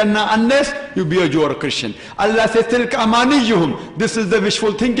enter Jannah unless you be a Jew or a Christian. Allah says, تِلْكَ أَمَانِيُّهُمْ. This is the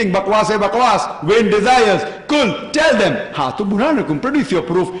wishful thinking, bakwas hai bakwas, vain desires. Kul, tell them, هَاتُوا بُرْهَانَكُمْ, produce your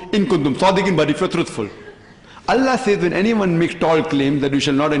proof, in kuntum sadiqin, but if you're truthful. Allah says, when anyone makes tall claims that you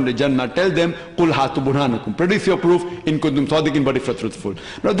shall not enter Jannah, tell them, قُلْ هَاتُوا بُرْهَانَكُمْ, produce your proof, in kuntum sadiqin, but if you're truthful.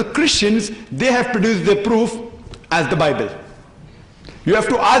 Now the Christians, they have produced their proof as the Bible. You have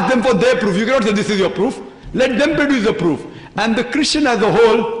to ask them for their proof. You cannot say this is your proof. Let them produce the proof. And the Christian as a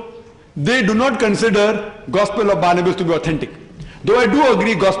whole, they do not consider Gospel of Barnabas to be authentic. Though I do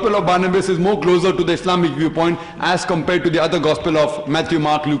agree Gospel of Barnabas is more closer to the Islamic viewpoint as compared to the other Gospel of Matthew,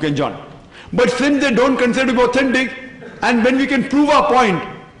 Mark, Luke and John. But since they don't consider to be authentic, and when we can prove our point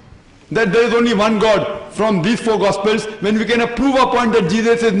that there is only one God from these four Gospels, when we can prove our point that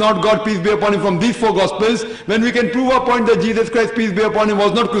Jesus is not God, peace be upon him, from these four Gospels, when we can prove our point that Jesus Christ, peace be upon him,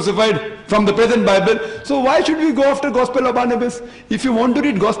 was not crucified from the present Bible, so why should we go after Gospel of Barnabas? If you want to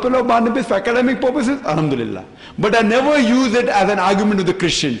read Gospel of Barnabas for academic purposes, alhamdulillah. But I never use it as an argument with the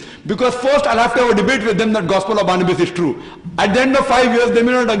Christians, because first I'll have to have a debate with them that Gospel of Barnabas is true. At the end of 5 years, they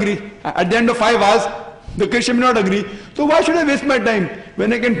may not agree. At the end of 5 hours, the Christian may not agree. So why should I waste my time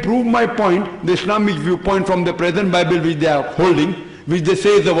when I can prove my point, the Islamic viewpoint from the present Bible which they are holding, which they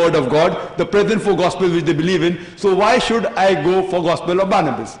say is the word of God, the present four Gospels which they believe in. So why should I go for Gospel of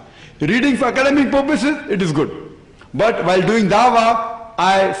Barnabas? Reading for academic purposes, it is good. But while doing dawah,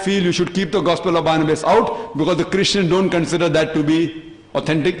 I feel you should keep the Gospel of Barnabas out, because the Christians don't consider that to be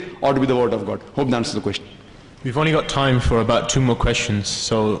authentic or to be the word of God. Hope that answers the question. We've only got time for about 2 more questions,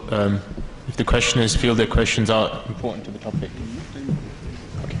 so if the questioners feel their questions are important to the topic.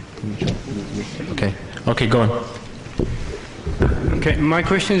 Okay, go on. Okay, my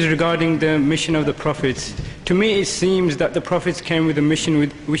question is regarding the mission of the prophets. To me it seems that the prophets came with a mission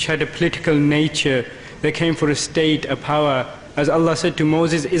which had a political nature. They came for a state, a power. As Allah said to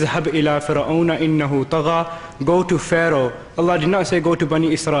Moses, "Izhab ila Fir'auna innahu tagha." Go to Pharaoh. Allah did not say go to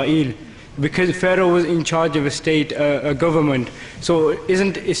Bani Israel, because Pharaoh was in charge of a state, a government. So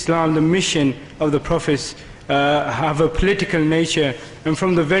isn't Islam, the mission of the prophets, have a political nature? And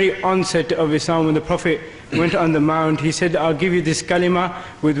from the very onset of Islam, when the Prophet went on the mount, he said, "I'll give you this kalima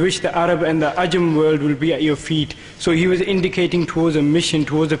with which the Arab and the Ajam world will be at your feet." So he was indicating towards a mission,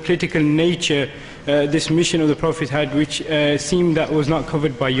 towards a political nature, this mission of the Prophet had, which seemed that was not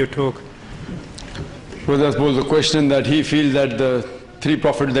covered by your talk. Well, I suppose the question that he feels that the 3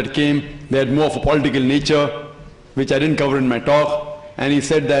 prophets that came, they had more of a political nature, which I didn't cover in my talk. And he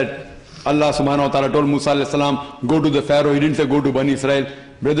said that Allah subhanahu wa ta'ala told Musa alayhi salam, go to the Pharaoh. He didn't say go to Bani Israel.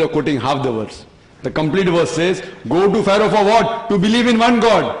 Brother, quoting half the verse. The complete verse says, go to Pharaoh for what? To believe in one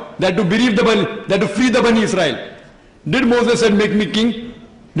God. That to believe that to free the Bani Israel. Did Moses say make me king?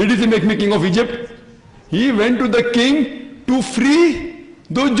 Did he say make me king of Egypt? He went to the king to free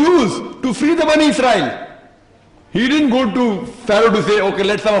the Jews, to free the Bani Israel. He didn't go to Pharaoh to say, okay,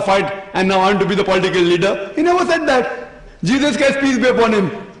 let's have a fight and now I want to be the political leader. He never said that. Jesus Christ, peace be upon him,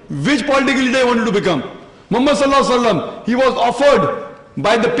 which political leader he wanted to become? Muhammad sallallahu alaihi wasallam, he was offered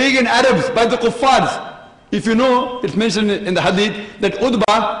by the pagan Arabs, by the kuffars. If you know, it's mentioned in the hadith that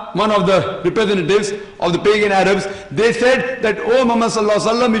Udba, one of the representatives of the pagan Arabs, they said that, oh Muhammad sallallahu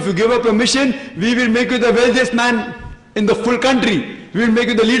alaihi wasallam, if you give up your mission, we will make you the wealthiest man in the full country. We will make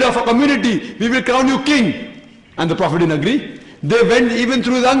you the leader of a community. We will crown you king. And the Prophet didn't agree. They went even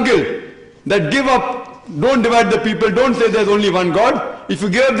through his uncle, that give up, don't divide the people, don't say there's only one God. If you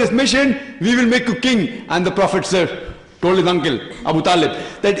give up this mission, we will make you king. And the Prophet said, told his uncle, Abu Talib,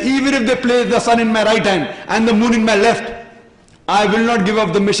 that even if they place the sun in my right hand and the moon in my left, I will not give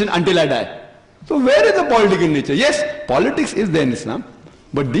up the mission until I die. So where is the political nature? Yes, politics is there in Islam.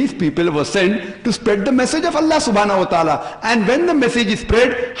 But these people were sent to spread the message of Allah subhanahu wa ta'ala. And when the message is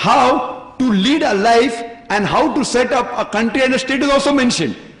spread, how to lead a life and how to set up a country and a state is also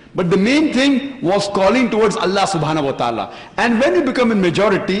mentioned. But the main thing was calling towards Allah subhanahu wa ta'ala. And when you become a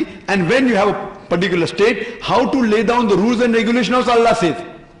majority and when you have a particular state, how to lay down the rules and regulations also Allah says.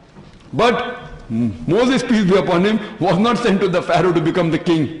 But Moses, peace be upon him, was not sent to the Pharaoh to become the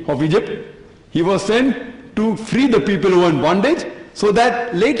king of Egypt. He was sent to free the people who were in bondage, so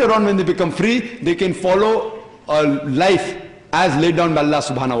that later on when they become free, they can follow a life as laid down by Allah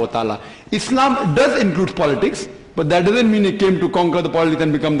subhanahu wa ta'ala. Islam does include politics, but that doesn't mean it came to conquer the politics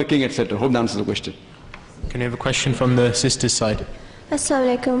and become the king, etc. Hope that answers the question. Can I have a question from the sister's side?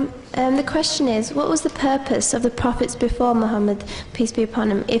 Assalamu alaikum. The question is, what was the purpose of the prophets before Muhammad, peace be upon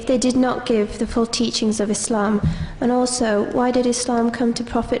him, if they did not give the full teachings of Islam? And also, why did Islam come to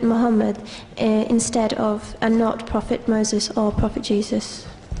Prophet Muhammad instead of, and not Prophet Moses or Prophet Jesus?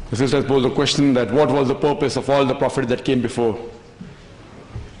 The sister posed the question that what was the purpose of all the prophets that came before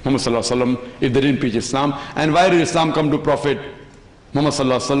Muhammad sallallahu alaihi wasallam if they didn't preach Islam, and why did Islam come to Prophet Muhammad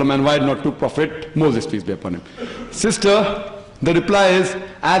sallallahu alaihi wasallam and why not to Prophet Moses, peace be upon him? Sister, the reply is,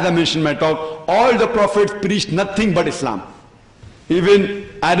 as I mentioned in my talk, all the prophets preached nothing but Islam. Even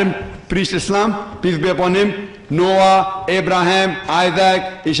Adam preached Islam, peace be upon him. Noah, Abraham,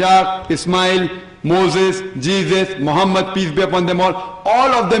 Isaac, Ishaq, Ismail, Moses, Jesus, Muhammad, peace be upon them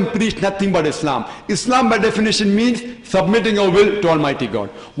all of them preached nothing but Islam. Islam by definition means submitting your will to Almighty God.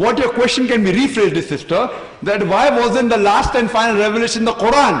 What your question can be rephrased, sister, that why wasn't the last and final revelation, the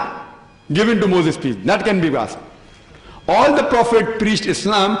Quran, given to Moses, peace? That can be asked. All the prophets preached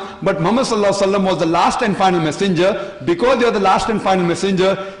Islam, but Muhammad sallallahu alaihi wasallam was the last and final messenger. Because they are the last and final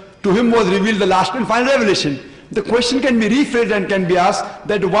messenger, to him was revealed the last and final revelation. The question can be rephrased and can be asked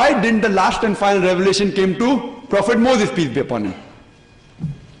that why didn't the last and final revelation came to Prophet Moses, peace be upon him?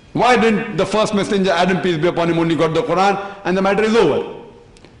 Why didn't the first messenger, Adam, peace be upon him, only got the Quran and the matter is over?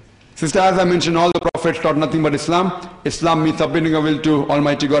 Sister, as I mentioned, all the prophets taught nothing but Islam. Islam means submitting a will to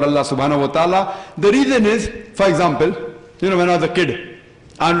Almighty God, Allah subhanahu wa ta'ala. The reason is, for example, when I was a kid,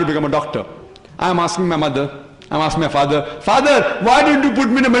 I wanted to become a doctor. I am asking my mother, I am asking my father, Father, why didn't you put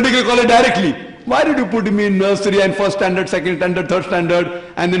me in a medical college directly? Why did you put me in nursery and first standard, second standard, third standard,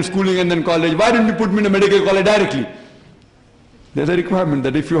 and then schooling and then college? Why didn't you put me in a medical college directly? There's a requirement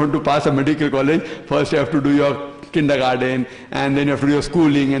that if you want to pass a medical college, first you have to do your kindergarten, and then you have to do your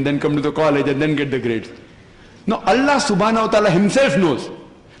schooling, and then come to the college, and then get the grades. Now Allah subhanahu wa ta'ala himself knows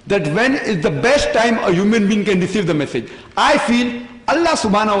that when is the best time a human being can receive the message. I feel Allah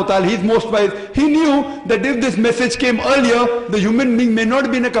subhanahu wa ta'ala, He is most wise. He knew that if this message came earlier, the human being may not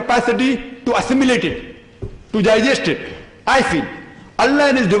be in a capacity to assimilate it, to digest it. I feel Allah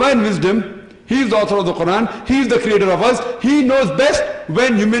in His divine wisdom, He is the author of the Quran, He is the creator of us, He knows best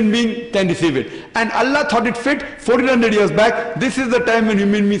when human being can receive it. And Allah thought it fit 1400 years back, this is the time when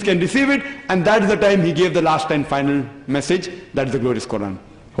human beings can receive it, and that is the time He gave the last and final message, that is the glorious Quran.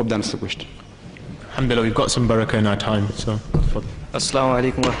 Hope that answers the question. Alhamdulillah, we've got some barakah in our time, so. Assalamu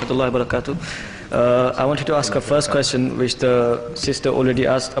alaikum wa rahmatullahi wa barakatuh. I wanted to ask a first question, which the sister already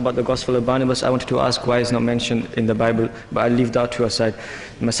asked about the Gospel of Barnabas. I wanted to ask why it's not mentioned in the Bible, but I'll leave that to aside.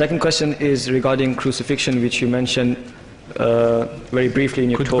 My second question is regarding crucifixion, which you mentioned very briefly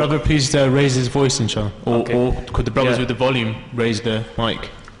in your talk. Could the brother please raise his voice, inshallah? Or could the brothers with the volume raise the mic?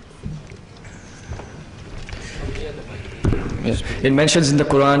 Yes. It mentions in the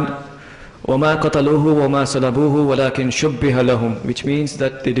Quran, وَمَا قَتَلُوهُ وَمَا صَلَبُوهُ وَلَكِنْ شُبِّهَ لَهُمْ, which means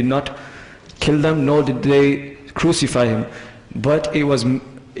that they did not kill them, nor did they crucify him, but it was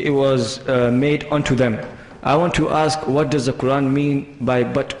made unto them. I want to ask, what does the Quran mean by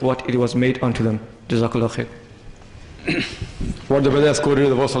but what it was made unto them? Jazakallah khair. What the brother has quoted is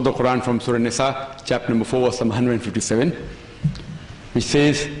the verse of the Quran from Surah Nisa, chapter number 4, verse 157, which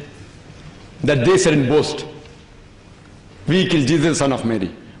says that they said in boast, we killed Jesus, son of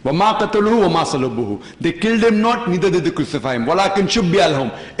Mary. وَمَا قَتَلُوهُ وَمَا صَلَبُوهُ. They killed him not, neither did they crucify him. وَلَكِنْ شُبِّهَ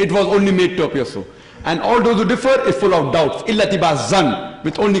لَهُمْ. It was only made to appear so. And all those who differ is full of doubts. إِلَّا تِبَا zan,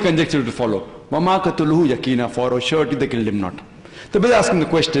 with only conjecture to follow. وَمَا قَتَلُوهُ يَقِينًا, for surety they killed him not. The brother asking the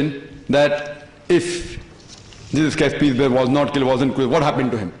question that if Jesus Christ, peace be, was not killed, wasn't killed, what happened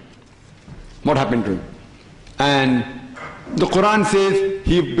to him? What happened to him? And the Quran says,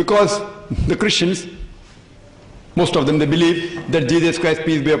 because the Christians, most of them, they believe that Jesus Christ,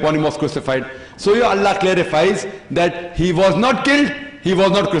 peace be upon him, was crucified. So here Allah clarifies that he was not killed, he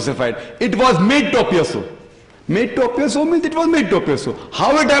was not crucified. It was made to appear so. Made to appear so means it was made to appear so.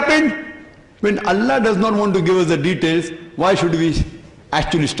 How it happened? When Allah does not want to give us the details, why should we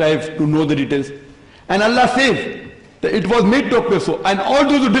actually strive to know the details? And Allah says that it was made to appear so. And all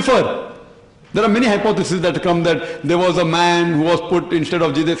those who differ, there are many hypotheses that come that there was a man who was put instead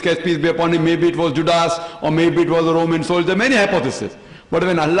of Jesus Christ, peace be upon him, maybe it was Judas, or maybe it was a Roman soldier. There are many hypotheses. But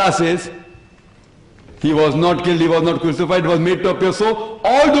when Allah says, he was not killed, he was not crucified, it was made to appear so,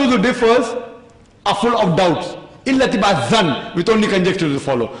 all those who differ are full of doubts. إِلَّا zan, with only conjecture to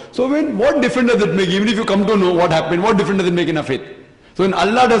follow. So what difference does it make? Even if you come to know what happened, what difference does it make in a faith? So when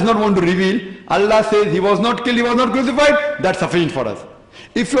Allah does not want to reveal, Allah says he was not killed, he was not crucified, that's sufficient for us.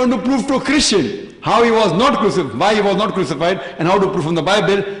 If you want to prove to a Christian how he was not crucified, why he was not crucified, and how to prove from the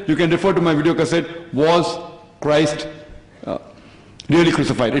Bible, you can refer to my video cassette, Was Christ really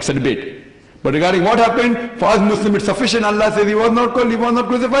crucified? It's a debate. But regarding what happened, for us Muslims it's sufficient. Allah says he was not killed, he was not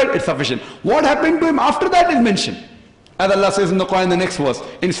crucified, it's sufficient. What happened to him after that is mentioned. As Allah says in the Quran, the next verse,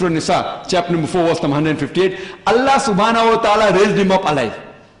 in Surah Nisa, chapter number 4, verse number 158, Allah subhanahu wa ta'ala raised him up alive.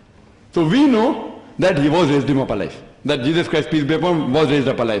 So we know that he was raised him up alive. That Jesus Christ, peace be upon him, was raised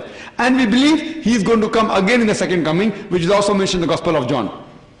up alive. And we believe he is going to come again in the second coming, which is also mentioned in the Gospel of John.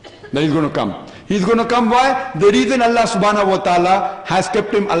 That he's going to come. He's going to come. Why? The reason Allah subhanahu wa ta'ala has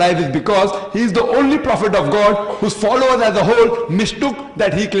kept him alive is because he is the only prophet of God whose followers as a whole mistook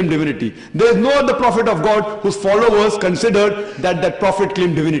that he claimed divinity. There is no other prophet of God whose followers considered that that prophet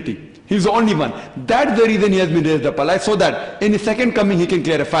claimed divinity. He's the only one. That's the reason he has been raised up alive, so that in his second coming he can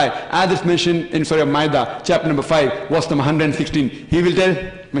clarify. As it's mentioned in Surah Ma'idah, chapter number 5, verse number 116. He will tell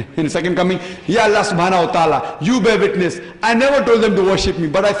in his second coming, Ya Allah subhanahu wa ta'ala, you bear witness. I never told them to worship me,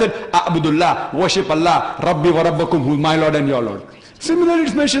 but I said, A'budullah, worship Allah, Rabbi wa Rabbakum, who is my Lord and your Lord. Similarly,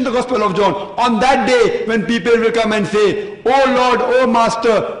 it's mentioned in the Gospel of John. On that day, when people will come and say, Oh Lord, oh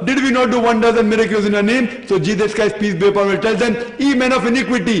Master, did we not do wonders and miracles in your name? So Jesus Christ, peace be upon him, will tell them, Ye men of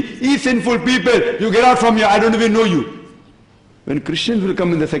iniquity, ye sinful people, you get out from here, I don't even know you. When Christians will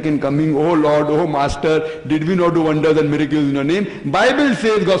come in the second coming, Oh Lord, oh Master, did we not do wonders and miracles in your name? Bible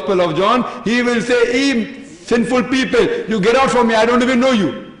says, Gospel of John, he will say, Ye sinful people, you get out from here, I don't even know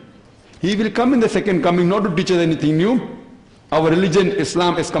you. He will come in the second coming, not to teach us anything new. Our religion,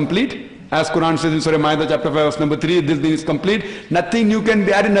 Islam, is complete. As Quran says in Surah Ma'idah chapter 5 verse number 3, this thing is complete. Nothing new can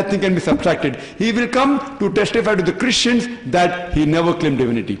be added, nothing can be subtracted. He will come to testify to the Christians that he never claimed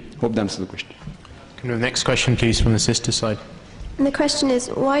divinity. Hope that answers the question. Can we have the next question please from the sister side? And the question is,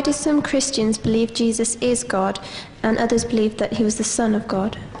 why do some Christians believe Jesus is God and others believe that he was the Son of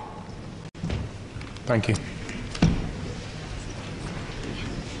God? Thank you.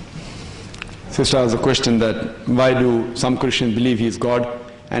 Sister asked the question that why do some Christians believe he is God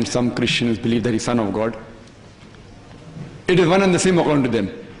and some Christians believe that he is Son of God? It is one and the same according to them.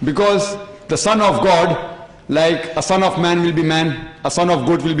 Because the Son of God, like a son of man will be man, a son of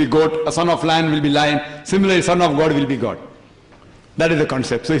goat will be goat, a son of lion will be lion, similarly Son of God will be God. That is the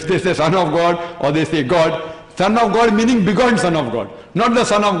concept. So if they say Son of God or they say God, Son of God meaning begotten Son of God. Not the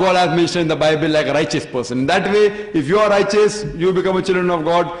Son of God as mentioned in the Bible like a righteous person. In that way, if you are righteous, you become a children of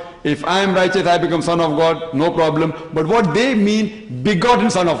God. If I am righteous, I become Son of God, no problem. But what they mean, begotten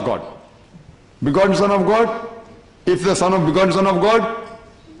Son of God. Begotten Son of God, if the Son of begotten Son of God,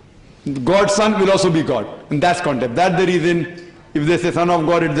 God's Son will also be God. And that's concept. That's the reason if they say Son of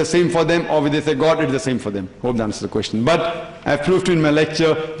God, it's the same for them, or if they say God, it's the same for them. Hope that answers the question. But I've proved to in my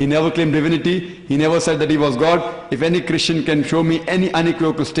lecture, he never claimed divinity. He never said that he was God. If any Christian can show me any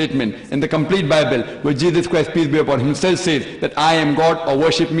unequivocal statement in the complete Bible where Jesus Christ, peace be upon him, himself says that I am God or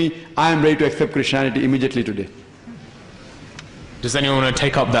worship me, I am ready to accept Christianity immediately today. Does anyone want to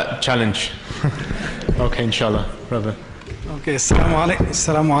take up that challenge? Okay, inshallah, brother. Okay, assalamu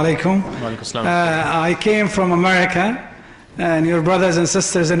alaikum. I came from America, and your brothers and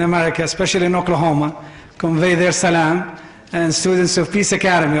sisters in America, especially in Oklahoma, convey their salam, and students of Peace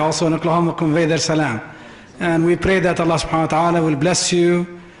Academy also in Oklahoma convey their salam. And we pray that Allah subhanahu wa ta'ala will bless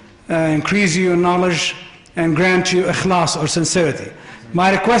you, increase you in knowledge, and grant you ikhlas or sincerity.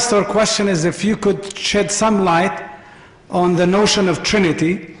 My request or question is if you could shed some light on the notion of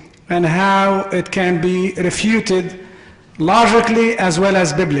Trinity and how it can be refuted logically as well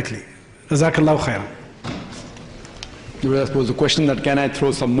as biblically. Jazakallahu khairan. I suppose the question that can I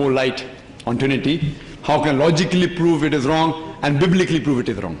throw some more light on Trinity? How can I logically prove it is wrong and biblically prove it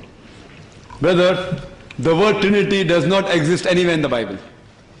is wrong? Brother, the word Trinity does not exist anywhere in the Bible.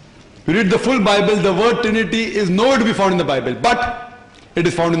 You read the full Bible, the word Trinity is nowhere to be found in the Bible, but it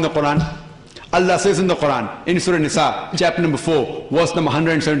is found in the Quran. Allah says in the Quran, in Surah Nisa, chapter number 4, verse number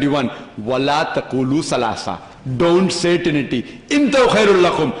 171, وَلَا تَقُولُوا سَلَاسَ. Don't say Trinity. إِنْتَوْ خَيْرٌ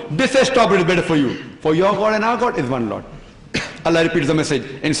لَكُمْ. This says stop, it is better for you. For your God and our God is one Lord. Allah repeats the message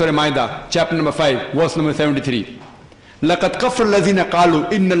in Surah Ma'idah, chapter number 5, verse number 73. لَقَدْ كَفْرَ الَّذِينَ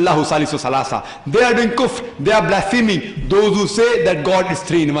قَالُوا إِنَّ اللَّهُ ثَالِثُ ثَلَاثَةٍ. They are doing kufr, they are blaspheming. Those who say that God is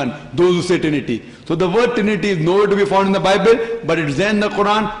three in one. Those who say Trinity. So the word Trinity is nowhere to be found in the Bible, but it's there in the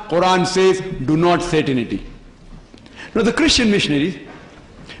Quran. Quran says, do not say Trinity. Now the Christian missionaries,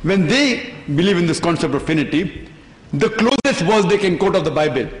 when they believe in this concept of Trinity, the closest verse they can quote of the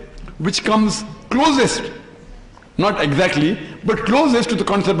Bible, which comes closest, not exactly, but closest to the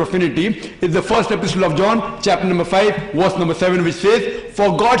concept of Trinity, is the first epistle of John, chapter number 5, verse number 7, which says,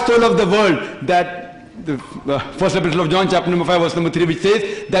 for God so loved the world that, the first epistle of John, chapter number 5, verse number 3, which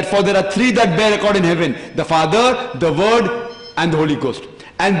says, that for there are three that bear record in heaven, the Father, the Word, and the Holy Ghost.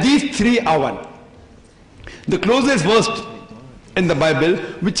 And these three are one. The closest verse in the Bible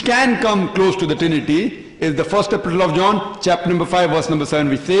which can come close to the Trinity is the first epistle of John, chapter number 5, verse number 7,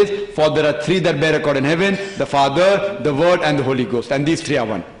 which says, "For there are three that bear record in heaven, the Father, the Word, and the Holy Ghost, and these three are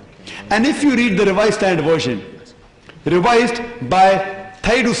one." And if you read the Revised Standard Version, revised by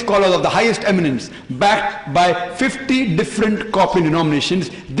Thaydu scholars of the highest eminence, backed by 50 different copy denominations,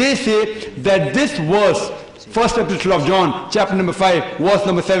 they say that this verse, first epistle of John, chapter number 5, verse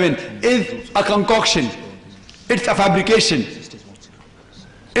number 7, is a concoction. It's a fabrication.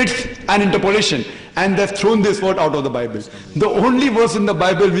 It's an interpolation. And they've thrown this word out of the Bible. The only verse in the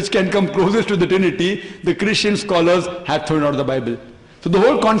Bible which can come closest to the Trinity, the Christian scholars have thrown out of the Bible. So the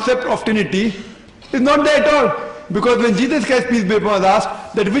whole concept of Trinity is not there at all. Because when Jesus Christ, peace be upon him, was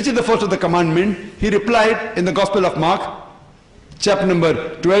asked that which is the first of the commandment, he replied in the Gospel of Mark, chapter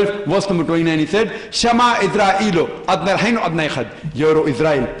number 12, verse number 29, he said, "Shama Israelo, Adnar Hain Adnai Khad." Hear, O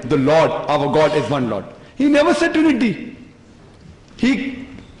Israel, the Lord, our God is one Lord. He never said Trinity. He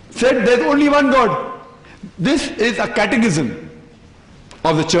said there's only one God. This is a catechism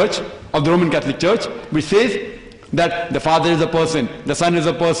of the church, of the Roman Catholic Church, which says that the Father is a person, the Son is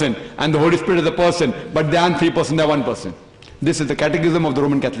a person, and the Holy Spirit is a person, but they aren't three persons, they are one person. This is the catechism of the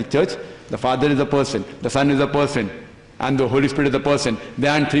Roman Catholic Church. The Father is a person, the Son is a person, and the Holy Spirit is a person. They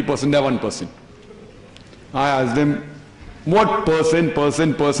aren't three persons, they are one person. I asked them, what person,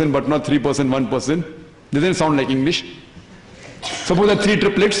 but not three person, one person? Doesn't sound like English. Suppose there are three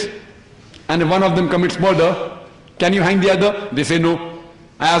triplets, and if one of them commits murder, can you hang the other? They say no.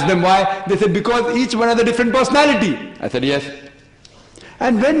 I asked them why. They said because each one has a different personality. I said yes.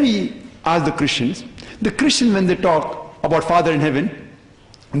 And when we ask the Christians when they talk about Father in heaven,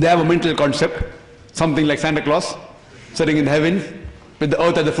 they have a mental concept, something like Santa Claus sitting in the heavens with the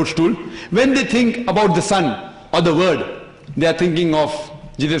earth as a footstool. When they think about the Son or the Word, they are thinking of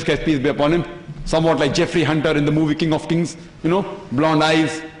Jesus Christ, peace be upon him, somewhat like Jeffrey Hunter in the movie King of Kings, blonde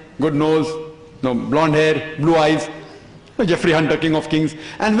eyes, good nose, blonde hair, blue eyes, Jeffrey Hunter, King of Kings.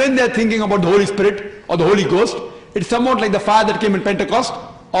 And when they are thinking about the Holy Spirit or the Holy Ghost, it's somewhat like the fire that came in Pentecost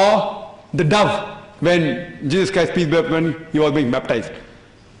or the dove when Jesus Christ, peace be upon him, he was being baptized.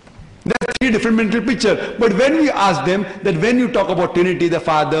 There are three different mental pictures. But when we ask them that when you talk about Trinity, the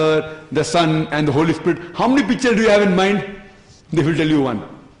Father, the Son, and the Holy Spirit, how many pictures do you have in mind? They will tell you one.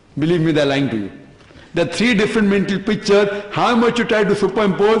 Believe me, they are lying to you. The three different mental pictures, how much you try to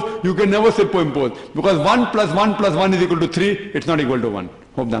superimpose, you can never superimpose. Because 1 plus 1 plus 1 is equal to 3, it's not equal to 1.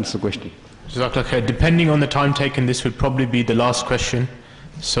 Hope that answers the question. Jazakallah, depending on the time taken, this would probably be the last question.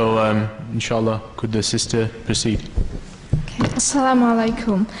 So, inshallah, could the sister proceed? Okay. Assalamu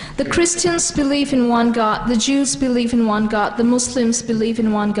alaikum. The Christians believe in one God, the Jews believe in one God, the Muslims believe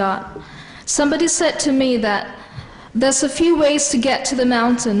in one God. Somebody said to me that there's a few ways to get to the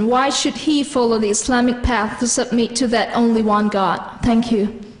mountain. Why should he follow the Islamic path to submit to that only one God? Thank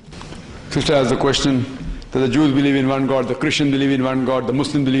you. Sister has a question that the Jews believe in one God, the Christians believe in one God, the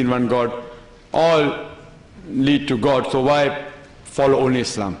Muslims believe in one God. All lead to God, so why follow only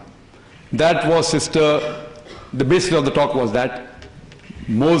Islam? That was, sister, the basis of the talk was that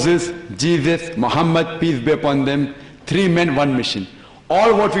Moses, Jesus, Muhammad, peace be upon them, three men, one mission.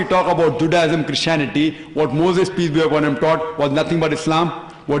 All what we talk about Judaism, Christianity, what Moses, peace be upon him, taught was nothing but Islam.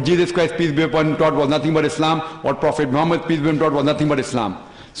 What Jesus Christ, peace be upon him, taught was nothing but Islam. What Prophet Muhammad, peace be upon him, taught was nothing but Islam.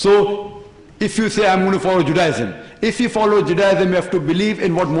 So, if you say, I'm going to follow Judaism, if you follow Judaism, you have to believe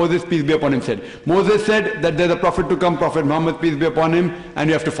in what Moses, peace be upon him, said. Moses said that there's a prophet to come, Prophet Muhammad, peace be upon him, and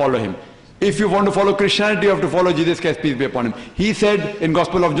you have to follow him. If you want to follow Christianity, you have to follow Jesus Christ, peace be upon him. He said in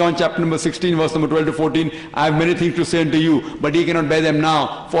Gospel of John, chapter number 16, verse number 12 to 14, I have many things to say unto you, but ye cannot bear them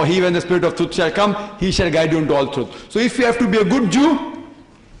now. For he, when the Spirit of truth shall come, he shall guide you into all truth. So if you have to be a good Jew,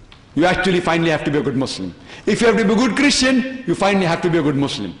 you actually finally have to be a good Muslim. If you have to be a good Christian, you finally have to be a good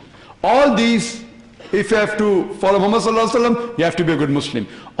Muslim. All these, if you have to follow Muhammad sallallahu alaihi wasallam, you have to be a good Muslim.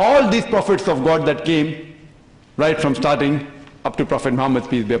 All these prophets of God that came, right from starting up to Prophet Muhammad,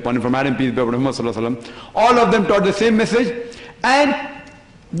 peace be upon him, from Adam, peace be upon Muhammad sallallahu alaihi wasallam, all of them taught the same message, and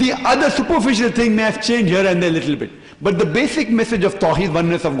the other superficial thing may have changed here and there a little bit. But the basic message of Tawheed,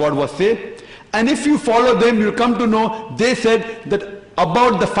 oneness of God, was same. And if you follow them, you'll come to know, they said that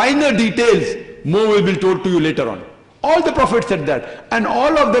about the finer details, more will be told to you later on. All the prophets said that, and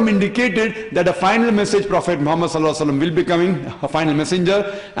all of them indicated that a final message, Prophet Muhammad sallallahu alaihi wasallam will be coming, a final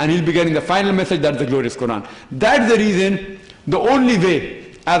messenger, and he'll be getting the final message, that's the glorious Quran. That's the reason, the only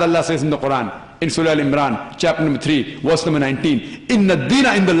way, as Allah says in the Quran, in Surah Al-Imran, chapter number 3, verse number 19, Inna Dina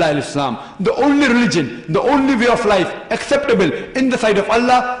Indallahi Islam, the only religion, the only way of life acceptable in the sight of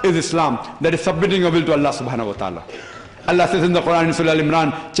Allah is Islam, that is submitting your will to Allah subhanahu wa ta'ala. Allah says in the Quran in Surah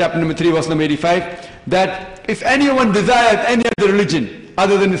Al-Imran, chapter number 3, verse number 85, that if anyone desires any other religion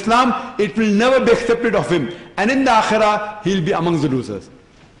other than Islam, it will never be accepted of him. And in the Akhirah, he'll be amongst the losers.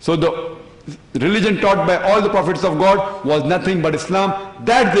 So the religion taught by all the prophets of God was nothing but Islam.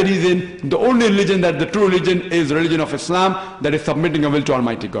 That's the reason, the only religion that the true religion is religion of Islam, that is submitting a will to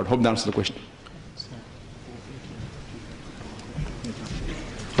Almighty God. Hope that answers the question.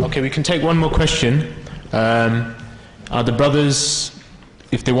 Okay, we can take one more question. Are the brothers,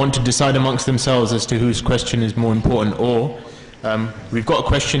 if they want to decide amongst themselves as to whose question is more important, or we've got a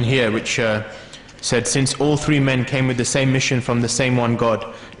question here which said, since all three men came with the same mission from the same one God,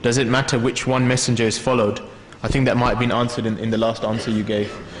 does it matter which one messenger is followed? I think that might have been answered in the last answer you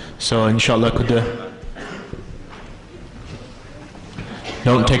gave. So inshallah,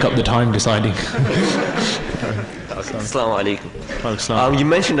 don't take up the time deciding. Assalamu alaikum. You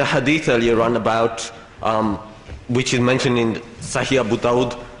mentioned a hadith earlier on about, which is mentioned in Sahih Abu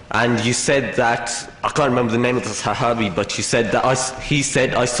Dawud, and you said that, I can't remember the name of the Sahabi, but you said that he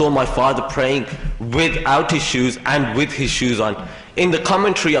said, I saw my father praying without his shoes and with his shoes on. In the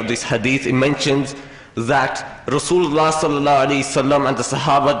commentary of this hadith, it mentions that Rasulullah sallallahu alaihi wasallam and the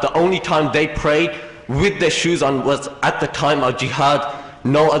Sahaba, the only time they prayed with their shoes on was at the time of jihad,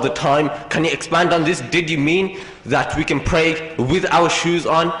 no other time. Can you expand on this? Did you mean that we can pray with our shoes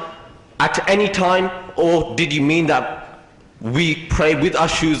on at any time, or did you mean that we pray with our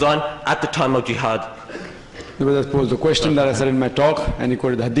shoes on at the time of jihad? The brother posed the question that I said in my talk, and he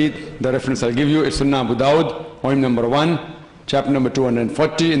quoted the hadith. The reference I'll give you is Sunnah Abu Dawud, volume number 1, chapter number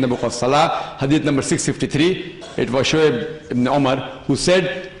 240 in the book of Salah, hadith number 653. It was Shuaib ibn Umar who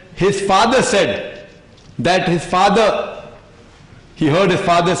said, his father said that his father, he heard his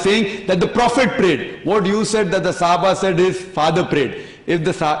father saying that the Prophet prayed. What you said that the Sahaba said his father prayed.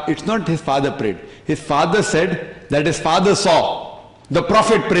 It's not his father prayed. His father said that his father saw the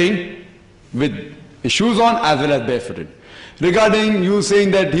Prophet praying with his shoes on as well as barefooted. Regarding you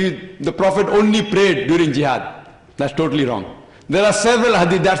saying that the Prophet only prayed during jihad, that's totally wrong. There are several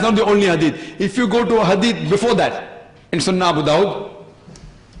hadith, that's not the only hadith. If you go to a hadith before that, in Sunnah Abu Dawud,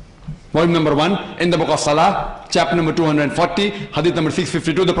 volume number 1, in the book of Salah, chapter number 240, hadith number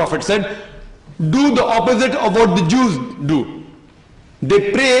 652, the Prophet said, do the opposite of what the Jews do.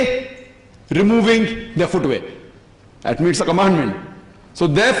 They pray removing their footwear. That means a commandment. So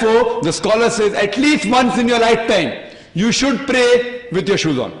therefore, the scholar says, at least once in your lifetime, you should pray with your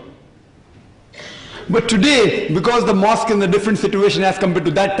shoes on. But today, because the mosque is in a different situation as compared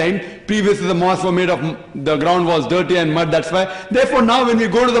to that time, previously the mosque were made of, the ground was dirty and mud, that's why. Therefore now when we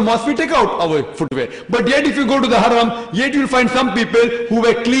go to the mosque, we take out our footwear. But yet if you go to the haram, yet you'll find some people who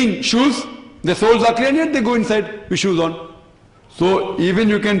wear clean shoes, their soles are clean, yet they go inside with shoes on. So even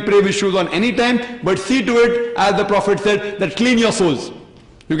you can pray with shoes on any time, but see to it, as the Prophet said, that clean your soles.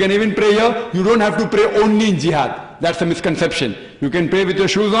 You can even pray here, you don't have to pray only in jihad. That's a misconception. You can pray with your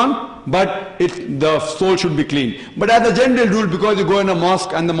shoes on, but the sole should be clean. But as a general rule, because you go in a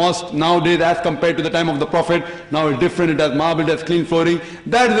mosque, and the mosque nowadays as compared to the time of the Prophet, now it's different, it has marble, it has clean flooring.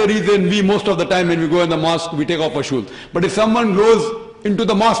 That's the reason we most of the time when we go in the mosque, we take off our shoes. But if someone goes into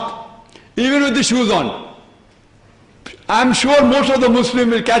the mosque, even with the shoes on, I'm sure most of the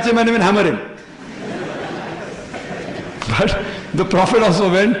Muslims will catch him and even hammer him. But the Prophet also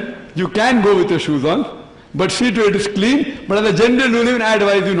went, you can go with your shoes on, but see to it is clean. But as a general rule, even I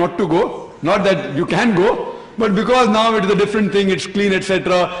advise you not to go. Not that you can go, but because now it is a different thing, it's clean,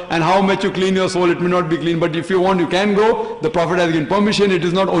 etc. And how much you clean your soul, it may not be clean. But if you want, you can go. The Prophet has given permission. It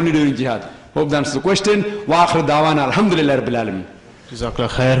is not only during jihad. Hope that answers the question. Wa akhir da'wana alhamdulillah rabbil alamin. Jazakallah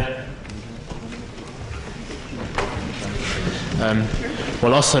khair.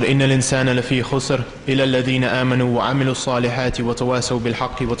 والعصر إن الإنسان لفي خسر إلا الذين آمنوا وعملوا الصالحات وتواصوا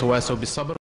بالحق وتواصوا بالصبر